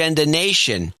No Agenda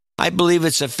Nation. I believe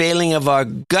it's a failing of our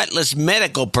gutless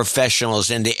medical professionals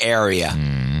in the area.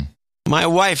 My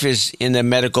wife is in the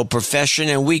medical profession,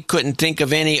 and we couldn't think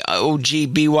of any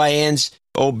OBGYNs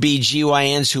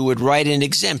who would write an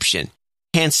exemption.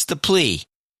 Hence the plea.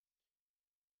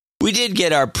 We did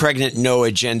get our pregnant No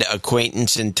Agenda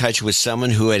acquaintance in touch with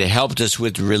someone who had helped us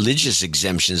with religious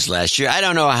exemptions last year. I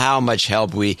don't know how much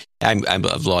help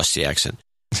I've lost the accent.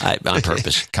 On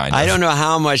purpose. Kind of. I don't know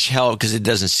how much help, because it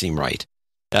doesn't seem right.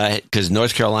 Because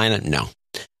North Carolina, no.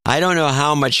 I don't know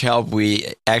how much help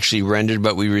we actually rendered,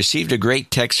 but we received a great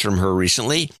text from her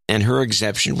recently, and her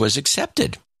exemption was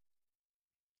accepted.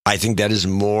 I think that is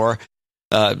more,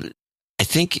 I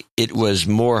think it was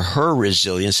more her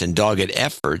resilience and dogged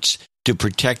efforts to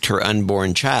protect her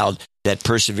unborn child that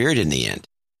persevered in the end.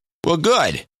 Well,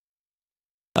 good.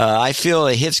 I feel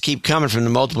the hits keep coming from the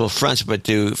multiple fronts, but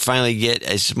to finally get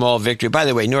a small victory. By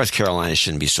the way, North Carolina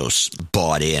shouldn't be so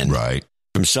bought in. Right.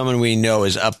 From someone we know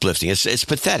is uplifting. It's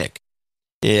pathetic.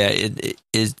 Yeah, it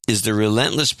is the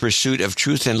relentless pursuit of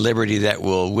truth and liberty that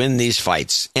will win these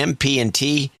fights.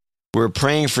 MP&T, we're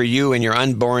praying for you and your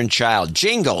unborn child.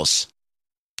 Jingles.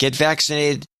 Get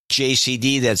vaccinated,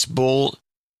 JCD, that's bull.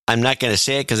 I'm not going to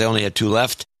say it because I only have 2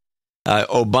 left.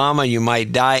 Obama, you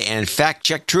might die, and fact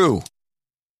check true.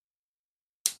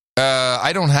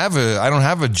 I don't have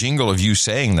a jingle of you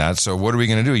saying that. So what are we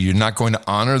going to do? You're not going to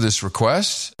honor this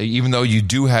request, even though you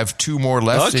do have 2 more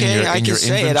left in your inventory? I can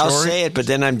say it. I'll say it, but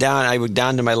then I'm down. I would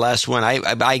down to my last one.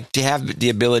 I have the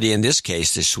ability in this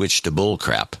case to switch to bull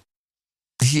crap.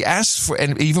 He asked for,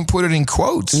 and even put it in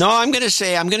quotes. No, I'm going to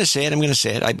say it. I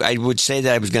would say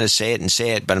that I was going to say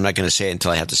it, but I'm not going to say it until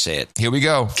I have to say it. Here we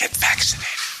go. Get vaccinated.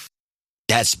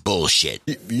 That's bullshit.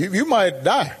 You might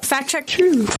die. Fact check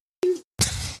true.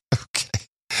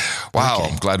 Wow,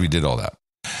 Okay. I'm glad we did all that.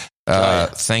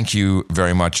 Thank you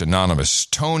very much, Anonymous.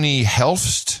 Tony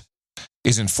Helfst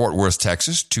is in Fort Worth,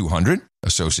 Texas, 200,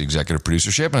 Associate Executive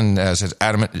Producership. And as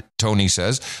Tony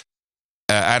says,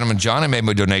 Adam and John, I made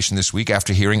my donation this week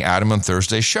after hearing Adam on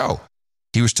Thursday's show.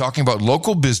 He was talking about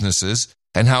local businesses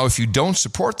and how if you don't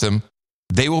support them,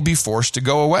 they will be forced to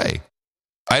go away.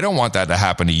 I don't want that to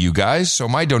happen to you guys, so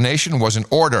my donation was in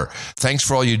order. Thanks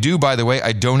for all you do. By the way,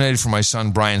 I donated for my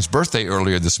son Brian's birthday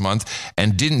earlier this month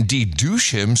and didn't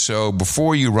de-douche him, so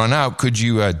before you run out, could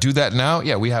you do that now?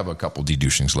 Yeah, we have a couple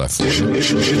de-douchings left for you.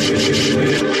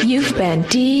 You've been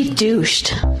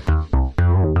de-douched.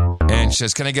 And she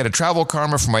says, can I get a travel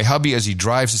karma for my hubby as he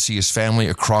drives to see his family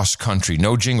across country?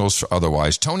 No jingles for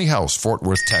otherwise. Tony House, Fort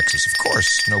Worth, Texas. Of course,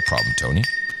 no problem, Tony.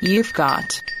 You've got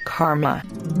karma.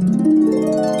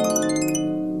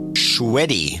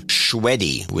 Shweddy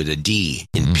with a D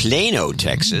in Plano,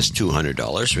 Texas,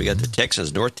 $200. We got the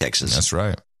Texans, North Texans. That's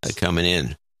right. Coming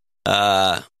in.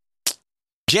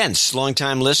 Gents,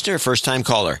 long-time listener, first-time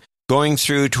caller. Going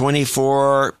through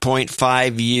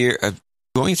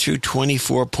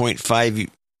 24.5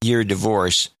 year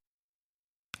divorce.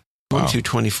 Going through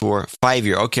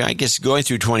 5-year. Okay, I guess going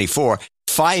through 24,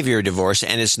 5-year divorce,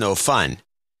 and it's no fun.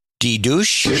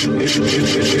 De-douche?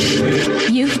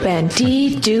 You've been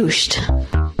de-douched.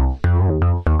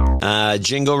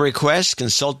 Jingle request,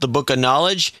 consult the Book of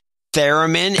Knowledge,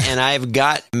 Theremin, and I've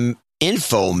got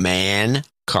Info Man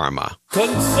karma.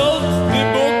 Consult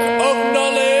the Book of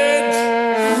Knowledge.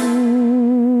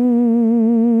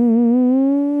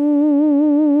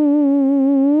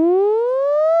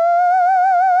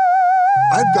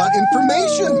 I've got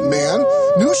information, man.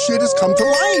 New shit has come to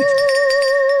light.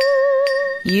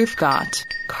 You've got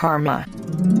karma.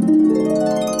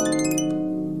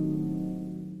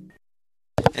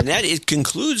 And that it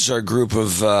concludes our group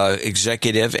of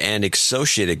executive and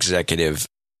associate executive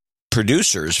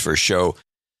producers for show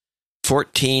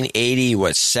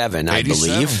 1487, I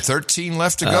believe. 13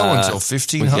 left to go until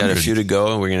 1,500. We've got a few to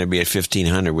go, and we're going to be at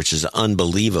 1,500, which is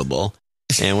unbelievable.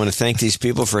 And I want to thank these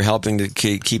people for helping to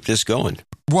keep this going.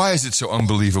 Why is it so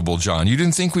unbelievable, John? You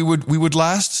didn't think we would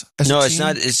last? No, it's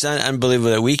not. It's not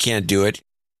unbelievable that we can't do it.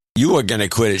 You are going to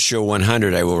quit at show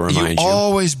 100. I will remind you. You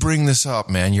always bring this up,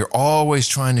 man. You're always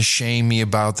trying to shame me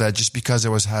about that, just because I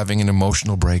was having an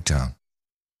emotional breakdown.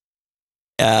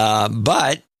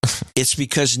 But it's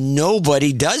because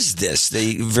nobody does this.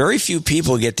 Very few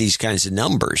people get these kinds of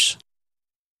numbers.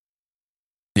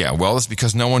 Yeah, well, it's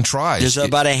because no one tries. There's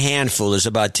about a handful. There's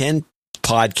about 10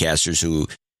 podcasters who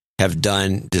have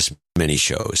done this many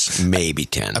shows, maybe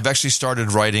 10. I've actually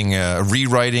started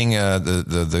rewriting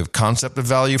the concept of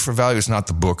value for value. It's not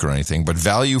the book or anything, but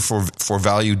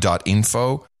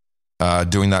valueforvalue.info.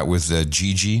 Doing that with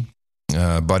Gigi,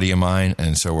 buddy of mine,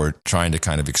 and so we're trying to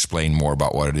kind of explain more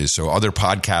about what it is, so other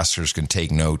podcasters can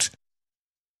take note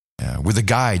with a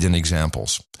guide and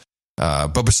examples.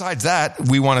 But besides that,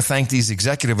 we want to thank these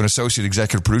executive and associate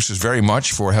executive producers very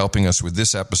much for helping us with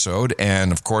this episode.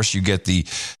 And of course, you get the,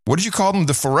 what did you call them?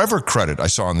 The forever credit I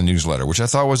saw in the newsletter, which I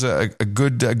thought was a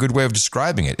good way of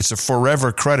describing it. It's a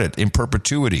forever credit in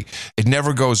perpetuity. It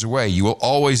never goes away. You will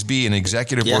always be an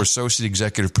executive or associate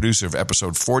executive producer of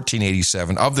episode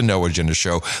 1487 of the No Agenda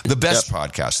Show, the best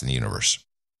podcast in the universe.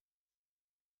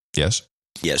 Yes?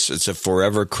 Yes, it's a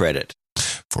forever credit.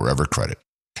 Forever credit.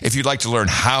 If you'd like to learn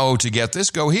how to get this,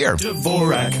 go here.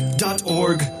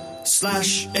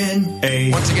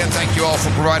 Dvorak.org/NA. Once again, thank you all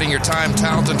for providing your time,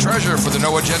 talent, and treasure for the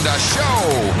No Agenda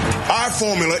show. Our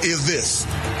formula is this.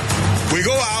 We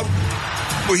go out,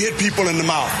 we hit people in the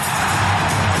mouth.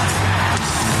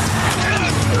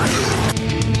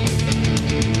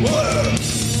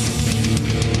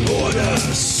 Order.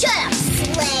 Shut up,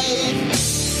 slave.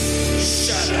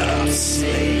 Shut up,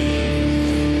 slave.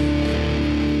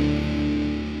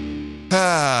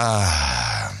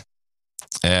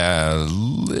 A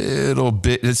little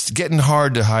bit. It's getting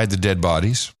hard to hide the dead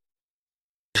bodies.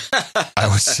 I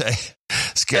would say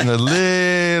it's getting a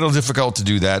little difficult to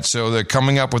do that. So they're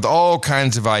coming up with all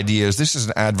kinds of ideas. This is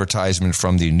an advertisement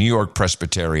from the New York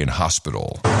Presbyterian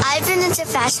Hospital. I've been into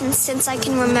fashion since I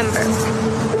can remember.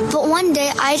 But one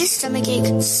day I had a stomach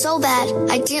ache so bad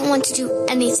I didn't want to do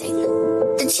anything.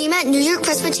 The team at New York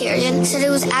Presbyterian said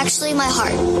it was actually my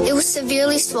heart. It was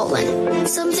severely swollen,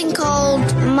 something called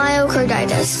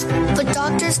myocarditis. But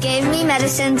doctors gave me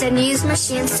medicines and used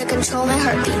machines to control my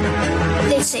heartbeat.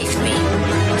 They saved me.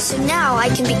 So now I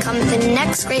can become the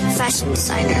next great fashion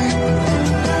designer.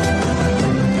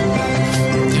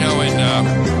 You know, in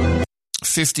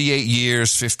 58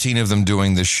 years, 15 of them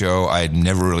doing this show, I had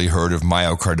never really heard of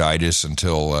myocarditis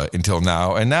until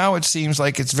now. And now it seems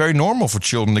like it's very normal for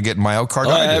children to get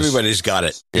myocarditis. Oh, everybody's got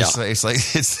it. Yeah. It's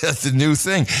the new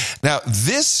thing. Now,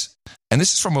 this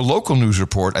is from a local news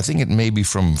report. I think it may be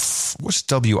from, what's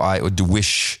WI or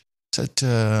DeWish? Is that,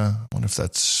 I wonder if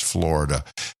that's Florida.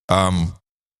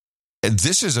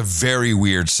 This is a very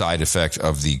weird side effect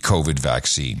of the COVID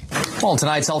vaccine. Well,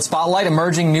 tonight's Health Spotlight,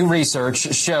 emerging new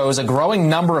research shows a growing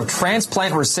number of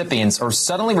transplant recipients are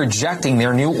suddenly rejecting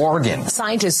their new organ.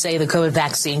 Scientists say the COVID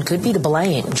vaccine could be to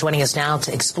blame. Joining us now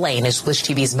to explain is Swish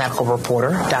TV's medical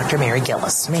reporter, Dr. Mary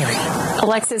Gillis. Mary.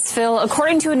 Alexis, Phil,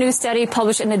 according to a new study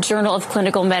published in the Journal of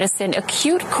Clinical Medicine,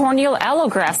 acute corneal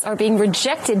allografts are being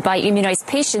rejected by immunized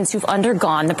patients who've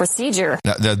undergone the procedure.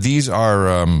 Now these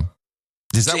are...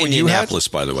 Is that what you had? Indianapolis,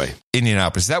 by the way.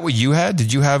 Indianapolis. Is that what you had?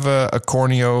 Did you have a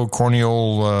corneal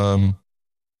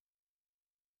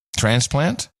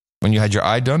transplant when you had your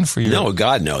eye done for your? No,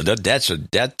 God, no. That's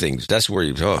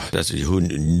where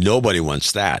nobody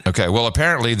wants that. Okay, well,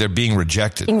 apparently they're being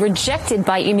rejected. Being rejected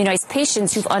by immunized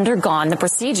patients who've undergone the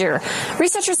procedure.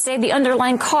 Researchers say the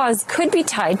underlying cause could be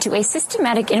tied to a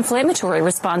systematic inflammatory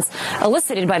response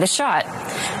elicited by the shot.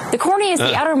 The cornea is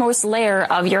the outermost layer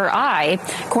of your eye.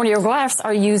 Corneal grafts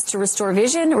are used to restore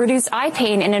vision, reduce eye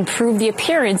pain, and improve the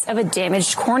appearance of a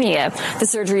damaged cornea. The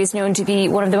surgery is known to be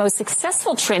one of the most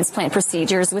successful transplant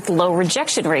procedures with low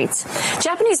rejection rates.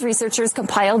 Japanese researchers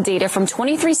compiled data from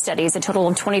 23 studies. A total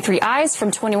of 23 eyes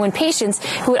from 21 patients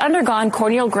who had undergone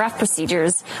corneal graft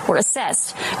procedures were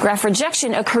assessed. Graft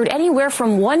rejection occurred anywhere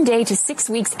from 1 day to 6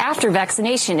 weeks after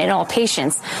vaccination in all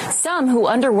patients. Some who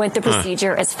underwent the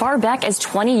procedure as far back as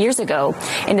 20 years ago.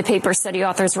 In the paper, study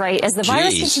authors write, as the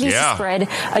virus continues to spread,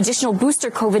 additional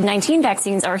booster COVID-19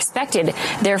 vaccines are expected.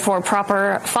 Therefore,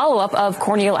 proper follow-up of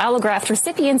corneal allograft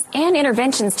recipients and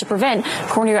interventions to prevent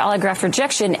corneal allograft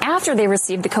rejection after they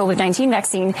receive the COVID-19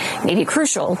 vaccine may be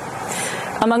crucial.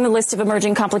 Among the list of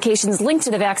emerging complications linked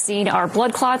to the vaccine are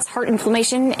blood clots, heart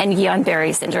inflammation, and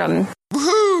Guillain-Barré syndrome.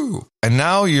 Woohoo! And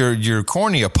now your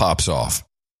cornea pops off.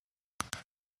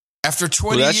 After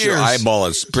 20 years. That's your eyeball.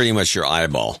 It's pretty much your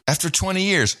eyeball. After 20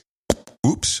 years.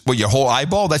 Oops. Well, your whole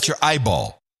eyeball? That's your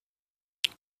eyeball.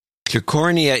 Your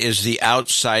cornea is the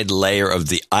outside layer of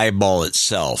the eyeball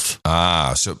itself.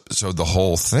 So the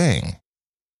whole thing.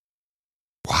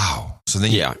 Wow. So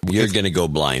then you're going to go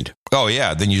blind. Oh,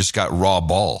 yeah. Then you just got raw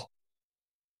ball.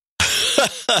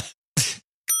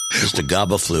 Just a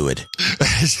gob of fluid.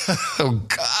 Oh,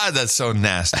 God, that's so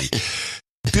nasty.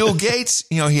 Bill Gates,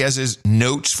 he has his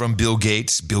notes from Bill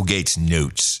Gates. Bill Gates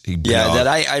notes.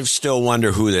 I still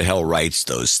wonder who the hell writes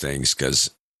those things,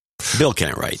 because Bill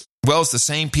can't write. Well, it's the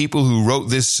same people who wrote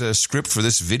this script for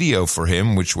this video for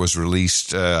him, which was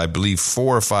released, I believe,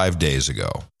 4 or 5 days ago.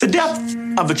 The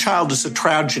death of a child is a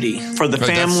tragedy for the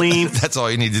family. That's all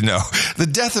you need to know. The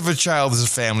death of a child is a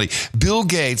family. Bill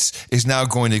Gates is now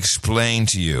going to explain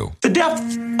to you. The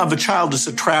death of a child is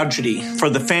a tragedy for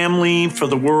the family, for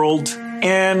the world.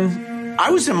 And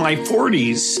I was in my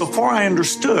 40s before I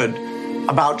understood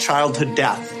about childhood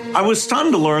death. I was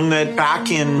stunned to learn that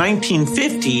back in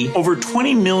 1950, over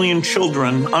 20 million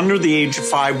children under the age of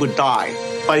 5 would die.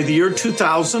 By the year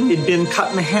 2000, it'd been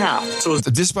cut in half. So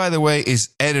this, by the way, is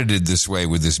edited this way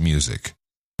with this music.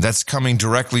 That's coming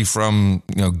directly from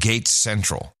Gates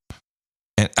Central.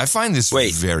 And I find this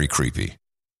very creepy.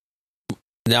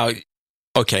 Now,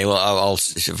 Okay, well,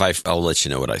 I'll let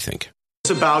you know what I think.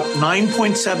 It's about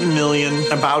 9.7 million,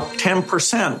 about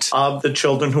 10% of the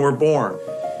children who are born.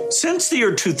 Since the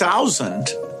year 2000,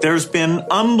 there's been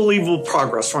unbelievable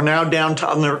progress. We're now down to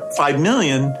under 5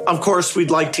 million. Of course, we'd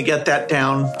like to get that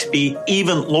down to be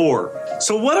even lower.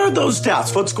 So what are those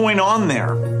deaths? What's going on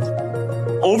there?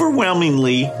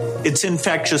 Overwhelmingly, it's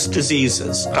infectious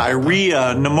diseases,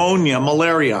 diarrhea, pneumonia,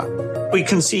 malaria. We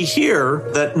can see here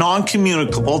that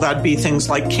non-communicable, that'd be things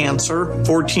like cancer,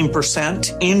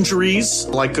 14%, injuries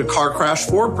like a car crash,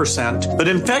 4%, but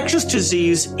infectious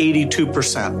disease,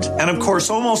 82%. And of course,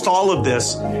 almost all of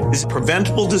this is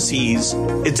preventable disease.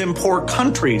 It's in poor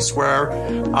countries where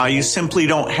you simply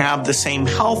don't have the same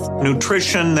health,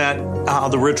 nutrition that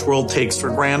the rich world takes for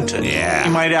granted. Yeah.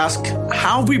 You might ask,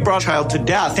 how have we brought child to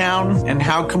death down, and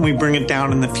how can we bring it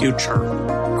down in the future?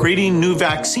 Creating new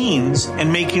vaccines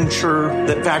and making sure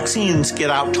that vaccines get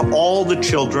out to all the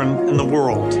children in the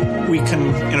world. We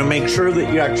can, make sure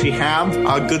that you actually have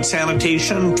good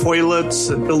sanitation, toilets,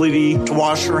 ability to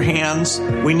wash your hands.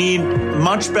 We need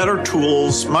much better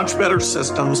tools, much better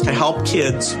systems to help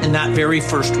kids in that very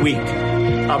first week.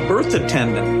 A birth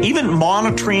attendant, even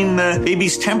monitoring the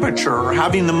baby's temperature or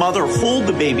having the mother hold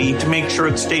the baby to make sure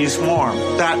it stays warm.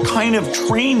 That kind of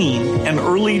training and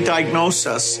early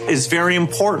diagnosis is very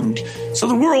important. So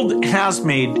the world has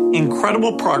made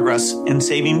incredible progress in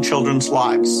saving children's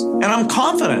lives. And I'm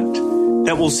confident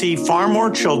that we'll see far more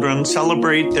children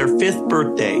celebrate their 5th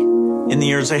birthday in the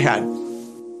years ahead.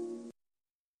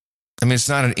 I mean, it's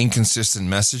not an inconsistent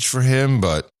message for him,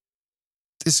 but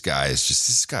this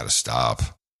has got to stop.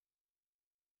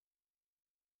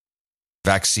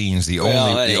 Vaccines, the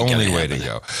only way to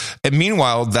go. And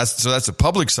meanwhile, that's a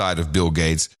public side of Bill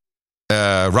Gates.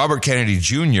 Robert Kennedy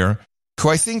Jr., who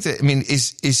I think that,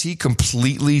 is he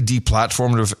completely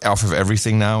deplatformed off of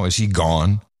everything now? Is he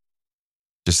gone?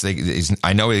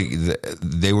 I know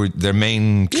they were their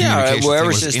main communication. Yeah,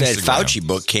 ever since that Fauci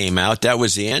book came out, that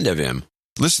was the end of him.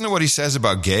 Listen to what he says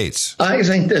about Gates. I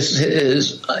think this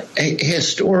is a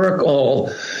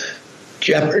historical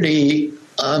jeopardy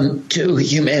to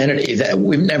humanity that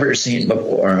we've never seen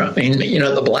before. I mean,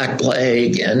 the Black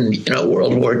Plague and,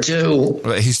 World War II.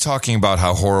 He's talking about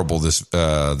how horrible this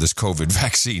COVID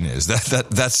vaccine is.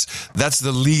 That's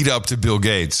the lead up to Bill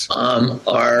Gates.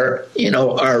 Are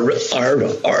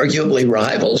arguably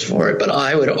rivals for it, but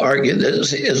I would argue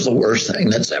this is the worst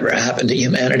thing that's ever happened to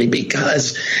humanity,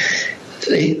 because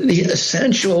the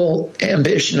essential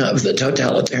ambition of the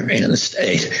totalitarian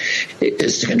state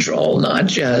is to control not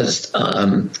just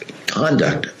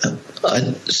conduct,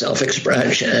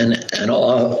 self-expression,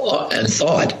 and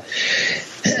thought.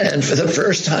 And for the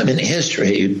first time in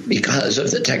history, because of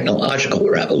the technological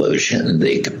revolution,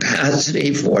 the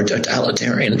capacity for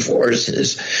totalitarian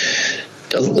forces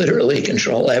to literally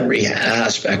control every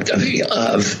aspect of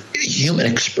human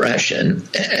expression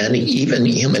and even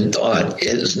human thought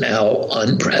is now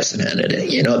unprecedented.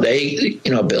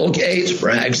 Bill Gates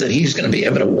brags that he's going to be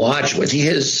able to watch with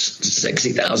his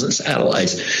 60,000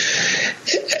 satellites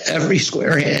every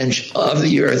square inch of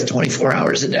the earth 24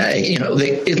 hours a day. At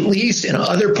least in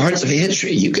other parts of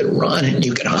history, you could run and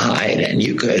you could hide and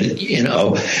you could,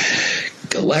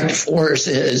 collect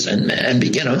forces and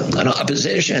begin an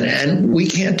opposition, and we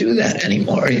can't do that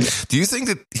anymore. Do you think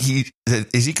that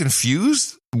is he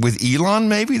confused with Elon,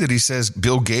 maybe, that he says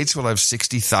Bill Gates will have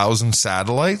 60,000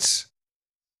 satellites?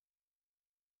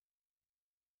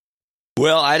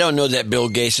 Well, I don't know that Bill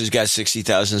Gates has got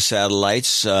 60,000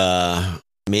 satellites.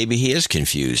 Maybe he is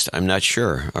confused. I'm not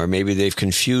sure. Or maybe they've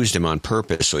confused him on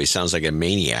purpose, so he sounds like a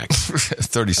maniac.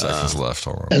 30 seconds left.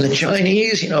 Hold on. And the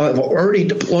Chinese, have already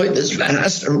deployed this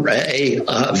vast array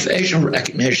of facial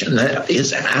recognition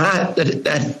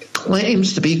that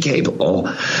claims to be capable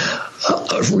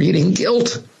of reading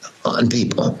guilt on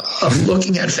people, of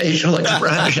looking at facial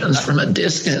expressions from a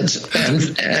distance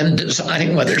and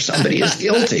deciding whether somebody is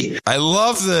guilty. I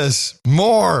love this.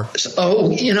 More.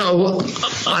 So,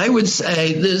 I would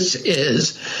say this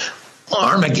is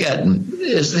Armageddon.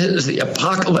 This is the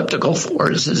apocalyptical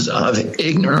forces of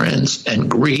ignorance and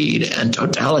greed and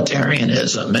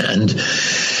totalitarianism. And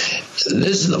this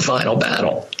is the final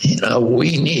battle.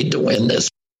 We need to win this.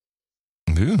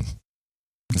 Ooh.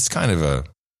 It's kind of a...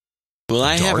 Well,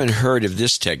 I haven't heard of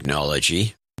this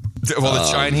technology. Well,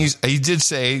 the Chinese, he did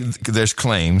say there's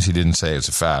claims. He didn't say it's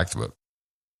a fact, but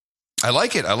I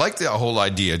like it. I like the whole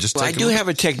idea. I do have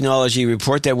a technology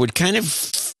report that would kind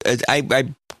of,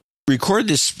 I recorded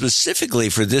this specifically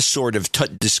for this sort of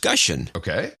discussion.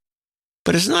 Okay.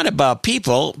 But it's not about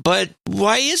people. But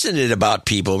why isn't it about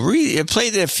people? Play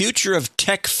the future of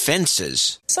tech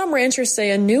fences. Some ranchers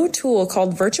say a new tool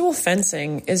called virtual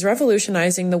fencing is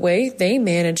revolutionizing the way they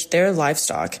manage their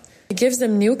livestock. It gives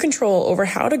them new control over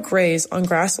how to graze on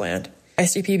grassland.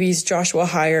 SDPB's Joshua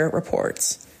Heyer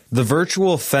reports. The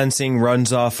virtual fencing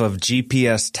runs off of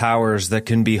GPS towers that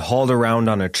can be hauled around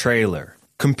on a trailer.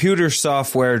 Computer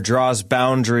software draws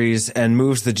boundaries and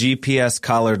moves the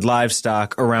GPS-collared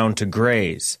livestock around to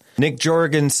graze. Nick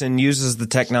Jorgensen uses the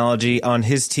technology on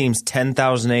his team's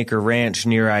 10,000-acre ranch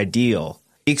near Ideal.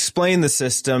 He explained the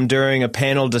system during a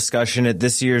panel discussion at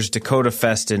this year's Dakota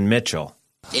Fest in Mitchell.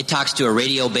 It talks to a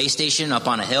radio base station up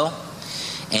on a hill,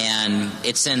 and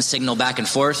it sends signal back and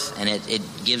forth, and it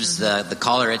gives the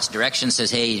caller its direction, says,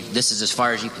 hey, this is as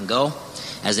far as you can go.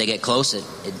 As they get close, it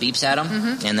beeps at them,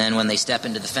 and then when they step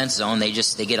into the fence zone, they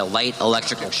get a light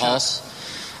electrical pulse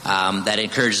that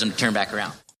encourages them to turn back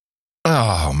around.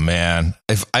 Oh, man.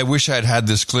 If I wish I had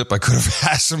this clip, I could have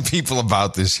asked some people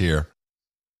about this here.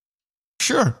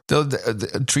 Sure. They'll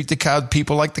treat the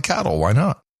people like the cattle. Why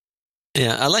not?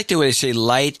 Yeah, I like the way they say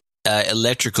light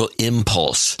electrical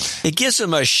impulse. It gives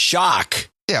them a shock.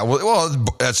 Yeah, well,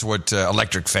 that's what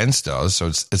electric fence does, so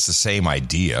it's the same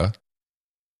idea.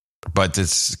 But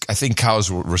I think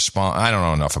cows will respond. I don't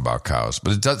know enough about cows,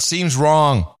 but it seems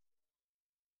wrong.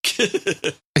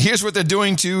 Here's what they're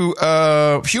doing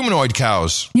to humanoid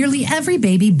cows. Nearly every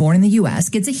baby born in the U.S.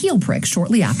 gets a heel prick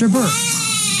shortly after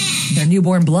birth. Their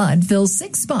newborn blood fills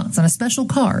 6 spots on a special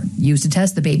card used to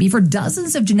test the baby for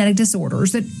dozens of genetic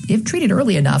disorders that, if treated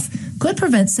early enough, could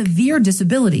prevent severe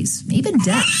disabilities, even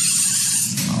death.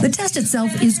 The test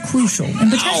itself is crucial and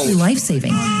potentially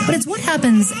life-saving, but it's what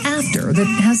happens after that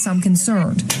has some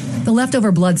concern. The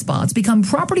leftover blood spots become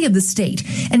property of the state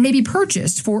and may be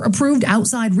purchased for approved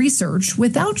outside research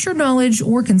without your knowledge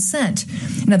or consent.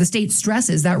 Now, the state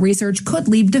stresses that research could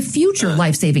lead to future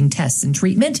life-saving tests and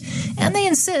treatment, and they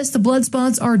insist the blood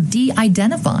spots are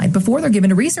de-identified before they're given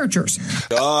to researchers.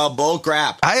 Oh, bull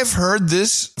crap. I have heard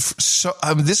this.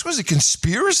 This was a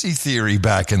conspiracy theory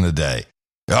back in the day.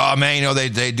 Oh, man,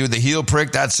 they do the heel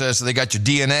prick. That's so they got your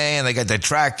DNA and they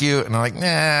track you. And I'm like, nah,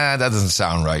 that doesn't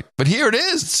sound right. But here it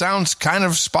is. It sounds kind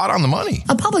of spot on the money.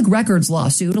 A public records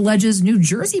lawsuit alleges New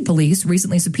Jersey police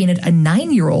recently subpoenaed a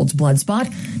 9-year-old's blood spot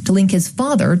to link his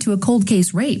father to a cold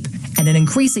case rape. And an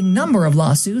increasing number of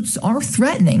lawsuits are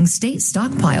threatening state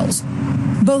stockpiles.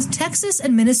 Both Texas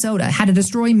and Minnesota had to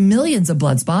destroy millions of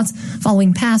blood spots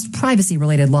following past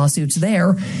privacy-related lawsuits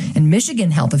there. And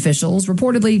Michigan health officials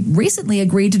reportedly recently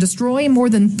agreed to destroy more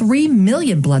than 3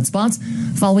 million blood spots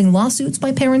following lawsuits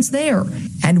by parents there.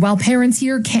 And while parents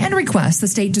here can request the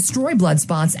state destroy blood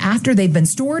spots after they've been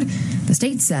stored, the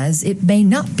state says it may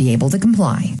not be able to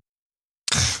comply.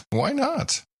 Why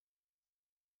not?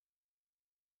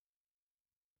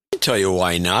 I'll tell you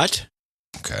why not.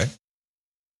 Okay.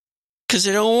 Because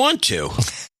they don't want to.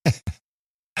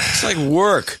 It's like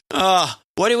work.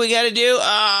 What do we got to do?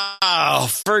 Oh,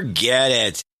 forget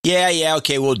it. Yeah,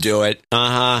 okay, we'll do it.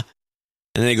 And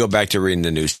they go back to reading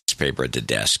the newspaper at the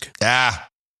desk.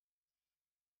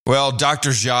 Well, Dr.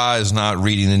 Jha is not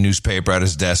reading the newspaper at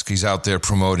his desk. He's out there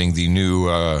promoting the new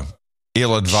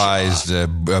ill-advised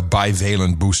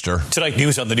bivalent booster. Tonight,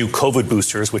 news on the new COVID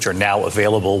boosters, which are now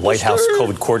available. White House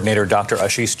COVID coordinator Dr.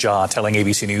 Ashish Jha telling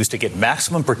ABC News to get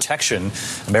maximum protection.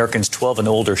 Americans 12 and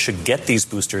older should get these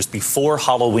boosters before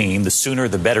Halloween. The sooner,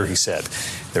 the better, he said.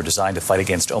 They're designed to fight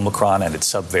against Omicron and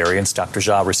its subvariants. Dr.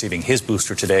 Jha receiving his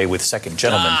booster today with second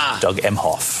gentleman Doug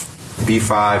Emhoff.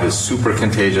 B5 is super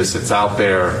contagious. It's out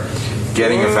there.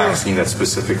 Getting a vaccine that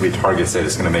specifically targets it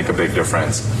is going to make a big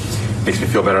difference. Makes me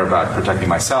feel better about protecting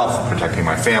myself, protecting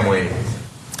my family.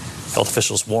 Health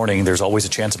officials warning there's always a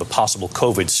chance of a possible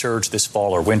COVID surge this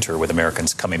fall or winter with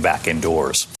Americans coming back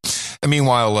indoors. And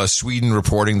meanwhile, Sweden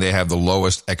reporting they have the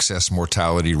lowest excess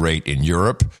mortality rate in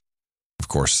Europe. Of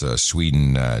course,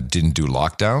 Sweden didn't do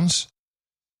lockdowns.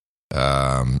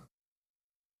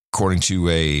 According to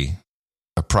a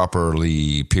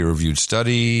properly peer-reviewed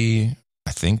study,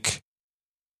 I think,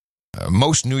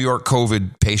 most New York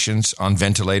COVID patients on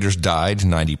ventilators died,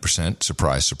 90%.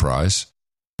 Surprise, surprise.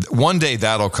 One day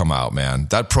that'll come out, man.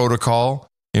 That protocol.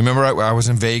 You remember I was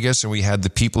in Vegas and we had the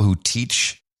people who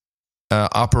teach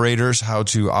operators how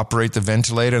to operate the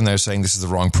ventilator, and they're saying this is the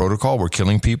wrong protocol. We're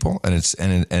killing people, and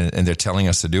they're telling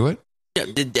us to do it. Yeah,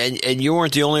 and you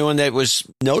weren't the only one that was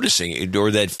noticing it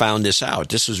or that found this out.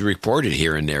 This was reported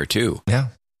here and there too. Yeah.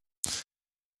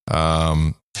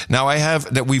 Now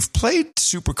we've played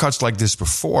supercuts like this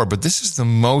before, but this is the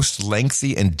most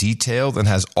lengthy and detailed and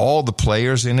has all the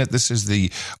players in it. This is the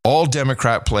all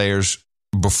Democrat players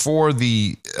before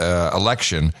the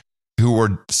election who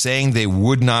were saying they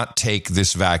would not take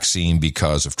this vaccine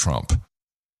because of Trump.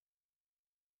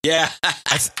 Yeah.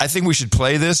 I think we should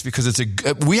play this because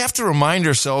we have to remind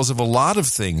ourselves of a lot of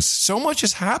things. So much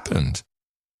has happened.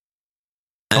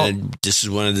 And this is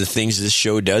one of the things this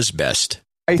show does best.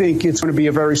 I think it's going to be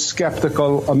a very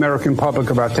skeptical American public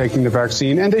about taking the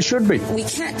vaccine, and they should be. We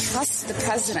can't trust the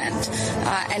president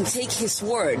and take his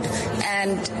word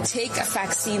and take a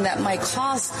vaccine that might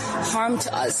cause harm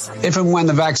to us. If and when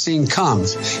the vaccine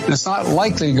comes, and it's not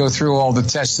likely to go through all the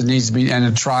tests that needs to be and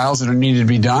the trials that are needed to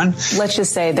be done. Let's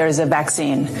just say there's a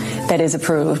vaccine that is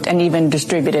approved and even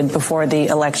distributed before the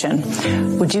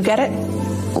election. Would you get it?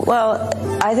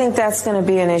 Well, I think that's going to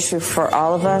be an issue for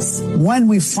all of us. When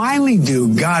we finally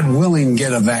do, God willing,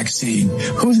 get a vaccine,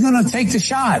 who's going to take the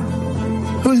shot?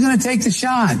 Who's going to take the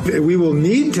shot? We will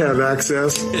need to have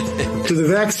access to the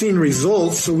vaccine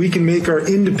results so we can make our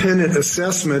independent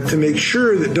assessment to make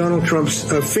sure that Donald Trump's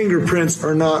fingerprints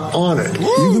are not on it.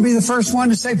 You can be the first one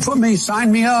to say, sign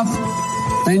me up.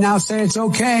 They now say it's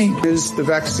okay. Is the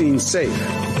vaccine safe?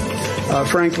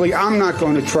 Frankly, I'm not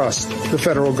going to trust the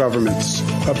federal government's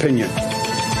opinion.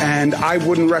 And I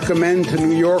wouldn't recommend to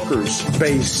New Yorkers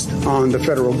based on the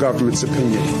federal government's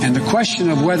opinion. And the question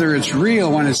of whether it's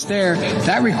real when it's there,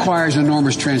 that requires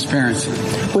enormous transparency.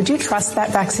 Would you trust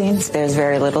that vaccine? There's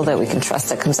very little that we can trust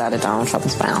that comes out of Donald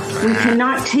Trump's mouth. We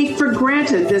cannot take for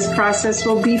granted this process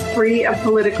will be free of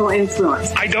political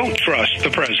influence. I don't trust the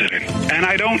president, and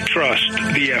I don't trust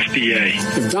the FDA.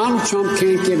 If Donald Trump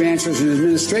can't give answers and the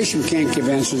administration can't give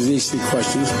answers to these 3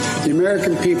 questions, the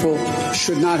American people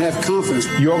should not have confidence.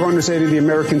 You're going to say to the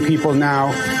American people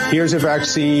now, here's a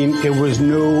vaccine. It was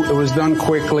new. It was done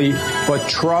quickly. But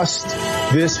trust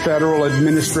this federal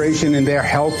administration and their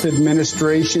health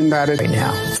administration. That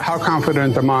is, how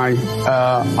confident am I?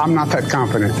 I'm not that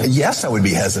confident. Yes, I would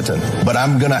be hesitant, but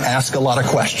I'm going to ask a lot of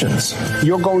questions.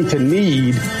 You're going to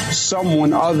need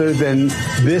someone other than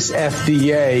this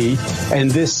FDA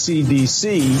and this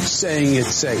CDC saying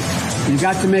it's safe. You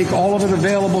got to make all of it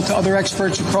available to other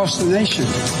experts across the nation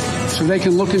so they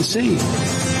can look and see.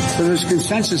 So there's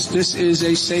consensus this is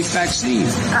a safe vaccine.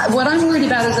 What I'm worried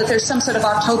about is that there's some sort of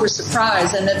October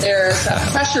surprise and that there's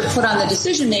pressure put on the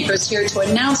decision makers here to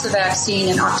announce a vaccine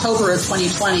in October of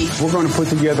 2020. We're going to put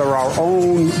together our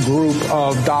own group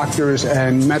of doctors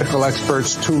and medical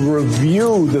experts to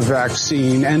review the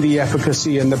vaccine and the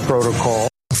efficacy and the protocol.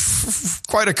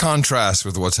 Quite a contrast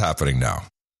with what's happening now.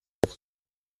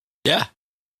 Yeah.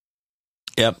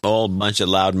 Yep, a whole bunch of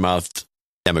loudmouthed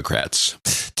Democrats.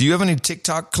 Do you have any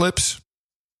TikTok clips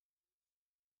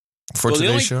for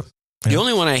today's show? The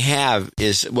only one I have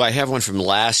is, I have one from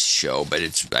last show, but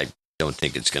I don't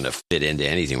think it's going to fit into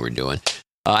anything we're doing.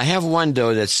 I have one,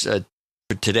 though, that's for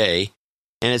today,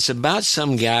 and it's about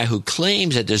some guy who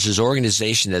claims that there's this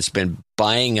organization that's been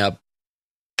buying up.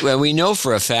 Well, we know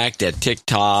for a fact that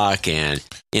TikTok and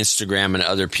Instagram and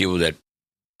other people that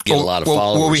get a lot of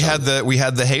followers. Well, we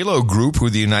had the Halo group,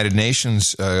 who the United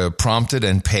Nations prompted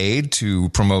and paid to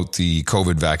promote the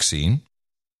COVID vaccine.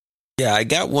 Yeah, I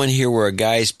got one here where a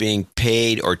guy's being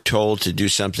paid or told to do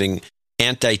something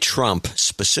anti-Trump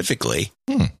specifically,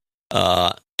 and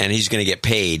he's going to get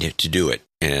paid to do it.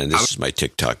 And this is my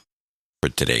TikTok for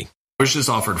today. Bush has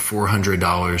offered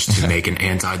 $400 to make an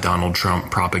anti-Donald Trump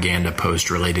propaganda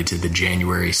post related to the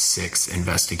January 6th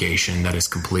investigation. That is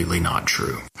completely not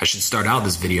true. I should start out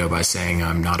this video by saying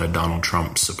I'm not a Donald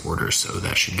Trump supporter, so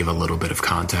that should give a little bit of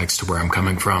context to where I'm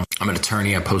coming from. I'm an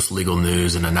attorney. I post legal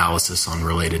news and analysis on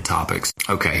related topics.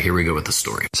 Okay, here we go with the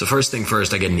story. So first thing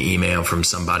first, I get an email from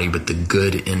somebody with the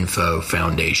Good Info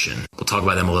Foundation. We'll talk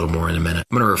about them a little more in a minute.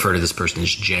 I'm going to refer to this person as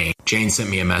Jane. Jane sent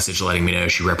me a message letting me know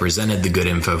she represented the Good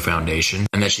Info Foundation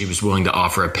and that she was willing to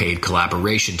offer a paid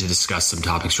collaboration to discuss some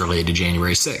topics related to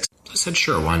January 6th. I said,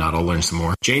 sure, why not? I'll learn some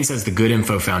more. Jane says the Good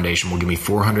Info Foundation will give me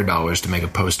 $400 to make a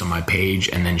post on my page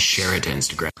and then share it to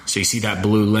Instagram. So you see that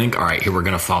blue link? All right, here we're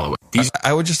going to follow it.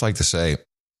 I would just like to say,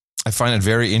 I find it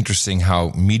very interesting how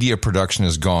media production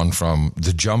has gone from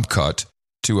the jump cut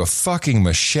to a fucking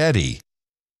machete.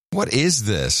 What is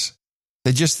this?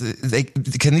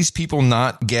 Can these people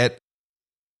not get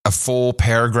a full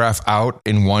paragraph out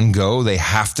in one go? They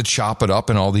have to chop it up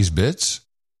in all these bits?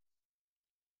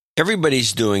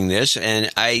 Everybody's doing this, and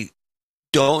I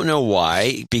don't know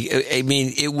why. I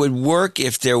mean, it would work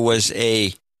if there was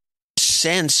a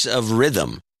sense of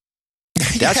rhythm.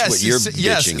 That's what you're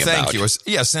bitching about. Thank you.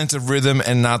 Yeah, sense of rhythm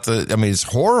and not it's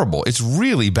horrible. It's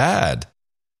really bad.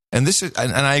 And this is,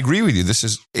 and I agree with you.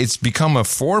 It's become a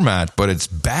format, but it's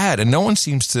bad, and no one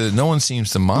seems to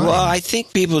mind. Well, I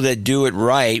think people that do it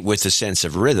right with a sense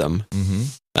of rhythm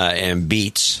and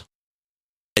beats,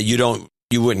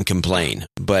 you wouldn't complain,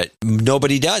 but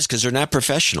nobody does because they're not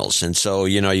professionals. And so,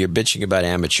 you're bitching about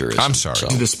amateurism. I'm sorry. So.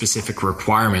 The specific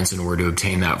requirements in order to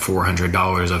obtain that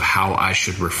 $400 of how I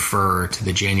should refer to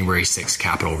the January 6th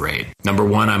Capitol raid. Number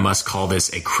 1, I must call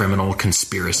this a criminal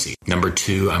conspiracy. Number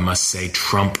 2, I must say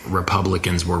Trump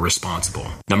Republicans were responsible.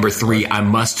 Number 3, I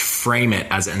must frame it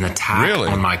as an attack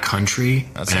on my country,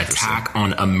 an attack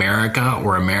on America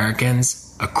or Americans,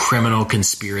 a criminal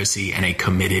conspiracy, and a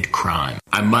committed crime.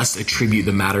 I must attribute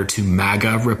the matter to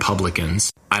MAGA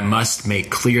Republicans. I must make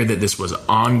clear that this was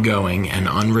ongoing and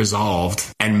unresolved.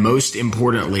 And most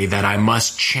importantly, that I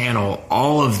must channel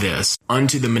all of this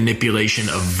unto the manipulation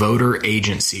of voter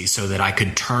agencies so that I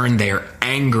could turn their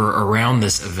anger around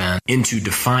this event into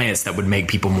defiance that would make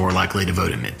people more likely to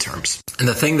vote in midterms. And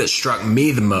the thing that struck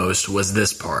me the most was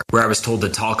this part, where I was told to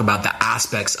talk about the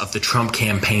aspects of the Trump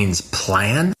campaign's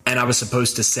plan. And I was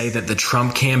supposed to say that the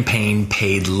Trump campaign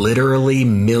paid literally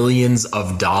millions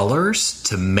of dollars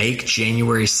to make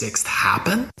January 6th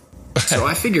happen. So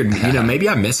I figured, maybe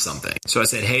I missed something. So I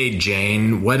said, hey,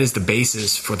 Jane, what is the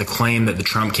basis for the claim that the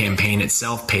Trump campaign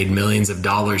itself paid millions of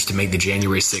dollars to make the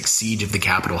January 6th siege of the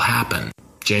Capitol happen?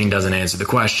 Jane doesn't answer the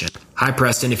question. Hi,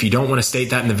 Preston. If you don't want to state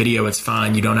that in the video, it's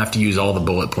fine. You don't have to use all the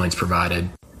bullet points provided.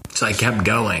 So I kept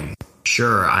going.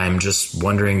 Sure, I'm just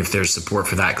wondering if there's support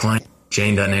for that claim.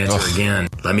 Jane doesn't answer again.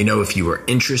 Let me know if you are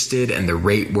interested and the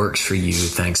rate works for you.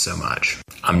 Thanks so much.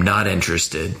 I'm not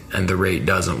interested and the rate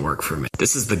doesn't work for me.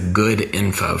 This is the Good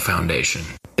Info Foundation.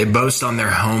 They boast on their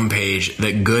homepage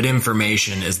that good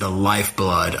information is the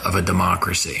lifeblood of a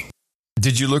democracy.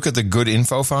 Did you look at the Good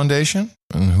Info Foundation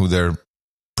and who they're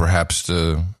perhaps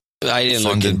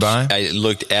funded by? I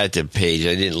looked at the page.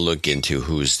 I didn't look into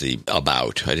who's the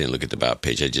about. I didn't look at the about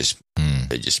page. I just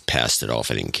passed it off.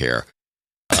 I didn't care.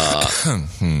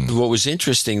 What was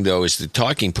interesting, though, is the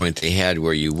talking point they had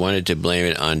where you wanted to blame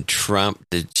it on Trump.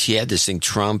 He had this thing,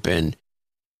 Trump and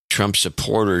Trump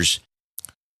supporters,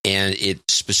 and it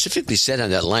specifically said on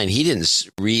that line, he didn't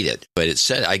read it, but it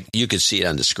said, you could see it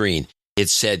on the screen, it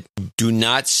said, do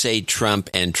not say Trump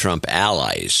and Trump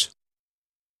allies.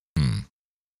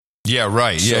 Yeah,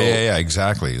 right. Yeah,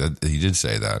 exactly. He did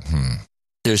say that.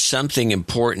 There's something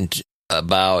important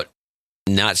about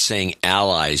not saying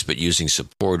allies, but using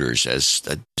supporters as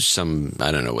some,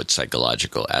 I don't know what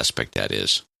psychological aspect that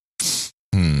is.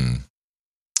 I'm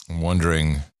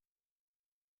wondering.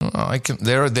 They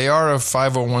are a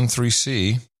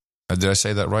 501c. Did I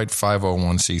say that right?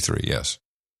 501c3, yes.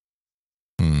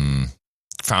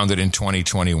 Founded in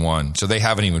 2021. So they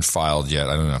haven't even filed yet.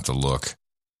 I don't have to look.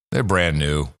 They're brand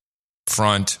new.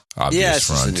 Front, obvious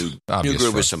front. It's a new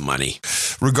group with some money.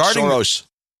 Regarding Soros.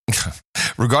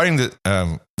 Regarding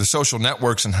the social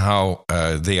networks and how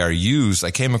they are used,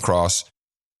 I came across,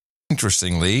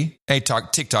 interestingly, a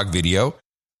TikTok video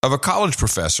of a college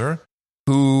professor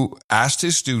who asked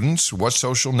his students what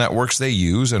social networks they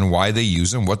use and why they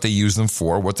use them, what they use them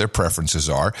for, what their preferences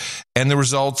are. And the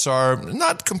results are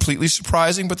not completely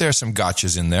surprising, but there are some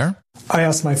gotchas in there. I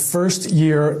asked my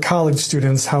first-year college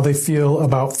students how they feel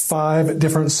about 5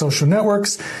 different social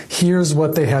networks. Here's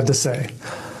what they had to say.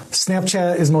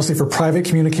 Snapchat is mostly for private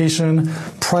communication.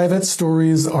 Private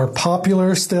stories are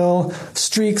popular still.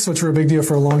 Streaks, which were a big deal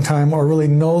for a long time, are really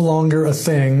no longer a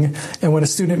thing. And when a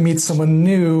student meets someone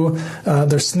new,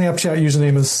 their Snapchat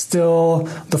username is still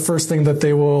the first thing that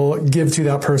they will give to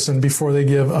that person before they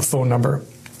give a phone number.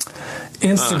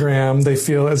 Instagram, they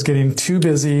feel, is getting too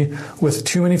busy with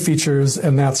too many features,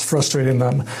 and that's frustrating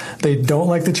them. They don't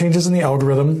like the changes in the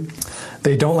algorithm.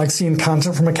 They don't like seeing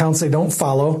content from accounts they don't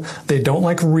follow. They don't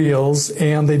like Reels,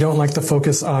 and they don't like the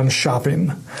focus on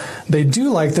shopping. They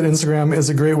do like that Instagram is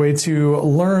a great way to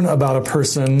learn about a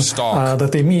person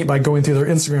that they meet by going through their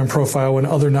Instagram profile when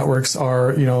other networks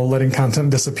are, letting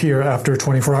content disappear after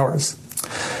 24 hours.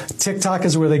 TikTok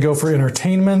is where they go for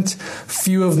entertainment.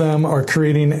 Few of them are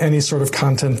creating any sort of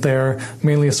content there,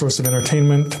 mainly a source of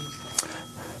entertainment.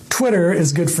 Twitter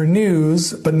is good for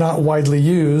news, but not widely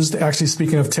used. Actually,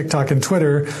 speaking of TikTok and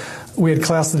Twitter, we had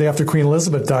class the day after Queen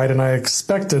Elizabeth died, and I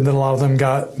expected that a lot of them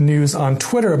got news on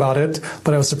Twitter about it,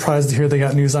 but I was surprised to hear they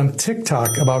got news on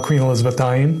TikTok about Queen Elizabeth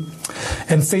dying.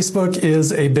 And Facebook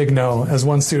is a big no. As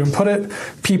one student put it,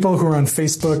 people who are on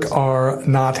Facebook are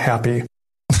not happy.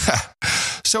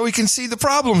 So we can see the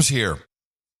problems here.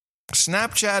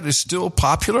 Snapchat is still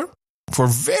popular for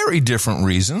very different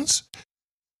reasons.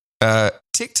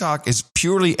 TikTok is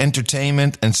purely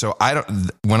entertainment, and so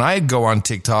when I go on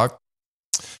TikTok,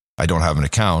 I don't have an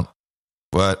account,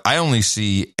 but I only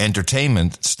see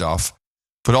entertainment stuff.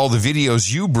 But all the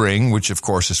videos you bring, which of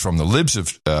course is from the libs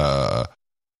of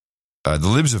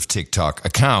Libs of TikTok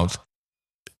account,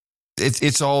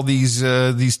 it's all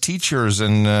these teachers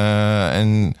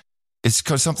and it's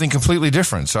something completely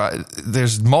different. So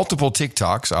there's multiple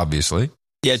TikToks, obviously.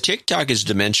 Yeah, TikTok is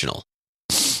dimensional.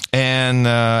 And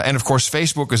of course,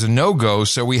 Facebook is a no-go,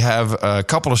 so we have a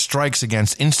couple of strikes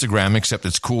against Instagram, except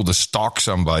it's cool to stalk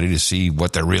somebody to see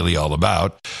what they're really all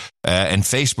about. And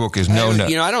Facebook is no.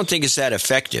 I don't think it's that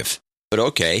effective, but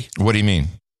okay. What do you mean?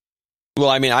 Well,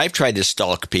 I mean, I've tried to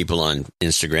stalk people on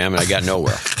Instagram, and I got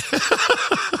nowhere.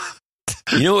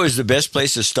 You know what was the best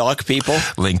place to stalk people?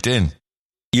 LinkedIn.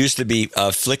 Used to be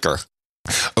Flickr.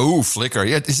 Oh, Flickr.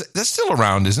 Yeah, that's still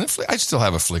around, isn't it? I still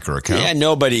have a Flickr account. Yeah,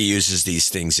 nobody uses these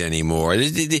things anymore.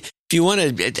 If you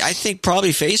want to, I think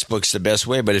probably Facebook's the best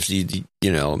way, but if you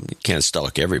can't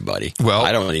stalk everybody. Well,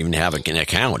 I don't even have an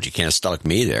account. You can't stalk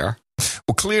me there.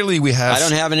 Well, clearly we have... I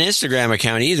don't have an Instagram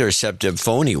account either, except a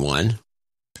phony one.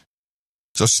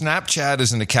 So Snapchat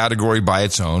is in a category by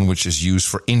its own, which is used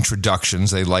for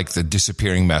introductions. They like the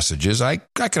disappearing messages. I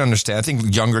can understand. I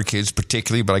think younger kids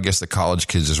particularly, but I guess the college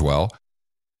kids as well.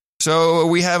 So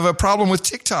we have a problem with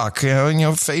TikTok. You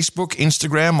know, Facebook,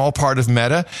 Instagram, all part of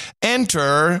Meta.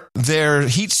 Enter their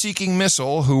heat-seeking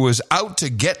missile who was out to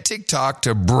get TikTok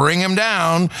to bring him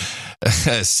down.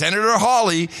 Senator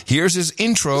Hawley, here's his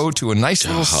intro to a nice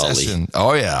little session.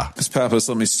 Oh, yeah. Ms. Pappas,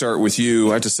 let me start with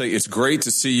you. I have to say it's great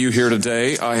to see you here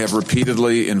today. I have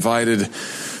repeatedly invited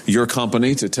your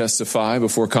company to testify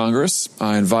before Congress.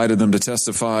 I invited them to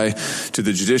testify to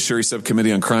the Judiciary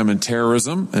Subcommittee on Crime and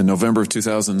Terrorism in November of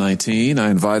 2019. I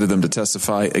invited them to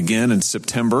testify again in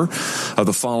September of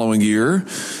the following year.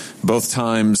 Both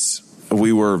times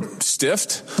we were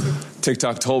stiffed.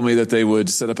 TikTok told me that they would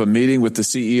set up a meeting with the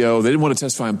CEO. They didn't want to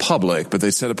testify in public, but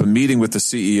they set up a meeting with the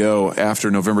CEO after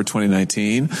November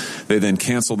 2019. They then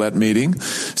canceled that meeting.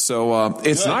 So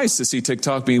it's nice to see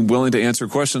TikTok being willing to answer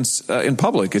questions in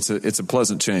public. It's a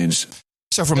pleasant change.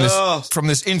 So from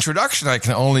this introduction, I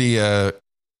can only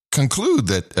conclude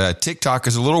that TikTok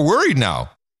is a little worried now.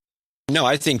 No,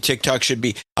 I think TikTok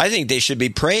I think they should be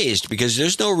praised because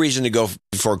there's no reason to go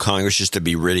before Congress just to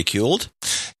be ridiculed.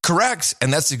 Correct.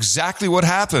 And that's exactly what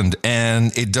happened.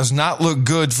 And it does not look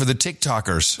good for the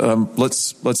TikTokers.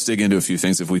 Let's dig into a few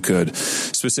things if we could,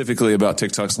 specifically about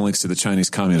TikTok's links to the Chinese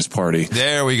Communist Party.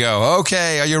 There we go.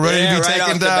 Okay. Are you ready to be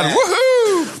taken down?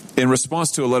 Woohoo! In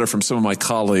response to a letter from some of my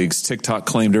colleagues, TikTok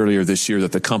claimed earlier this year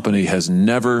that the company has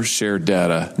never shared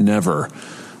data,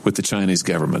 with the Chinese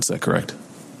government. Is that correct?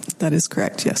 That is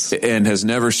correct, yes. And has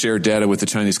never shared data with the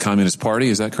Chinese Communist Party,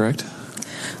 is that correct?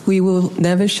 We will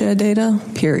never share data,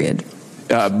 period.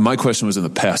 My question was in the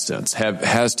past tense.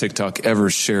 Has TikTok ever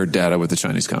shared data with the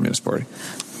Chinese Communist Party?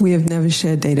 We have never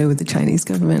shared data with the Chinese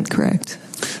government, correct.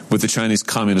 With the Chinese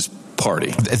Communist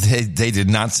Party? They did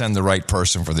not send the right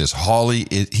person for this. Hawley,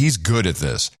 he's good at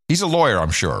this. He's a lawyer,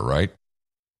 I'm sure, right?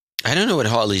 I don't know what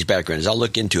Hawley's background is. I'll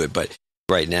look into it, but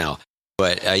right now.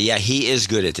 But yeah, he is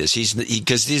good at this.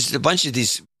 Because a bunch of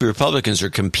these Republicans are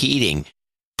competing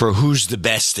for who's the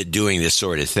best at doing this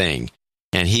sort of thing,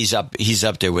 and he's up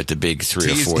there with the big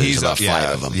three or four. There's about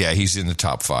five of them. Yeah, he's in the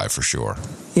top five for sure.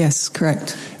 Yes,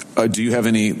 correct. Do you have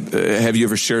any? Have you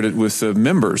ever shared it with two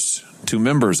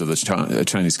members of the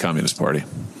Chinese Communist Party?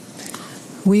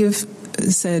 We have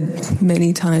said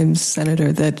many times,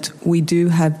 Senator, that we do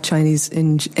have Chinese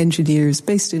engineers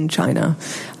based in China.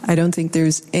 I don't think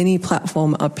there's any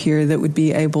platform up here that would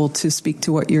be able to speak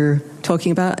to what you're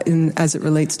talking about as it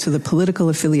relates to the political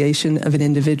affiliation of an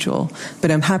individual.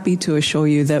 But I'm happy to assure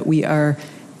you that we are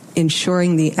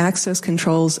ensuring the access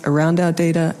controls around our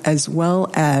data as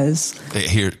well as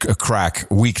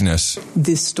weakness,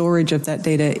 the storage of that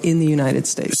data in the United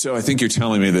States. So I think you're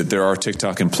telling me that there are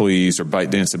TikTok employees or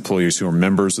ByteDance employees who are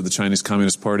members of the Chinese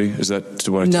Communist Party? Is that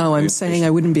what No, I'm saying I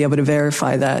wouldn't be able to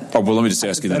verify that. Oh, well, let me just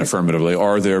ask you that affirmatively.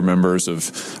 Are there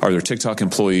TikTok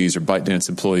employees or ByteDance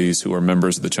employees who are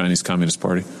members of the Chinese Communist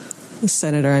Party?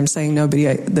 Senator, I'm saying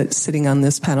nobody that's sitting on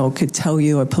this panel could tell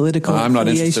you a political I'm not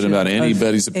interested about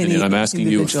anybody's opinion. I'm asking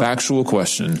you a factual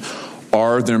question.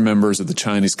 Are there members of the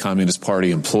Chinese Communist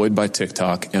Party employed by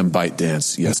TikTok and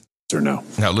ByteDance? Yes or no?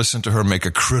 Now listen to her make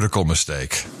a critical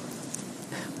mistake.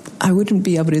 I wouldn't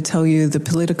be able to tell you the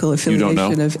political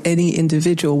affiliation of any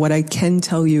individual. What I can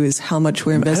tell you is how much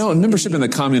we're investing. Membership in the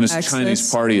Communist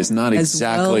Chinese Party is not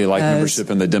exactly like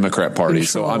membership in the Democrat Party.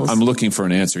 Controls. So I'm looking for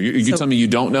an answer. You tell me you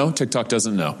don't know? TikTok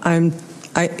doesn't know.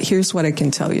 Here's what I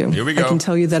can tell you. Here we go. I can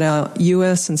tell you that our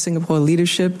U.S. and Singapore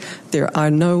leadership, there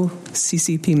are no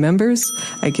CCP members.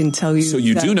 I can tell you. So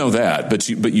you do know that, but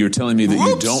you're telling me that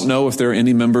you don't know if there are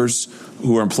any members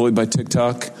who are employed by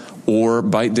TikTok or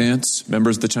ByteDance,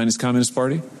 members of the Chinese Communist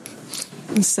Party?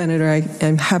 Senator,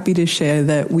 I'm happy to share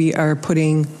that we are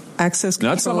putting access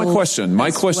control. That's not my question.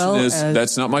 My question is,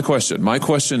 that's not my question. My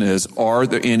question is, are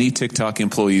there any TikTok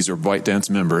employees or ByteDance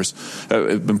members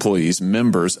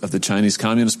of the Chinese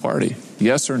Communist Party?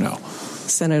 Yes or no?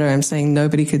 Senator, I'm saying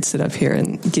nobody could sit up here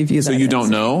and give you that. So you don't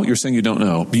answer. know? You're saying you don't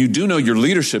know. You do know your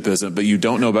leadership isn't, but you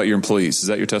don't know about your employees. Is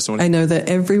that your testimony? I know that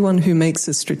everyone who makes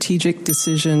a strategic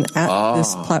decision at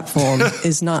this platform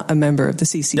is not a member of the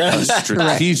CCP.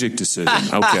 Strategic decision.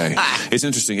 Okay. It's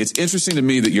interesting. It's interesting to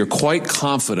me that you're quite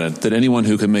confident that anyone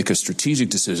who can make a strategic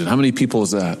decision. How many people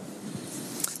is that?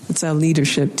 It's our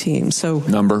leadership team. So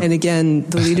number. And again,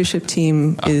 the leadership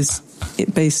team is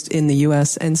based in the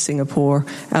U.S. and Singapore.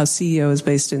 Our CEO is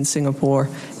based in Singapore.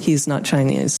 He's not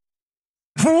Chinese.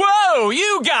 Whoa,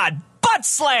 you got butt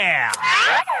slammed!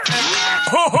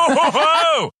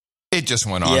 It just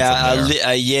went on.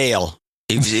 Yeah, Yale.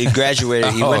 He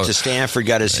graduated. He went to Stanford,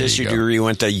 got his history degree,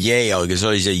 went to Yale because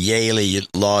he's a Yale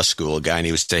law school guy, and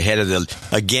he was the head of the.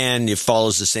 Again, he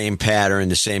follows the same pattern,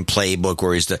 the same playbook,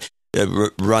 where he's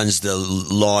runs the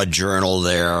law journal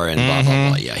there, and blah blah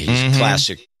blah. Yeah, he's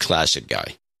a classic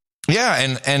guy.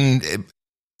 Yeah, and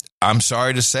I'm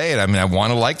sorry to say it. I mean, I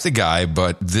want to like the guy,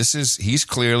 but he's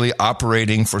clearly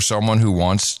operating for someone who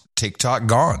wants TikTok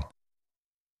gone.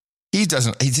 He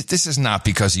doesn't. This is not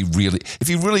because if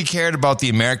he really cared about the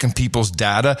American people's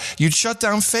data, you'd shut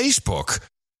down Facebook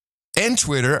and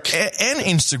Twitter and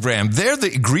Instagram. They're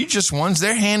the egregious ones.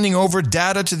 They're handing over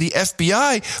data to the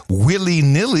FBI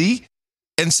willy-nilly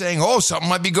and saying, oh, something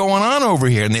might be going on over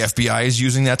here. And the FBI is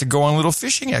using that to go on little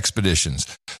fishing expeditions.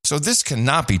 So this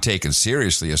cannot be taken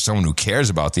seriously as someone who cares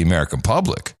about the American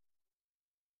public.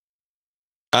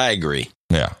 I agree.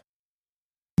 Yeah.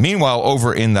 Meanwhile,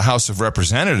 over in the House of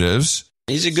Representatives...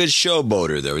 He's a good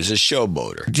showboater, though. He's a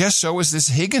showboater. Yes, so is this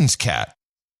Higgins cat.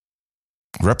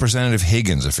 Representative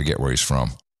Higgins, I forget where he's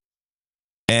from.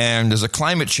 And there's a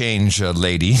climate change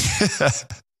lady.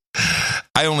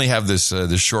 I only have this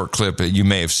short clip. You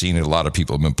may have seen it. A lot of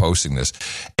people have been posting this.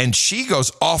 And she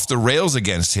goes off the rails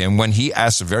against him when he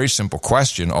asks a very simple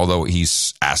question, although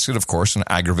he's asked it, of course, in an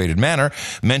aggravated manner,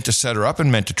 meant to set her up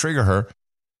and meant to trigger her.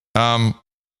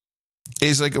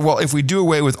 Is like, well, if we do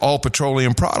away with all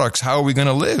petroleum products, how are we going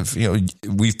to live? You know,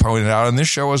 we've pointed out on this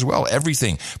show as well,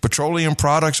 everything. Petroleum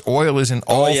products, oil is in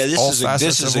all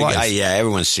facets of life. Yeah,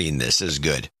 everyone's seen this. This is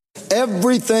good.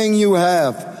 Everything you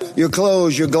have, your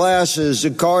clothes, your glasses,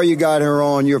 the car you got her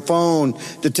on, your phone,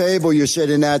 the table you're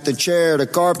sitting at, the chair, the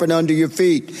carpet under your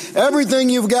feet, everything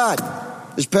you've got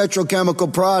is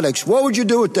petrochemical products. What would you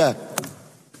do with that?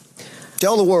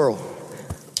 Tell the world.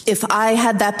 If I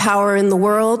had that power in the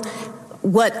world,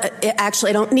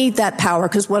 actually, I don't need that power,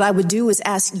 because what I would do is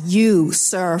ask you,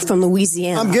 sir, from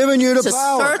Louisiana. I'm giving you the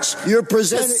power. You're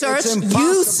presenting. To search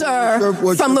you, sir,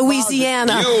 from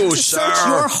Louisiana. Search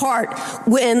your heart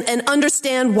and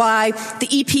understand why the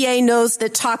EPA knows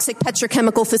that toxic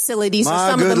petrochemical facilities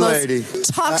are some of the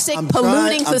most toxic,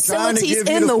 polluting facilities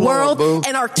in the world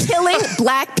and are killing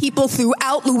black people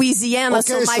throughout Louisiana.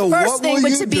 Okay, so my first thing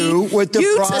would be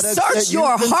you to search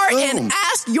your heart and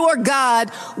ask your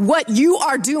God what you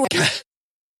are doing.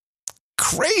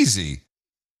 Crazy.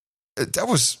 That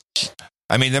was,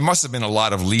 I mean, there must have been a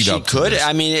lot of lead up.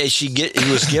 I mean, he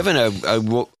was given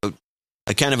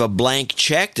a kind of a blank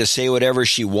check to say whatever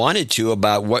she wanted to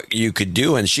about what you could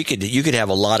do, and you could have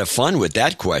a lot of fun with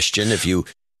that question if you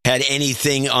had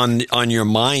anything on your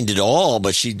mind at all,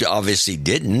 but she obviously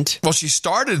didn't. Well, she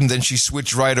started and then she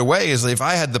switched right away. As if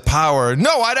I had the power,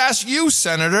 no, I'd ask you,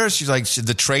 Senator. She's like,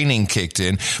 the training kicked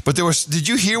in. But did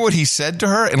you hear what he said to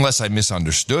her? Unless I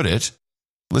misunderstood it.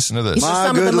 Listen to this.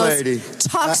 Some of the most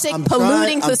toxic,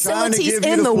 polluting facilities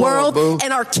in the world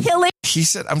and are killing. He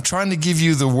said, I'm trying to give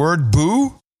you the word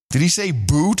boo. Did he say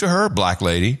boo to her, black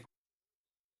lady?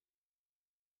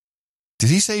 Did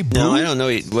he say boo? No, I don't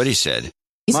know what he said.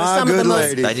 Some of the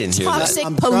most I didn't hear toxic,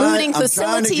 polluting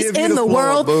facilities in the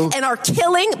world and are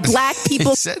killing black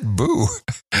people. He said boo.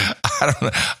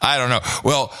 I don't know.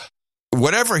 Well,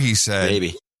 whatever he said,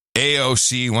 maybe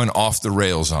AOC went off the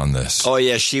rails on this. Oh,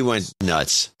 yeah, she went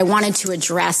nuts. I wanted to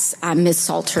address Ms.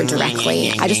 Salter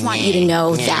directly. I just want you to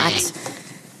know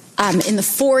that in the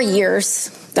 4 years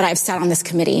that I've sat on this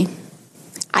committee,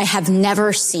 I have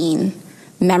never seen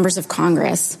members of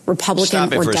Congress,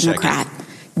 Republican or Democrat,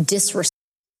 disrespect.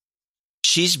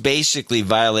 She's basically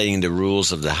violating the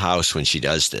rules of the House when she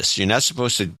does this. You're not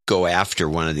supposed to go after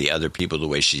one of the other people the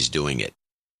way she's doing it.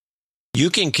 You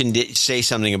can say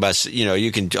something about,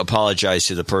 you can apologize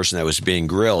to the person that was being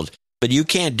grilled, but you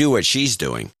can't do what she's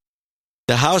doing.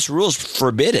 The House rules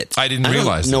forbid it. I didn't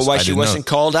realize this. I don't know why she wasn't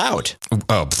called out.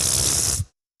 Oh,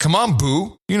 Come on,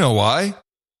 boo. You know why.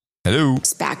 Hello.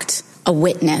 Respect a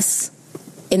witness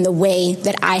in the way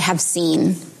that I have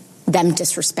seen them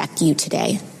disrespect you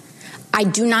today. I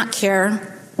do not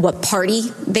care what party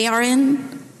they are in.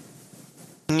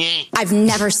 I've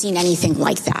never seen anything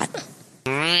like that.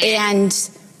 And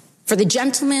for the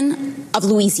gentleman of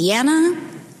Louisiana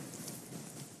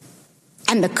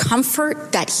and the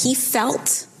comfort that he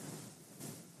felt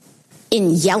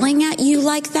in yelling at you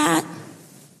like that,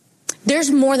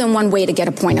 there's more than one way to get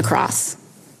a point across.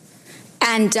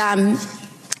 And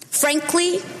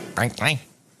frankly,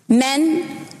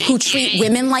 men who treat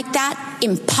women like that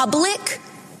in public,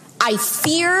 I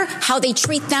fear how they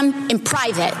treat them in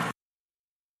private.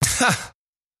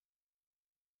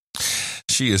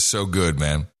 She is so good,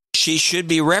 man. She should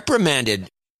be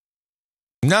reprimanded.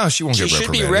 No, she won't get reprimanded. She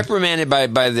should be reprimanded by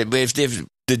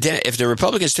if the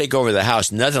Republicans take over the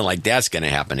House, nothing like that's going to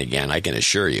happen again, I can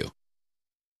assure you.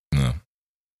 No.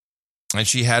 And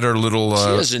she had her little... she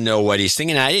doesn't know what he's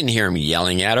thinking. I didn't hear him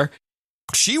yelling at her.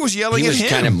 She was yelling at him. He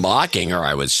was kind of mocking her,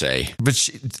 I would say. But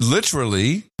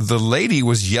literally, the lady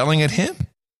was yelling at him.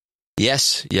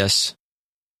 Yes.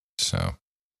 So...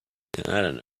 I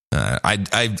don't know.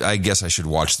 I guess I should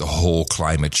watch the whole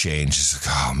climate change. It's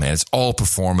like, oh, man, it's all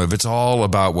performative. It's all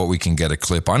about what we can get a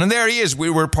clip on. And there he is. We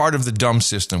were part of the dumb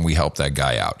system. We helped that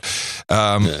guy out.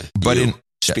 But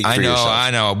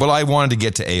I know. But I wanted to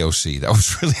get to AOC. That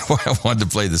was really why I wanted to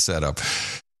play the setup.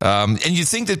 And you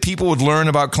think that people would learn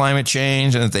about climate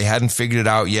change and that they hadn't figured it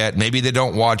out yet. Maybe they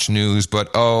don't watch news, but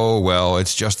oh, well,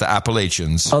 it's just the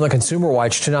Appalachians. On the Consumer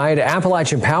Watch tonight,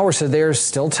 Appalachian Power said there's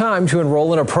still time to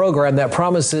enroll in a program that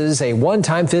promises a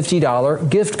one-time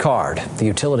 $50 gift card. The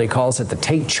utility calls it the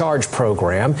Take Charge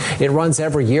program. It runs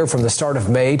every year from the start of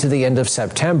May to the end of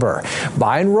September.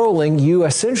 By enrolling, you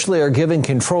essentially are given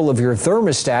control of your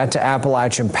thermostat to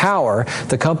Appalachian Power.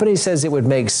 The company says it would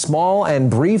make small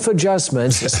and brief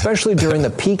adjustments, especially during the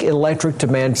peak electric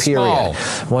demand period.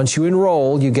 Once you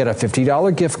enroll, you get a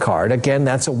 $50 gift card. Again,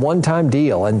 that's a one-time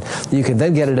deal, and you can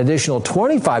then get an additional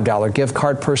 $25 gift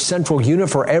card per central unit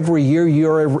for every year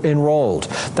you're enrolled.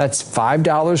 That's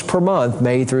 $5 per month,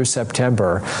 May through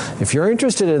September. If you're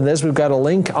interested in this, we've got a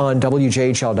link on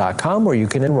WJHL.com where you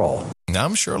can enroll. Now,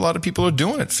 I'm sure a lot of people are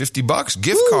doing it. $50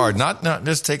 gift card, not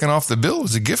just taking off the bill.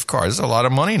 It's a gift card. It's a lot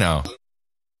of money now.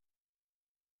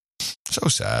 So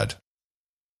sad.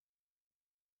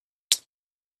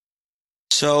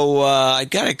 So I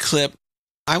got a clip.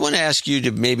 I want to ask you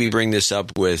to maybe bring this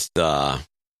up with Mo.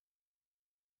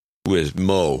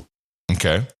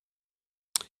 Okay.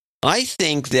 I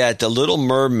think that The Little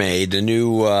Mermaid, the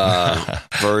new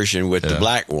version with the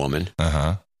black woman,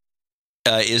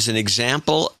 is an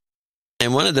example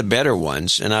and one of the better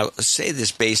ones. And I say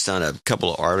this based on a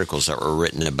couple of articles that were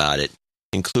written about it,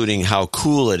 including how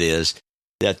cool it is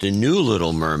that the new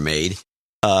Little Mermaid,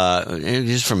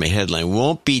 just from a headline,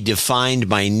 won't be defined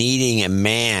by needing a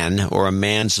man or a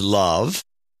man's love.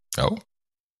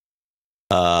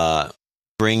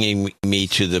 Bringing me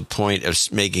to the point of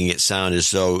making it sound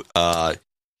as though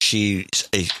she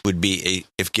would be,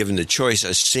 if given the choice,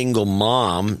 a single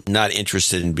mom, not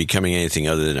interested in becoming anything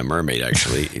other than a mermaid,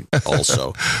 actually,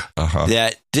 also.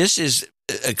 That this is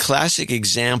a classic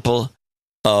example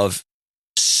of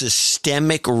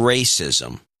systemic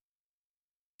racism.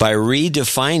 By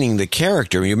redefining the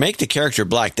character, you make the character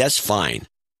black, that's fine.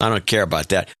 I don't care about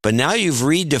that. But now you've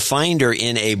redefined her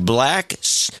in a black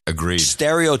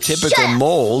stereotypical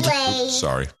mold.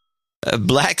 Sorry. A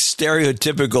black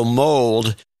stereotypical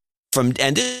mold from,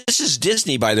 and this is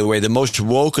Disney, by the way, the most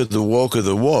woke of the woke of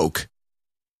the woke,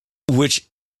 which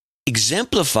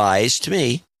exemplifies to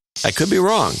me, I could be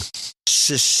wrong,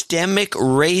 systemic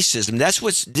racism. This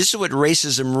is what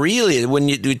racism really is. When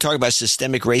you talk about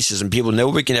systemic racism, people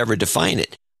nobody can ever define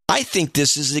it. I think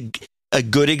this is a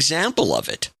good example of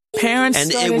it. Parents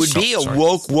and it would be a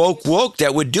woke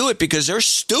that would do it because they're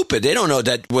stupid. They don't know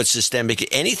that what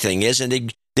systemic anything is,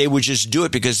 and they would just do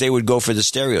it because they would go for the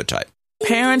stereotype.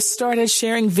 Parents started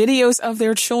sharing videos of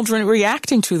their children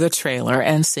reacting to the trailer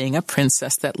and seeing a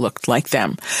princess that looked like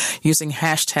them. Using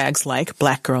hashtags like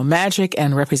Black Girl Magic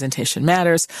and Representation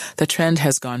Matters, the trend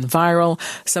has gone viral,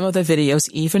 some of the videos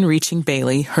even reaching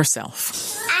Bailey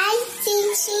herself. I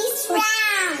think she's brown.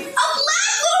 A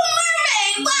black little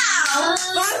mermaid! Wow!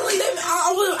 Finally,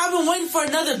 I've been waiting for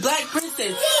another black princess.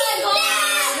 She's black!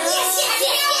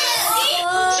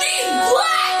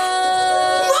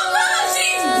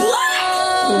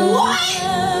 What?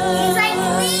 He's like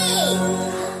me.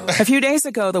 A few days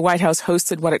ago, the White House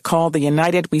hosted what it called the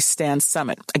United We Stand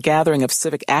Summit, a gathering of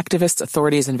civic activists,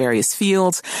 authorities in various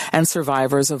fields, and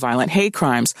survivors of violent hate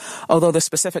crimes. Although the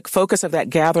specific focus of that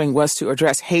gathering was to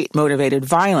address hate-motivated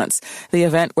violence, the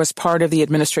event was part of the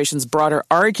administration's broader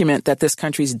argument that this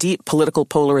country's deep political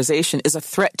polarization is a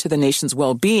threat to the nation's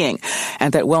well-being,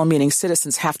 and that well-meaning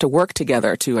citizens have to work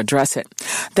together to address it.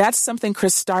 That's something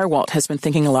Chris Stirewalt has been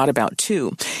thinking a lot about,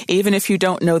 too. Even if you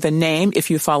don't know the name, if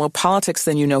you follow politics,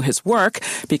 then you know his work,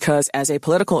 because as a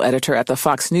political editor at the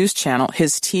Fox News Channel,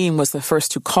 his team was the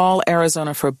first to call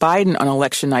Arizona for Biden on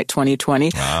election night 2020,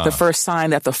 the first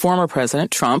sign that the former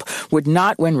president, Trump, would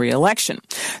not win re-election.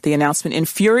 The announcement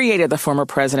infuriated the former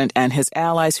president and his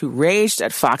allies, who raged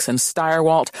at Fox and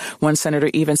Stirewalt. One senator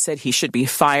even said he should be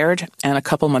fired, and a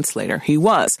couple months later he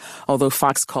was, although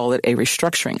Fox called it a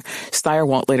restructuring.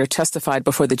 Stirewalt later testified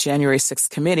before the January 6th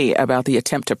committee about the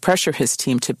attempt to pressure his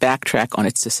team to backtrack on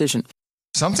its decision.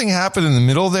 Something happened in the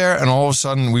middle there, and all of a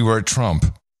sudden we were at Trump.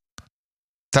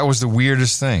 That was the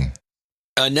weirdest thing.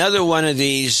 Another one of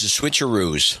these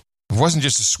switcheroos. It wasn't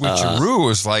just a switcheroo. It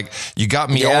was like, you got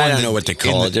me all I don't know what to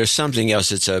call it. There's something else.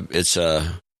 They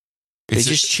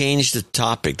just changed the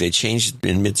topic. They changed it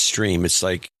in midstream. It's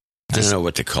like, I don't know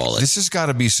what to call it. This has got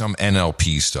to be some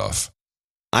NLP stuff.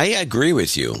 I agree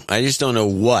with you. I just don't know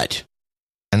what.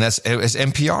 And it's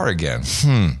NPR again.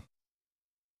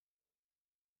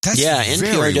 That's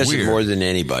NPR does weird. It more than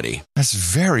anybody. That's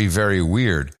very, very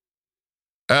weird.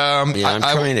 I'm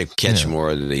trying to catch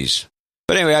more of these.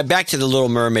 But anyway, back to the Little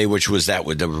Mermaid, which was that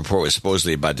what the report was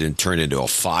supposedly about to turn into a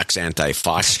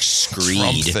anti-Fox screed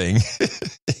Trump thing.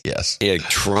 Yes. Yeah,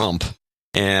 Trump.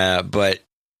 But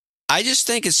I just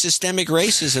think it's systemic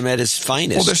racism at its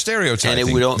finest. Well, they're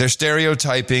stereotyping. They're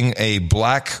stereotyping a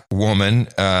black woman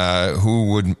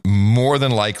who would more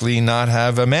than likely not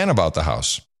have a man about the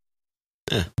house.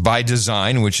 By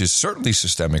design, which is certainly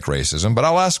systemic racism, but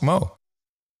I'll ask Mo.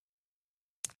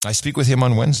 I speak with him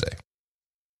on Wednesday.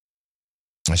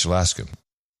 I shall ask him.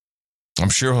 I'm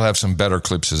sure he'll have some better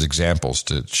clips as examples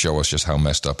to show us just how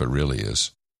messed up it really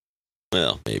is.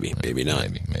 Well, maybe not.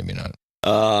 Maybe not.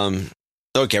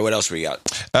 Okay, what else we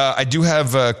got? I do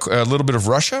have a little bit of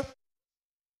Russia.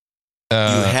 You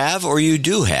have or you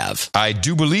do have? I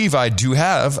do believe I do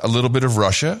have a little bit of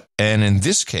Russia. And in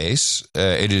this case,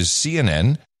 it is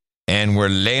CNN. And we're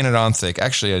laying it on thick.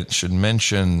 Actually, I should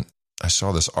mention, I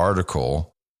saw this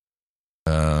article.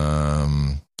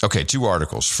 Okay, two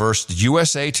articles. First,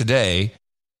 USA Today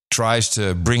tries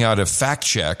to bring out a fact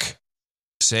check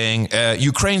saying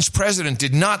Ukraine's president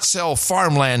did not sell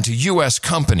farmland to U.S.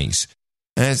 companies.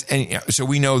 And so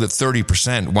we know that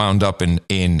 30% wound up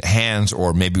in hands,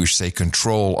 or maybe we should say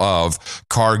control of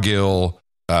Cargill,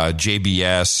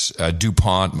 JBS,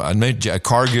 DuPont,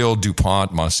 Cargill,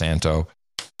 DuPont, Monsanto.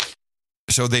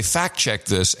 So they fact-checked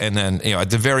this, and then, at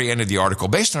the very end of the article,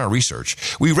 based on our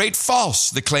research, we rate false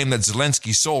the claim that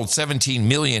Zelensky sold 17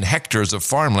 million hectares of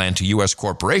farmland to U.S.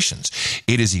 corporations.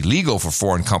 It is illegal for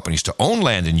foreign companies to own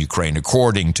land in Ukraine,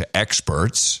 according to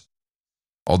experts.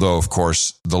 Although, of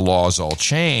course, the laws all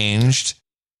changed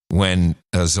when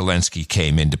Zelensky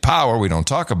came into power. We don't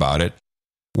talk about it.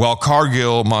 While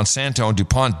Cargill, Monsanto, and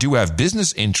DuPont do have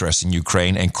business interests in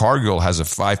Ukraine, and Cargill has a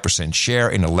 5% share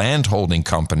in a landholding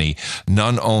company,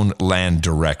 none own land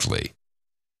directly.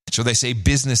 So they say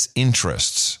business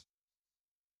interests.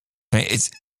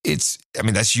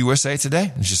 That's USA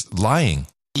Today. It's just lying.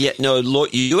 Yeah, no,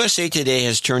 USA Today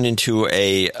has turned into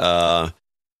a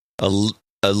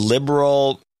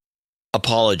liberal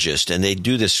apologist, and they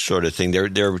do this sort of thing.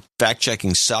 Their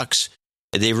fact-checking sucks.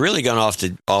 They've really gone off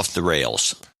the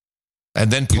rails. And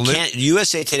then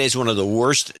USA Today is one of the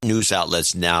worst news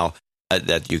outlets now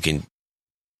that you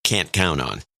can't count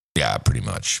on. Yeah, pretty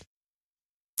much.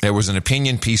 There was an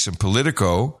opinion piece in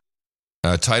Politico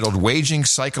titled "Waging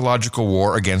Psychological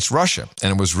War Against Russia,"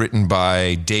 and it was written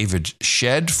by David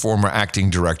Shedd, former acting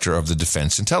director of the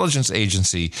Defense Intelligence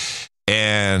Agency,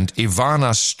 and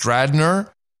Ivana Stradner,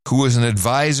 who is an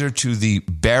advisor to the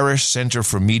Barish Center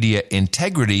for Media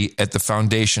Integrity at the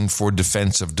Foundation for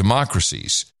Defense of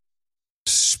Democracies.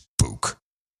 Spook.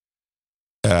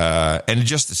 And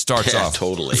it starts off.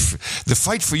 Totally. The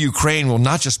fight for Ukraine will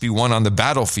not just be won on the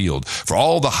battlefield. For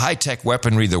all the high-tech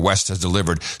weaponry the West has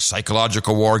delivered,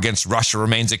 psychological war against Russia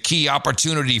remains a key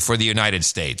opportunity for the United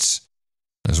States.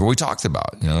 That's what we talked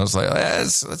about. It's like,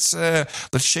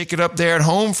 let's shake it up there at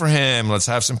home for him. Let's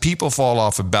have some people fall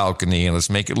off a balcony, and let's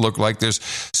make it look like there's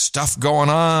stuff going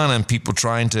on and people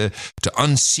trying to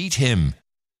unseat him.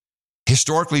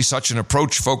 Historically, such an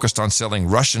approach focused on selling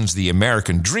Russians the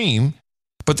American dream,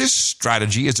 but this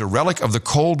strategy is a relic of the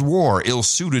Cold War,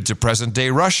 ill-suited to present-day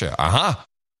Russia.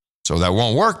 So that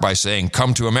won't work by saying,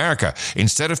 come to America.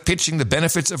 Instead of pitching the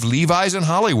benefits of Levi's in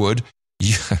Hollywood,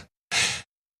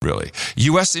 really,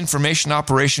 U.S. information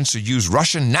operations should use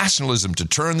Russian nationalism to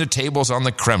turn the tables on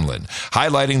the Kremlin,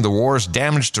 highlighting the war's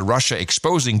damage to Russia,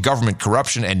 exposing government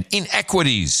corruption and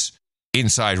inequities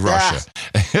inside Russia.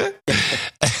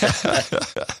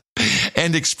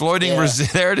 And exploiting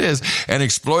there it is, and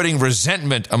exploiting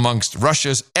resentment amongst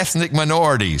Russia's ethnic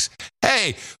minorities.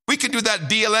 Hey, we can do that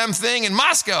BLM thing in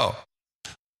Moscow.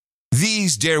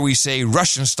 These, dare we say,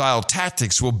 Russian-style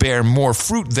tactics will bear more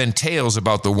fruit than tales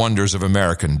about the wonders of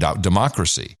American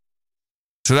democracy.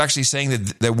 So they're actually saying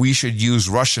that we should use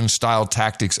Russian-style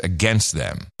tactics against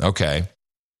them. Okay.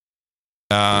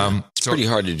 It's pretty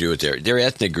hard to do it there. Their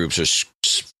ethnic groups are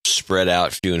spread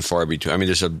out few and far between. I mean,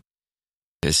 this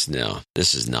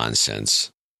is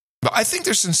nonsense. But I think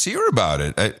they're sincere about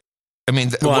it.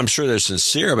 I'm sure they're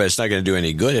sincere, but it's not going to do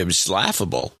any good. It's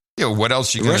laughable. Yeah, what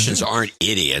else you going to do? Russians aren't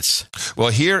idiots. Well,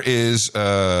 here is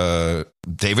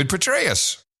David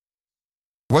Petraeus.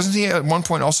 Wasn't he at one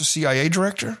point also CIA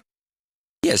director?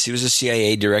 Yes, he was a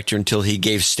CIA director until he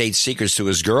gave state secrets to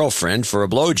his girlfriend for a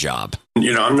blowjob.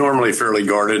 I'm normally fairly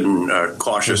guarded and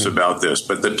cautious about this,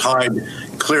 but the tide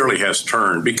clearly has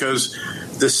turned because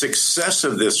the success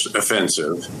of this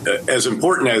offensive, as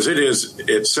important as it is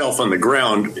itself on the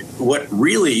ground, what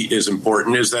really is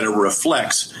important is that it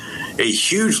reflects a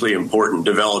hugely important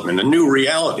development, a new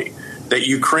reality, that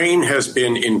Ukraine has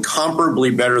been incomparably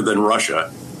better than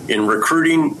Russia in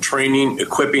recruiting, training,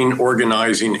 equipping,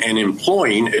 organizing, and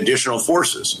employing additional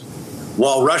forces,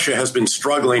 while Russia has been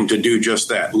struggling to do just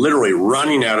that, literally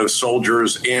running out of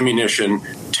soldiers, ammunition,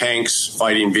 tanks,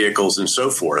 fighting vehicles, and so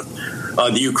forth.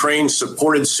 The Ukraine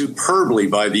supported superbly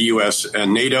by the U.S.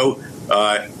 and NATO,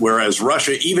 whereas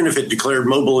Russia, even if it declared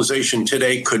mobilization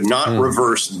today, could not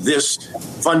reverse this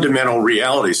fundamental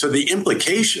reality. So the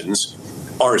implications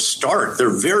are stark. They're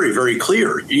very, very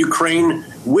clear. Ukraine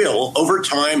will, over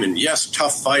time, and yes,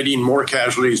 tough fighting, more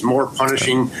casualties, more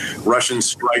punishing Russian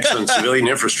strikes on civilian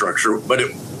infrastructure, but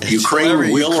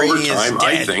Ukraine will, over time,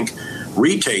 I think,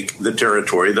 retake the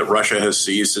territory that Russia has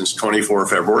seized since 24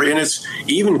 February. And it's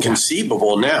even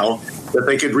conceivable now that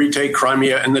they could retake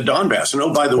Crimea and the Donbass.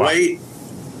 And by the way,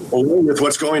 along with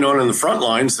what's going on in the front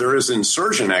lines, there is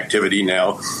insurgent activity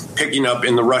now picking up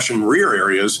in the Russian rear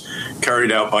areas carried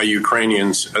out by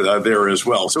Ukrainians there as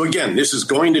well. So again, this is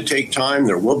going to take time.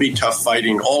 There will be tough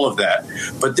fighting, all of that.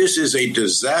 But this is a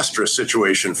disastrous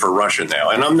situation for Russia now.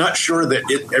 And I'm not sure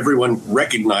that everyone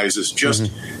recognizes just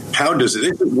how does it.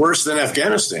 It's worse than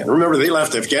Afghanistan. Remember, they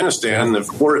left Afghanistan. The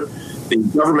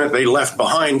government they left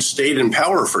behind stayed in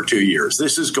power for 2 years.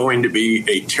 This is going to be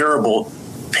a terrible,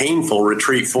 painful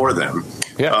retreat for them.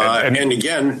 And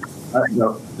again,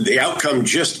 the outcome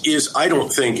just is, I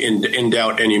don't think, in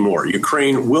doubt anymore.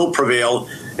 Ukraine will prevail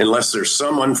unless there's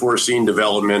some unforeseen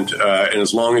development. And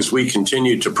as long as we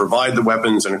continue to provide the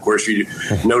weapons, and of course you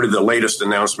noted the latest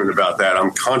announcement about that,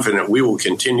 I'm confident we will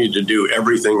continue to do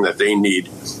everything that they need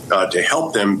to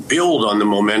help them build on the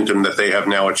momentum that they have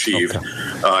now achieved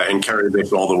and carry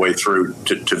this all the way through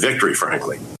to victory,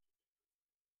 frankly.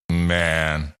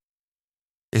 Man.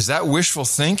 Is that wishful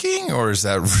thinking or is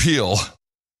that real?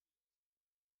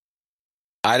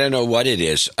 I don't know what it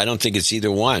is. I don't think it's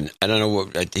either one. I don't know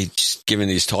what he's giving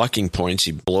these talking points.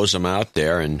 He blows them out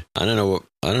there, and I don't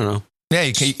know. Yeah,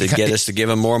 you get us to give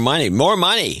him more money. More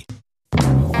money.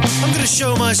 I'm going to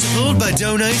show my support by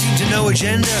donating to No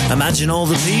Agenda. Imagine all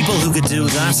the people who could do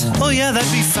that. Oh yeah,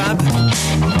 that'd be fab.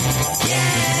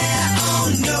 Yeah,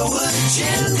 on No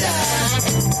Agenda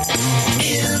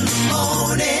in the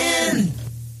morning.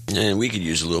 And we could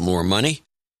use a little more money.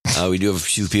 We do have a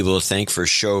few people to thank for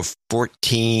show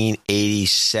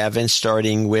 1487,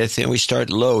 starting with, and we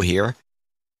start low here.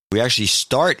 We actually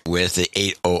start with the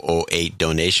 8008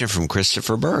 donation from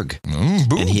Christopher Berg.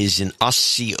 And he's in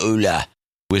Osceola,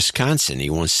 Wisconsin.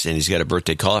 He's got a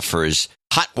birthday call for his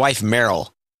hot wife,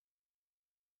 Meryl.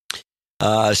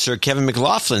 Sir Kevin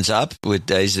McLaughlin's up with,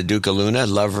 he's the Duke of Luna,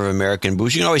 lover of American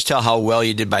booze. You can always tell how well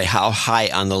you did by how high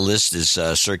on the list is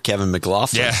Sir Kevin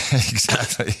McLaughlin. Yeah,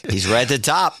 exactly. He's right at the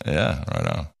top. Yeah,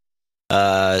 right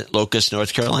on. Locust,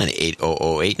 North Carolina,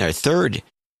 8008. And our third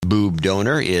boob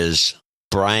donor is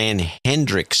Brian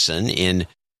Hendrickson in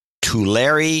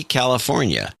Tulare,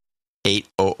 California,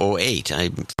 8008.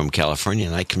 I'm from California,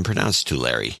 and I can pronounce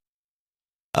Tulare.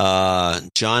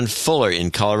 John Fuller in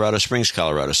Colorado Springs,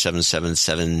 Colorado,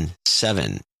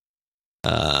 7777.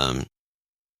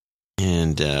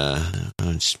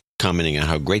 It's commenting on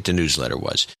how great the newsletter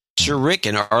was. Sir Rick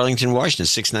in Arlington, Washington,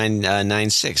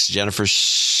 6996. Jennifer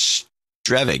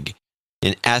Strevig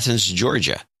in Athens,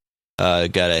 Georgia.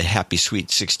 Got a happy sweet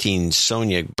 16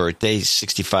 Sonia birthday,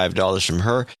 $65 from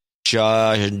her.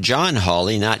 John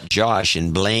Hawley, not Josh,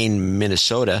 in Blaine,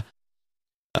 Minnesota.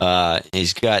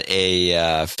 He's got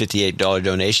a $58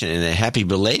 donation and a happy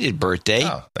belated birthday.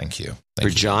 Oh, thank you. For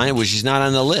John, which is not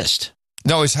on the list.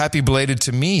 No, it's happy belated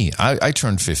to me. I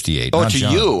turned 58. Oh, not to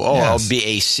John. you. Oh, Yes. I'll be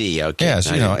AC. Okay.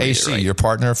 Yes, AC, your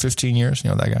partner of 15 years.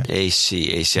 You know that guy?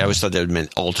 AC. I always thought that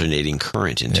meant alternating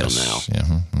current until now. Yeah.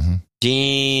 Mm-hmm.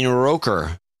 Dean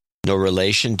Roker, no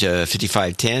relation to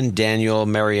 5510. Daniel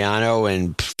Mariano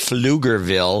in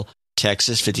Pflugerville,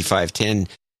 Texas, 5510.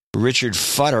 Richard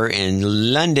Futter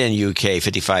in London, UK,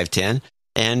 5510.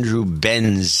 Andrew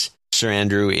Benz, Sir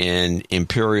Andrew in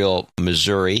Imperial,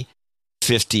 Missouri,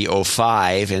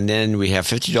 5005. And then we have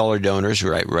 $50 donors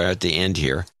right at the end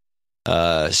here.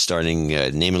 Starting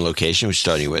name and location, we're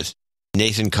starting with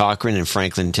Nathan Cochran in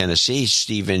Franklin, Tennessee.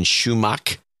 Stephen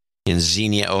Schumach in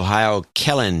Xenia, Ohio.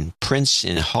 Kellen Prince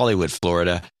in Hollywood,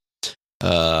 Florida.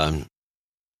 I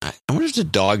wonder if the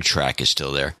dog track is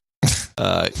still there.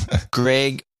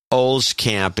 Greg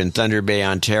Olskamp in Thunder Bay,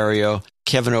 Ontario.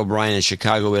 Kevin O'Brien in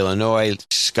Chicago, Illinois.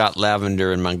 Scott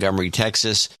Lavender in Montgomery,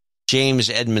 Texas. James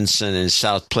Edmondson in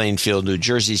South Plainfield, New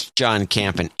Jersey. John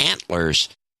Camp in Antlers,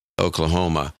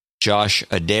 Oklahoma. Josh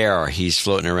Adair, he's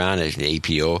floating around at an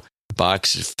APO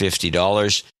box of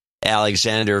 $50.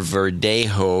 Alexander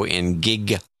Verdejo in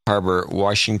Gig Harbor,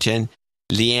 Washington.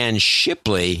 Leanne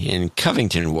Shipley in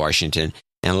Covington, Washington.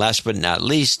 And last but not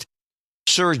least,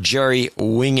 Sir Jerry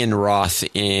Wingenroth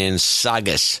in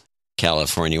Saugus,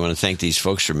 California. I want to thank these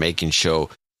folks for making show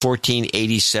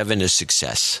 1487 a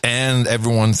success. And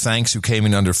everyone thanks who came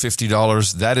in under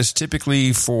 $50. That is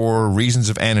typically for reasons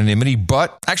of anonymity,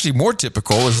 but actually more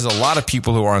typical is there's a lot of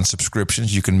people who are on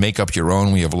subscriptions. You can make up your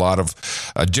own. We have a lot of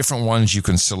different ones you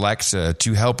can select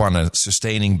to help on a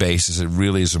sustaining basis. It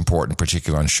really is important,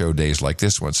 particularly on show days like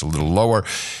this one. It's a little lower.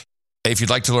 If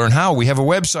you'd like to learn how, we have a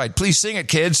website. Please sing it,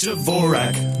 kids.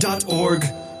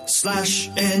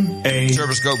 Dvorak.org/NA.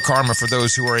 Service Goat Karma for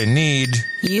those who are in need.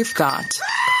 You've got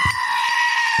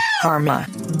karma.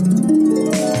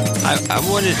 I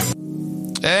wanted,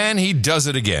 and he does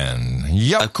it again.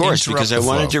 Yep, of course, because I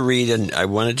wanted to read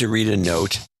a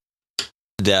note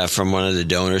that from one of the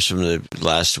donors from the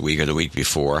last week or the week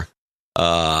before,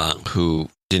 who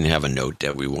didn't have a note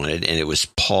that we wanted, and it was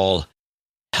Paul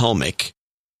Helmick.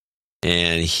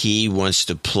 And he wants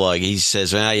to plug. He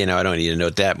says, "Well, I don't need to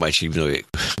note that much, even though I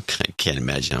can't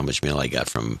imagine how much mail I got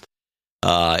from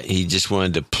him." He just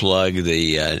wanted to plug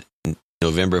the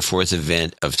November 4th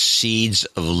event of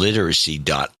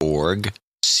seedsofliteracy.org,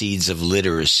 Seeds of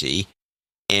Literacy.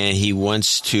 And he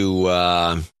wants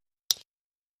to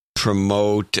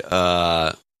promote,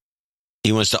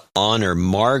 he wants to honor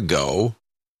Margot,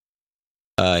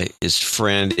 his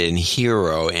friend and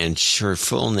hero, and her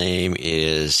full name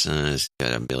is, it's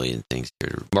got a million things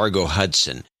here. Margot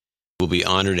Hudson will be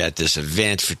honored at this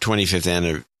event for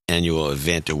 25th annual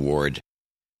event award.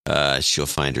 She'll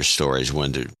find her stories.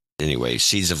 Anyway,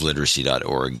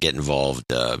 seedsofliteracy.org. Get involved.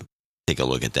 Take a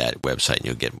look at that website, and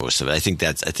you'll get most of it. I think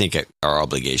our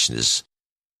obligation is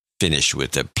finished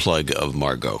with the plug of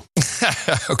Margot.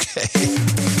 Okay.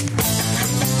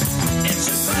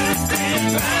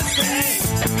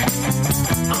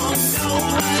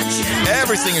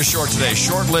 Everything is short today.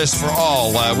 Short list for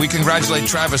all. We congratulate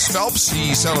Travis Phelps.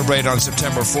 He celebrated on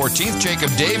September 14th.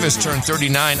 Jacob Davis turned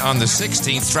 39 on the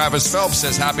 16th. Travis Phelps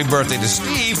says happy birthday to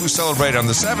Steve, who celebrated on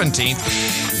the 17th.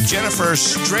 Jennifer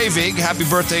Stravig, happy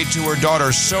birthday to her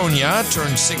daughter Sonia,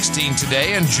 turned 16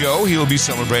 today. And Joe, he will be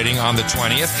celebrating on the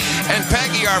 20th. And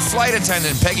Peggy, our flight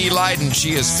attendant, Peggy Leiden,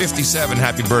 she is 57.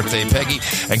 Happy birthday, Peggy.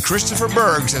 And Christopher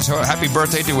Berg says happy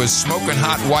birthday to his smoking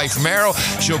hot wife, Meryl.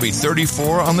 She'll be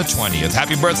 34 on the 20th.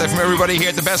 Happy birthday from everybody here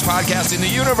at the best podcast in the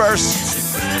universe.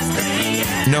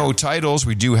 No titles.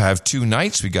 We do have two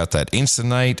nights. We got that Insta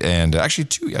night, and actually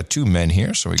two men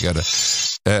here. So we got a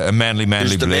manly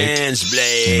blade. The man's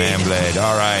blade. Man blade.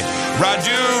 All right.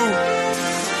 Raju.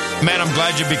 Man, I'm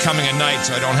glad you're becoming a knight,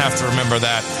 so I don't have to remember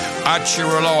that.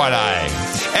 Achiroloadai.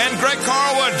 And Greg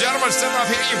Carlwood, gentlemen, sitting up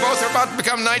here. You both are about to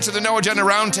become knights of the No Agenda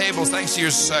Roundtables, thanks to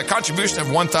your contribution of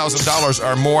 $1,000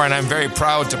 or more. And I'm very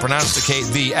proud to pronounce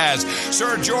thee as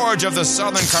Sir George of the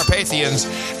Southern Carpathians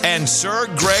and Sir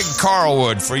Greg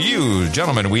Carlwood. For you,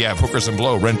 gentlemen, we have Hookers and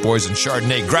Blow, Rent Boys and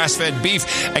Chardonnay, grass-fed beef,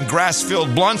 and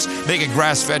grass-filled blunts. Make it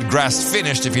grass-fed,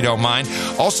 grass-finished, if you don't mind.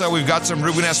 Also, we've got some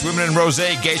Rubenesque women in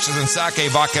rosé, geishas and sake,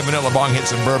 vodka, vanilla, bong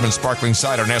hits and bourbon, sparkling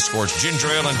cider and escorts, ginger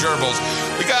ale and gerbils.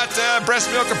 We got breast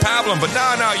milk and pablum, but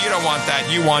no, you don't want that.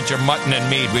 You want your mutton and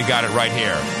meat. We got it right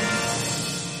here.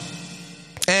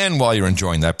 And while you're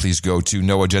enjoying that, please go to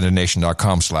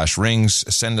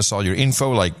noagendanation.com/rings. Send us all your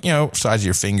info, like, size of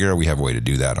your finger. We have a way to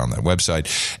do that on that website.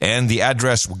 And the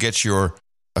address will get your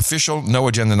official No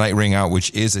Agenda Night Ring out,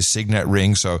 which is a signet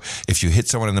ring. So if you hit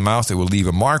someone in the mouth, it will leave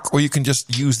a mark, or you can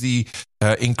just use the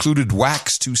included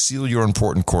wax to seal your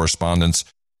important correspondence,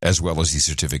 as well as the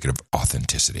certificate of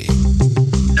authenticity.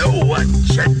 No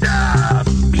Agenda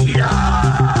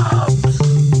Meetups.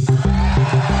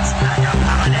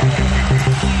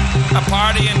 A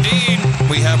party indeed.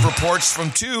 We have reports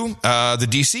from two. The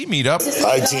D.C. meetup.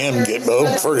 ITM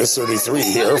Gitmo, Fergus 33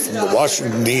 here from the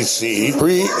Washington, D.C.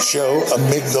 pre-show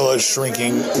amygdala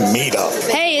shrinking meetup.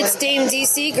 Hey, it's Dame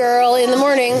DC Girl in the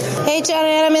morning. Hey, John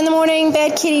Adam in the morning.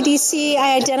 Bad Kitty DC.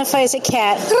 I identify as a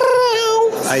cat.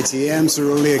 ITM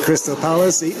Cerulean Crystal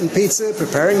Palace, eating pizza,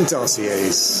 preparing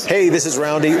dossiers. Hey, this is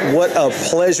Roundy. What a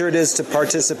pleasure it is to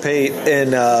participate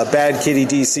in Bad Kitty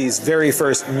DC's very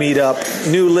first meetup.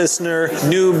 New listener,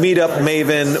 new meetup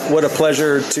maven. What a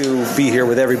pleasure to be here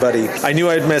with everybody. I knew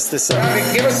I'd mess this up.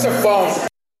 Give us the phone.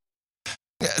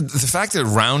 The fact that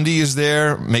Roundy is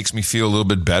there makes me feel a little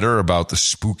bit better about the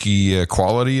spooky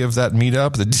quality of that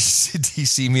meetup, the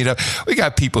DC meetup. We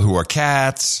got people who are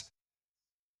cats.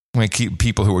 We keep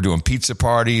people who are doing pizza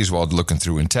parties while looking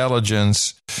through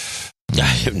intelligence. I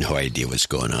have no idea what's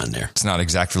going on there. It's not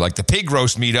exactly like the pig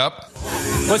roast meetup.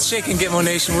 What's shaking, Gitmo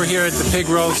Nation? We're here at the pig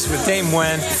roast with Dame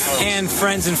Wen and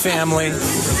friends and family,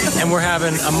 and we're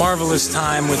having a marvelous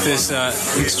time with this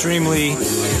extremely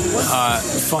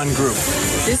fun group.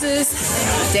 This is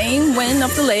Dame Wen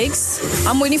of the Lakes.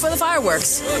 I'm waiting for the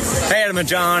fireworks. Hey, Adam and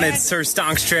John, it's Sir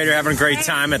Stonks Trader having a great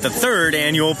time at the 3rd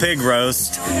annual pig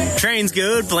roast. Train's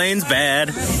good, plane's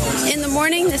bad. In the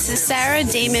morning, this is Sarah,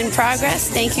 Dame in progress.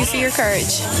 Thank you for your courage.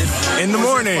 In the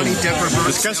morning,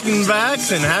 discussing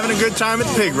facts and having a good time at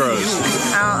the pig roast.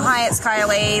 Hi, it's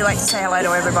Kylie. I'd like to say hello to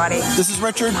everybody. This is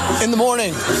Richard. In the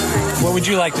morning. What would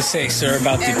you like to say, sir,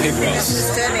 about the pig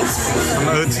roast? I'm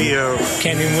OTO.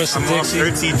 Canyon Whistle Dixie.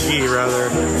 OTG,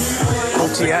 rather.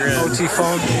 OT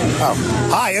phone.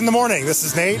 Hi, in the morning. This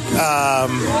is Nate.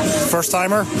 First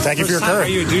timer. Thank you for your courage. Are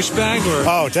you a douchebag? Or?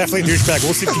 Oh, definitely a douchebag.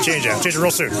 We'll see if we can change it. Change it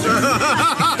real soon.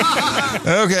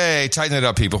 Okay, tighten it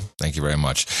up, people. Thank you very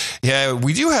much. Yeah,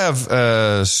 we do have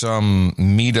some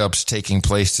meetups taking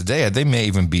place today. They may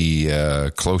even be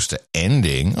close to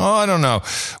ending. Oh, I don't know.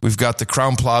 We've got the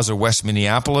Crowne Plaza West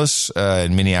Minneapolis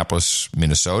in Minneapolis,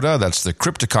 Minnesota. That's the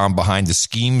Crypticon Behind the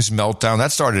Schemes Meltdown.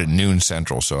 That started at noon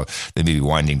Central, so they may be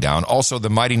winding down. Also, the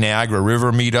Mighty Niagara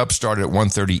River meetup started at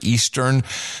 1:30 Eastern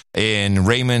in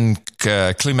Raymond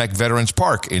Klimek Veterans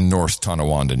Park in North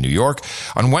Tonawanda, New York.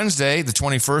 On Wednesday, the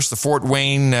 21st, the Fort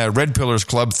Wayne Red Pillars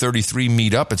Club 33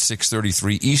 meetup at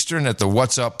 6:33 Eastern at the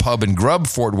What's Up Pub and Grub,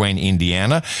 Fort Wayne,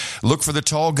 Indiana. Look for the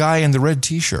tall guy in the red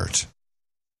T-shirt.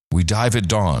 We dive at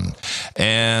dawn.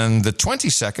 And the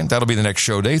 22nd, that'll be the next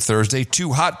show day, Thursday,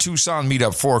 Too Hot Tucson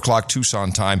meetup, 4 o'clock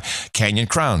Tucson time, Canyon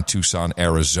Crown, Tucson,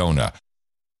 Arizona.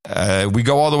 We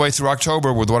go all the way through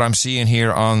October with what I'm seeing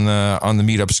here on the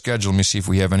meetup schedule. Let me see if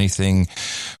we have anything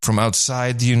from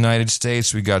outside the United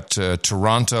States. We got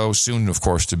Toronto, soon, of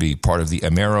course, to be part of the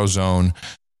Amero Zone.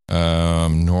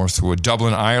 Northwood,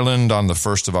 Dublin, Ireland on the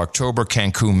 1st of October,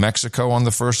 Cancun, Mexico on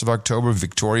the 1st of October,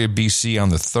 Victoria, BC on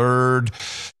the 3rd,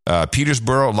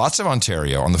 Petersburg, lots of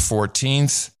Ontario on the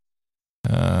 14th.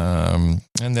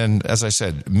 And then, as I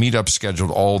said, meetup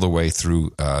scheduled all the way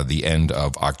through the end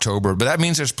of October. But that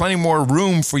means there's plenty more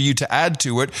room for you to add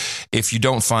to it if you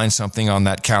don't find something on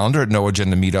that calendar at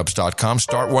noagendameetups.com.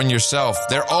 Start one yourself.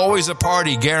 They're always a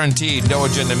party, guaranteed. No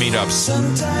Agenda Meetups.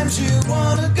 Sometimes you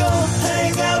want to go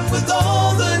hang out with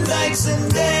all the nights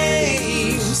and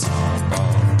days.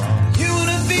 You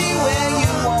want to be where you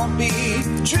won't be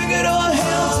triggered or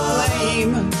held to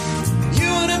blame. You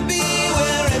want to be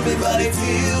where everybody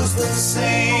feels the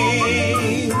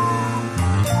same.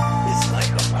 It's like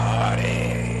a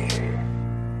party.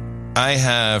 I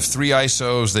have 3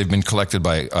 ISOs. They've been collected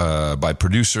by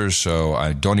producers, so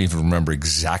I don't even remember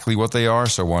exactly what they are.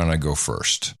 So why don't I go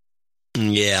first?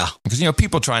 Yeah. Because,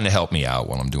 people trying to help me out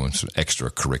while I'm doing some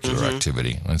extracurricular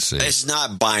activity. Let's see. It's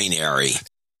not binary.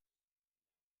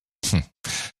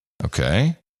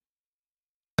 Okay.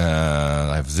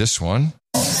 I have this one.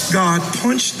 God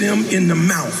punched them in the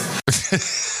mouth.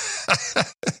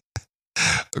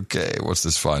 Okay, what's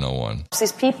this final one?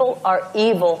 These people are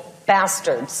evil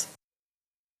bastards.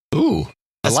 Ooh,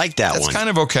 I like that one. It's kind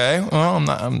of okay. Well,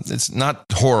 it's not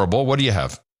horrible. What do you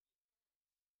have?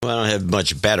 Well, I don't have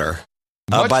much better.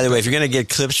 By the way, if you're going to get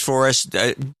clips for us,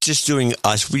 just doing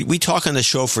us, we talk on the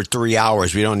show for 3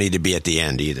 hours. We don't need to be at the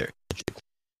end either.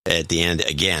 At the end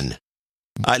again.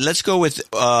 Let's go with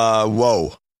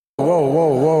Whoa. Whoa,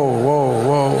 whoa, whoa, whoa,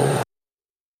 whoa.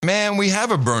 Man, we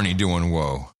have a Bernie doing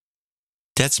whoa.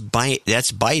 That's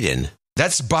Biden.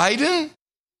 That's Biden?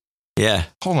 Yeah.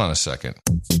 Hold on a second.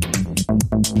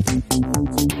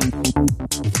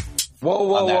 Whoa,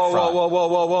 whoa, whoa, whoa, whoa, whoa,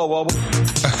 whoa, whoa, whoa.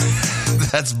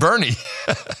 That's Bernie.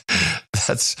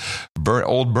 That's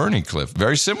old Bernie clip.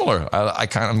 Very similar.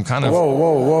 I'm kind of. Whoa,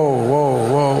 whoa, whoa, whoa,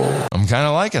 whoa. I'm kind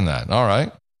of liking that. All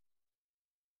right.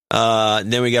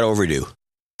 Then we got overdue.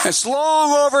 It's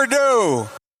long overdue.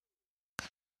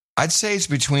 I'd say it's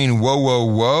between whoa, whoa,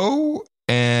 whoa,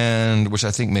 and which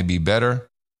I think may be better.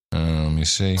 Let me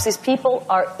see. These people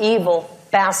are evil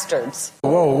bastards.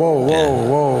 Whoa, whoa, whoa,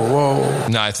 whoa, whoa.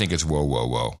 No, I think it's whoa, whoa,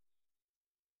 whoa.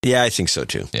 Yeah, I think so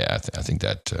too. Yeah, I think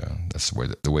that's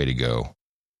the way to go.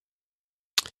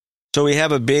 So we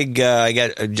have a big. I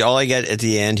got at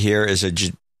the end here is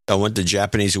I want the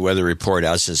Japanese weather report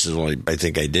out since I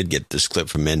think I did get this clip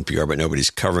from NPR, but nobody's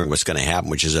covering what's going to happen,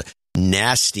 which is a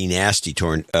nasty not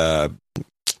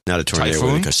a tornado,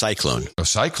 typhoon? A cyclone. A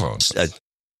cyclone.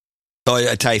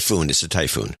 A typhoon. It's a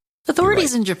typhoon.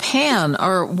 Authorities in Japan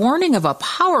are warning of a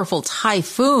powerful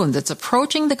typhoon that's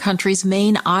approaching the country's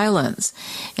main islands.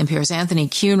 NPR's Anthony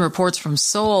Kuhn reports from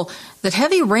Seoul that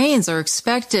heavy rains are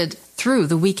expected through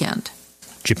the weekend.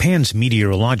 Japan's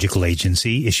meteorological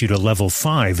agency issued a level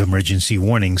 5 emergency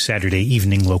warning Saturday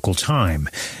evening local time.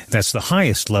 That's the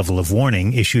highest level of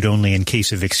warning issued only in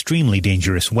case of extremely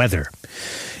dangerous weather.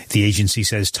 The agency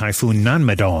says Typhoon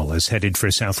Nanmadol is headed for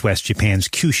southwest Japan's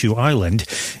Kyushu Island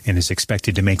and is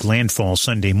expected to make landfall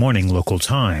Sunday morning local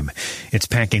time. It's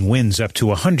packing winds up to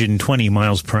 120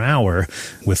 miles per hour,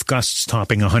 with gusts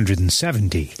topping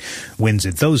 170. Winds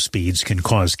at those speeds can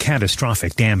cause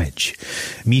catastrophic damage.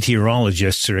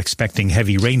 Meteorologists are expecting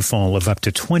heavy rainfall of up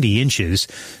to 20 inches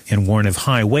and warn of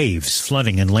high waves,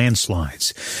 flooding, and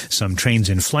landslides. Some trains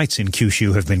and flights in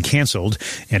Kyushu have been canceled,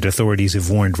 and authorities have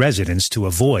warned residents to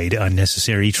avoid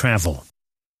unnecessary travel.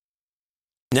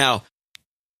 Now,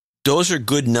 those are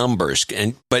good numbers,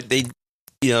 but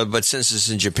since it's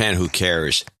in Japan, who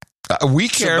cares? We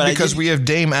care because we have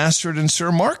Dame Astrid and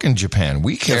Sir Mark in Japan.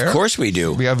 We care. Of course we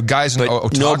do. We have guys in But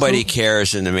Otaku. nobody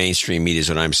cares in the mainstream media is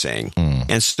what I'm saying.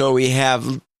 And so we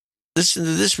have, listen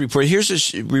to this report.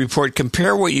 Here's a report.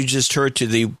 Compare what you just heard to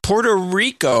the Puerto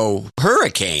Rico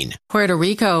hurricane. Puerto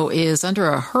Rico is under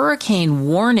a hurricane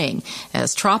warning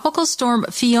as Tropical Storm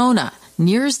Fiona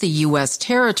nears the U.S.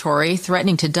 territory,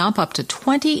 threatening to dump up to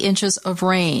 20 inches of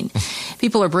rain.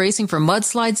 People are bracing for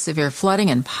mudslides, severe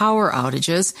flooding, and power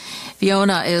outages.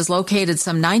 Fiona is located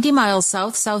some 90 miles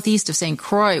southeast of St.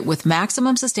 Croix with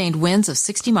maximum sustained winds of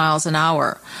 60 miles an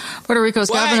hour. Puerto Rico's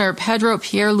Governor Pedro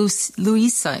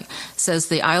Pierluisi says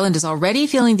the island is already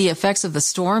feeling the effects of the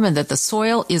storm and that the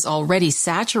soil is already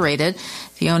saturated.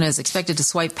 Fiona is expected to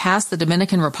swipe past the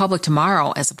Dominican Republic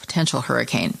tomorrow as a potential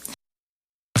hurricane.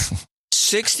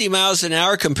 60 miles an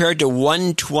hour compared to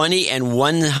 120 and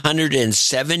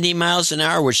 170 miles an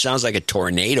hour, which sounds like a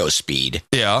tornado speed.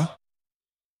 Yeah.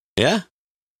 Yeah.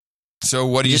 So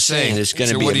what are you saying? It's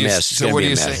going to be a mess. So what are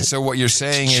you saying? So what you're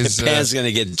saying is Japan's going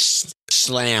to get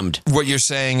slammed. What you're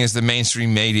saying is the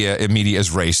mainstream media is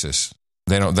racist.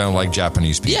 They don't like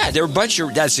Japanese people. Yeah, they're a bunch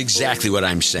of. That's exactly what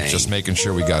I'm saying. Just making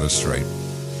sure we got it straight.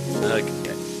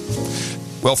 Okay.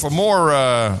 Well, for more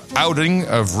outing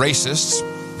of racists,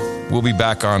 we'll be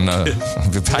back on.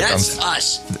 That's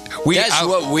us. That's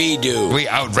what we do. We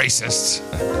out racists.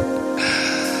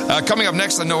 Coming up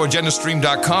next on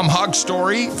NoAgendaStream.com, Hog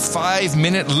Story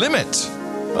 5-minute limit.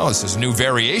 Oh, this is a new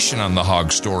variation on the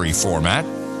Hog Story format.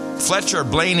 Fletcher,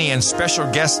 Blaney, and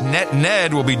special guest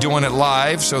Ned will be doing it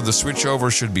live, so the switchover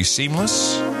should be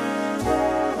seamless.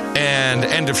 And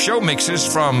end of show mixes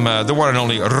from the one and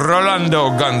only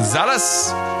Rolando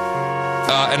Gonzalez.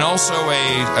 And also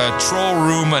a troll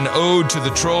room, an ode to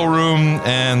the troll room,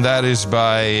 and that is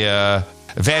by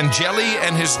Vangelli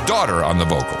and his daughter on the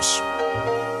vocals.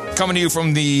 Coming to you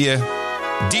from the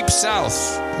deep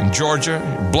south in Georgia,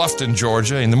 Bluffton,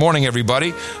 Georgia. In the morning,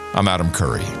 everybody, I'm Adam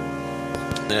Curry.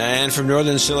 And from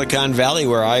northern Silicon Valley,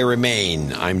 where I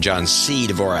remain, I'm John C.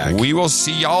 Dvorak. We will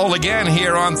see y'all again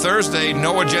here on Thursday.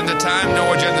 No agenda time,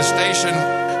 no agenda station.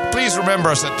 Please remember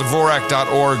us at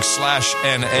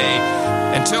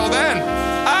Dvorak.org/NA. Until then,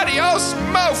 adios,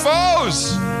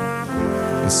 mofos!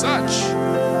 And such.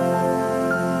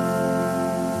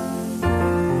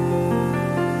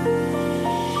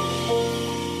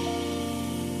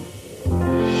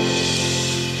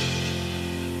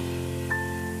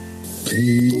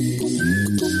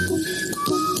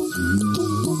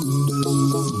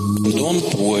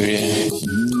 Don't worry.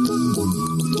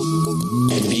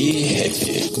 Be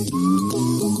happy.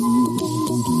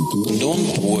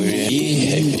 Don't worry.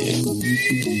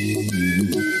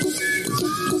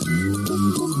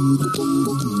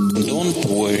 Don't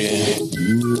worry.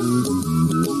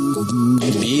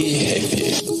 Be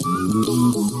happy.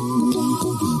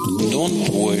 Don't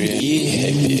worry. Be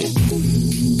happy.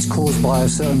 It's caused by a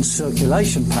certain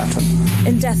circulation pattern.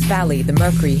 In Death Valley, the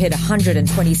mercury hit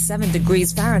 127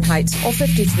 degrees Fahrenheit or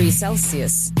 53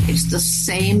 Celsius. It's the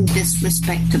same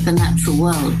disrespect of the natural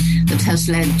world that has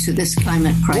led to this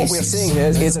climate crisis. What we're seeing here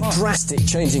is a drastic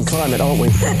change in climate, aren't we?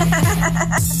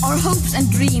 Our hopes and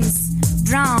dreams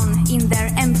drown in their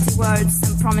empty words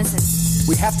and promises.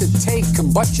 We have to take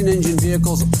combustion engine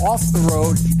vehicles off the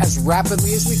road as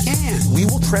rapidly as we can. We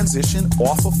will transition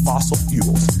off of fossil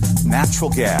fuels, natural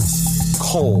gas,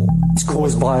 coal. It's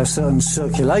caused by a certain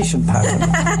circulation pattern.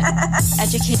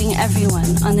 Educating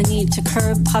everyone on the need to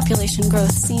curb population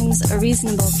growth seems a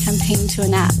reasonable campaign to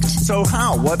enact. So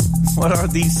how? What are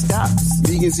these steps?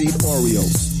 Vegans eat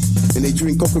Oreos and they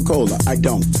drink Coca-Cola. I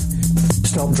don't.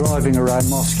 Stop driving around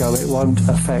Moscow. It won't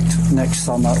affect next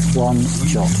summer one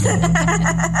jot.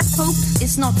 Hope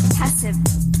is not passive.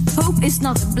 Hope is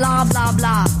not blah, blah,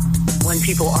 blah. When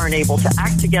people aren't able to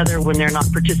act together, when they're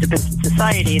not participants in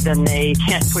society, then they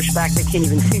can't push back. They can't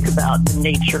even think about the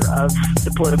nature of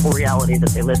the political reality that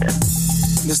they live in.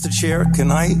 Mr. Chair,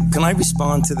 can I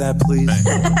respond to that, please?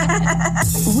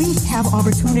 We have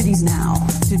opportunities now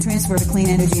to transfer to clean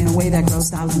energy in a way that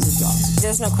grows thousands of jobs.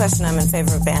 There's no question I'm in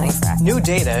favor of banning fracking. New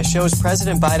data shows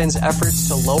President Biden's efforts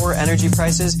to lower energy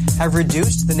prices have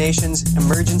reduced the nation's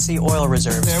emergency oil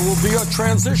reserves. There will be a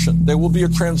transition. There will be a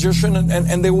transition,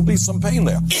 and there will be some pain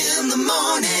there. In the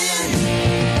morning.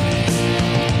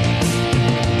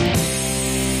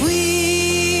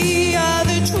 We are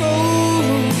the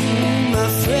true, my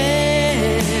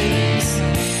friends,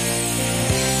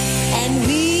 and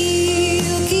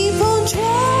we'll keep on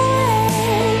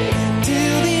trying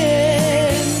till the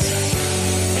end.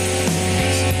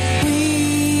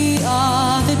 We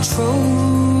are the true.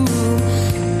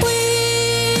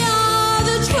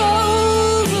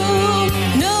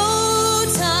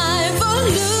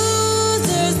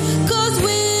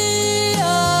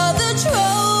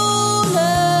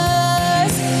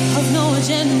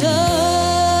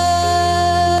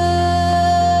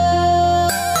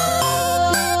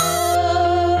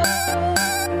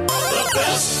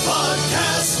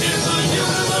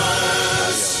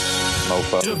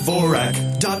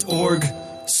 Dvorak.org/NA.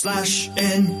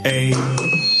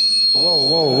 Whoa,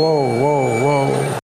 whoa, whoa, whoa, whoa.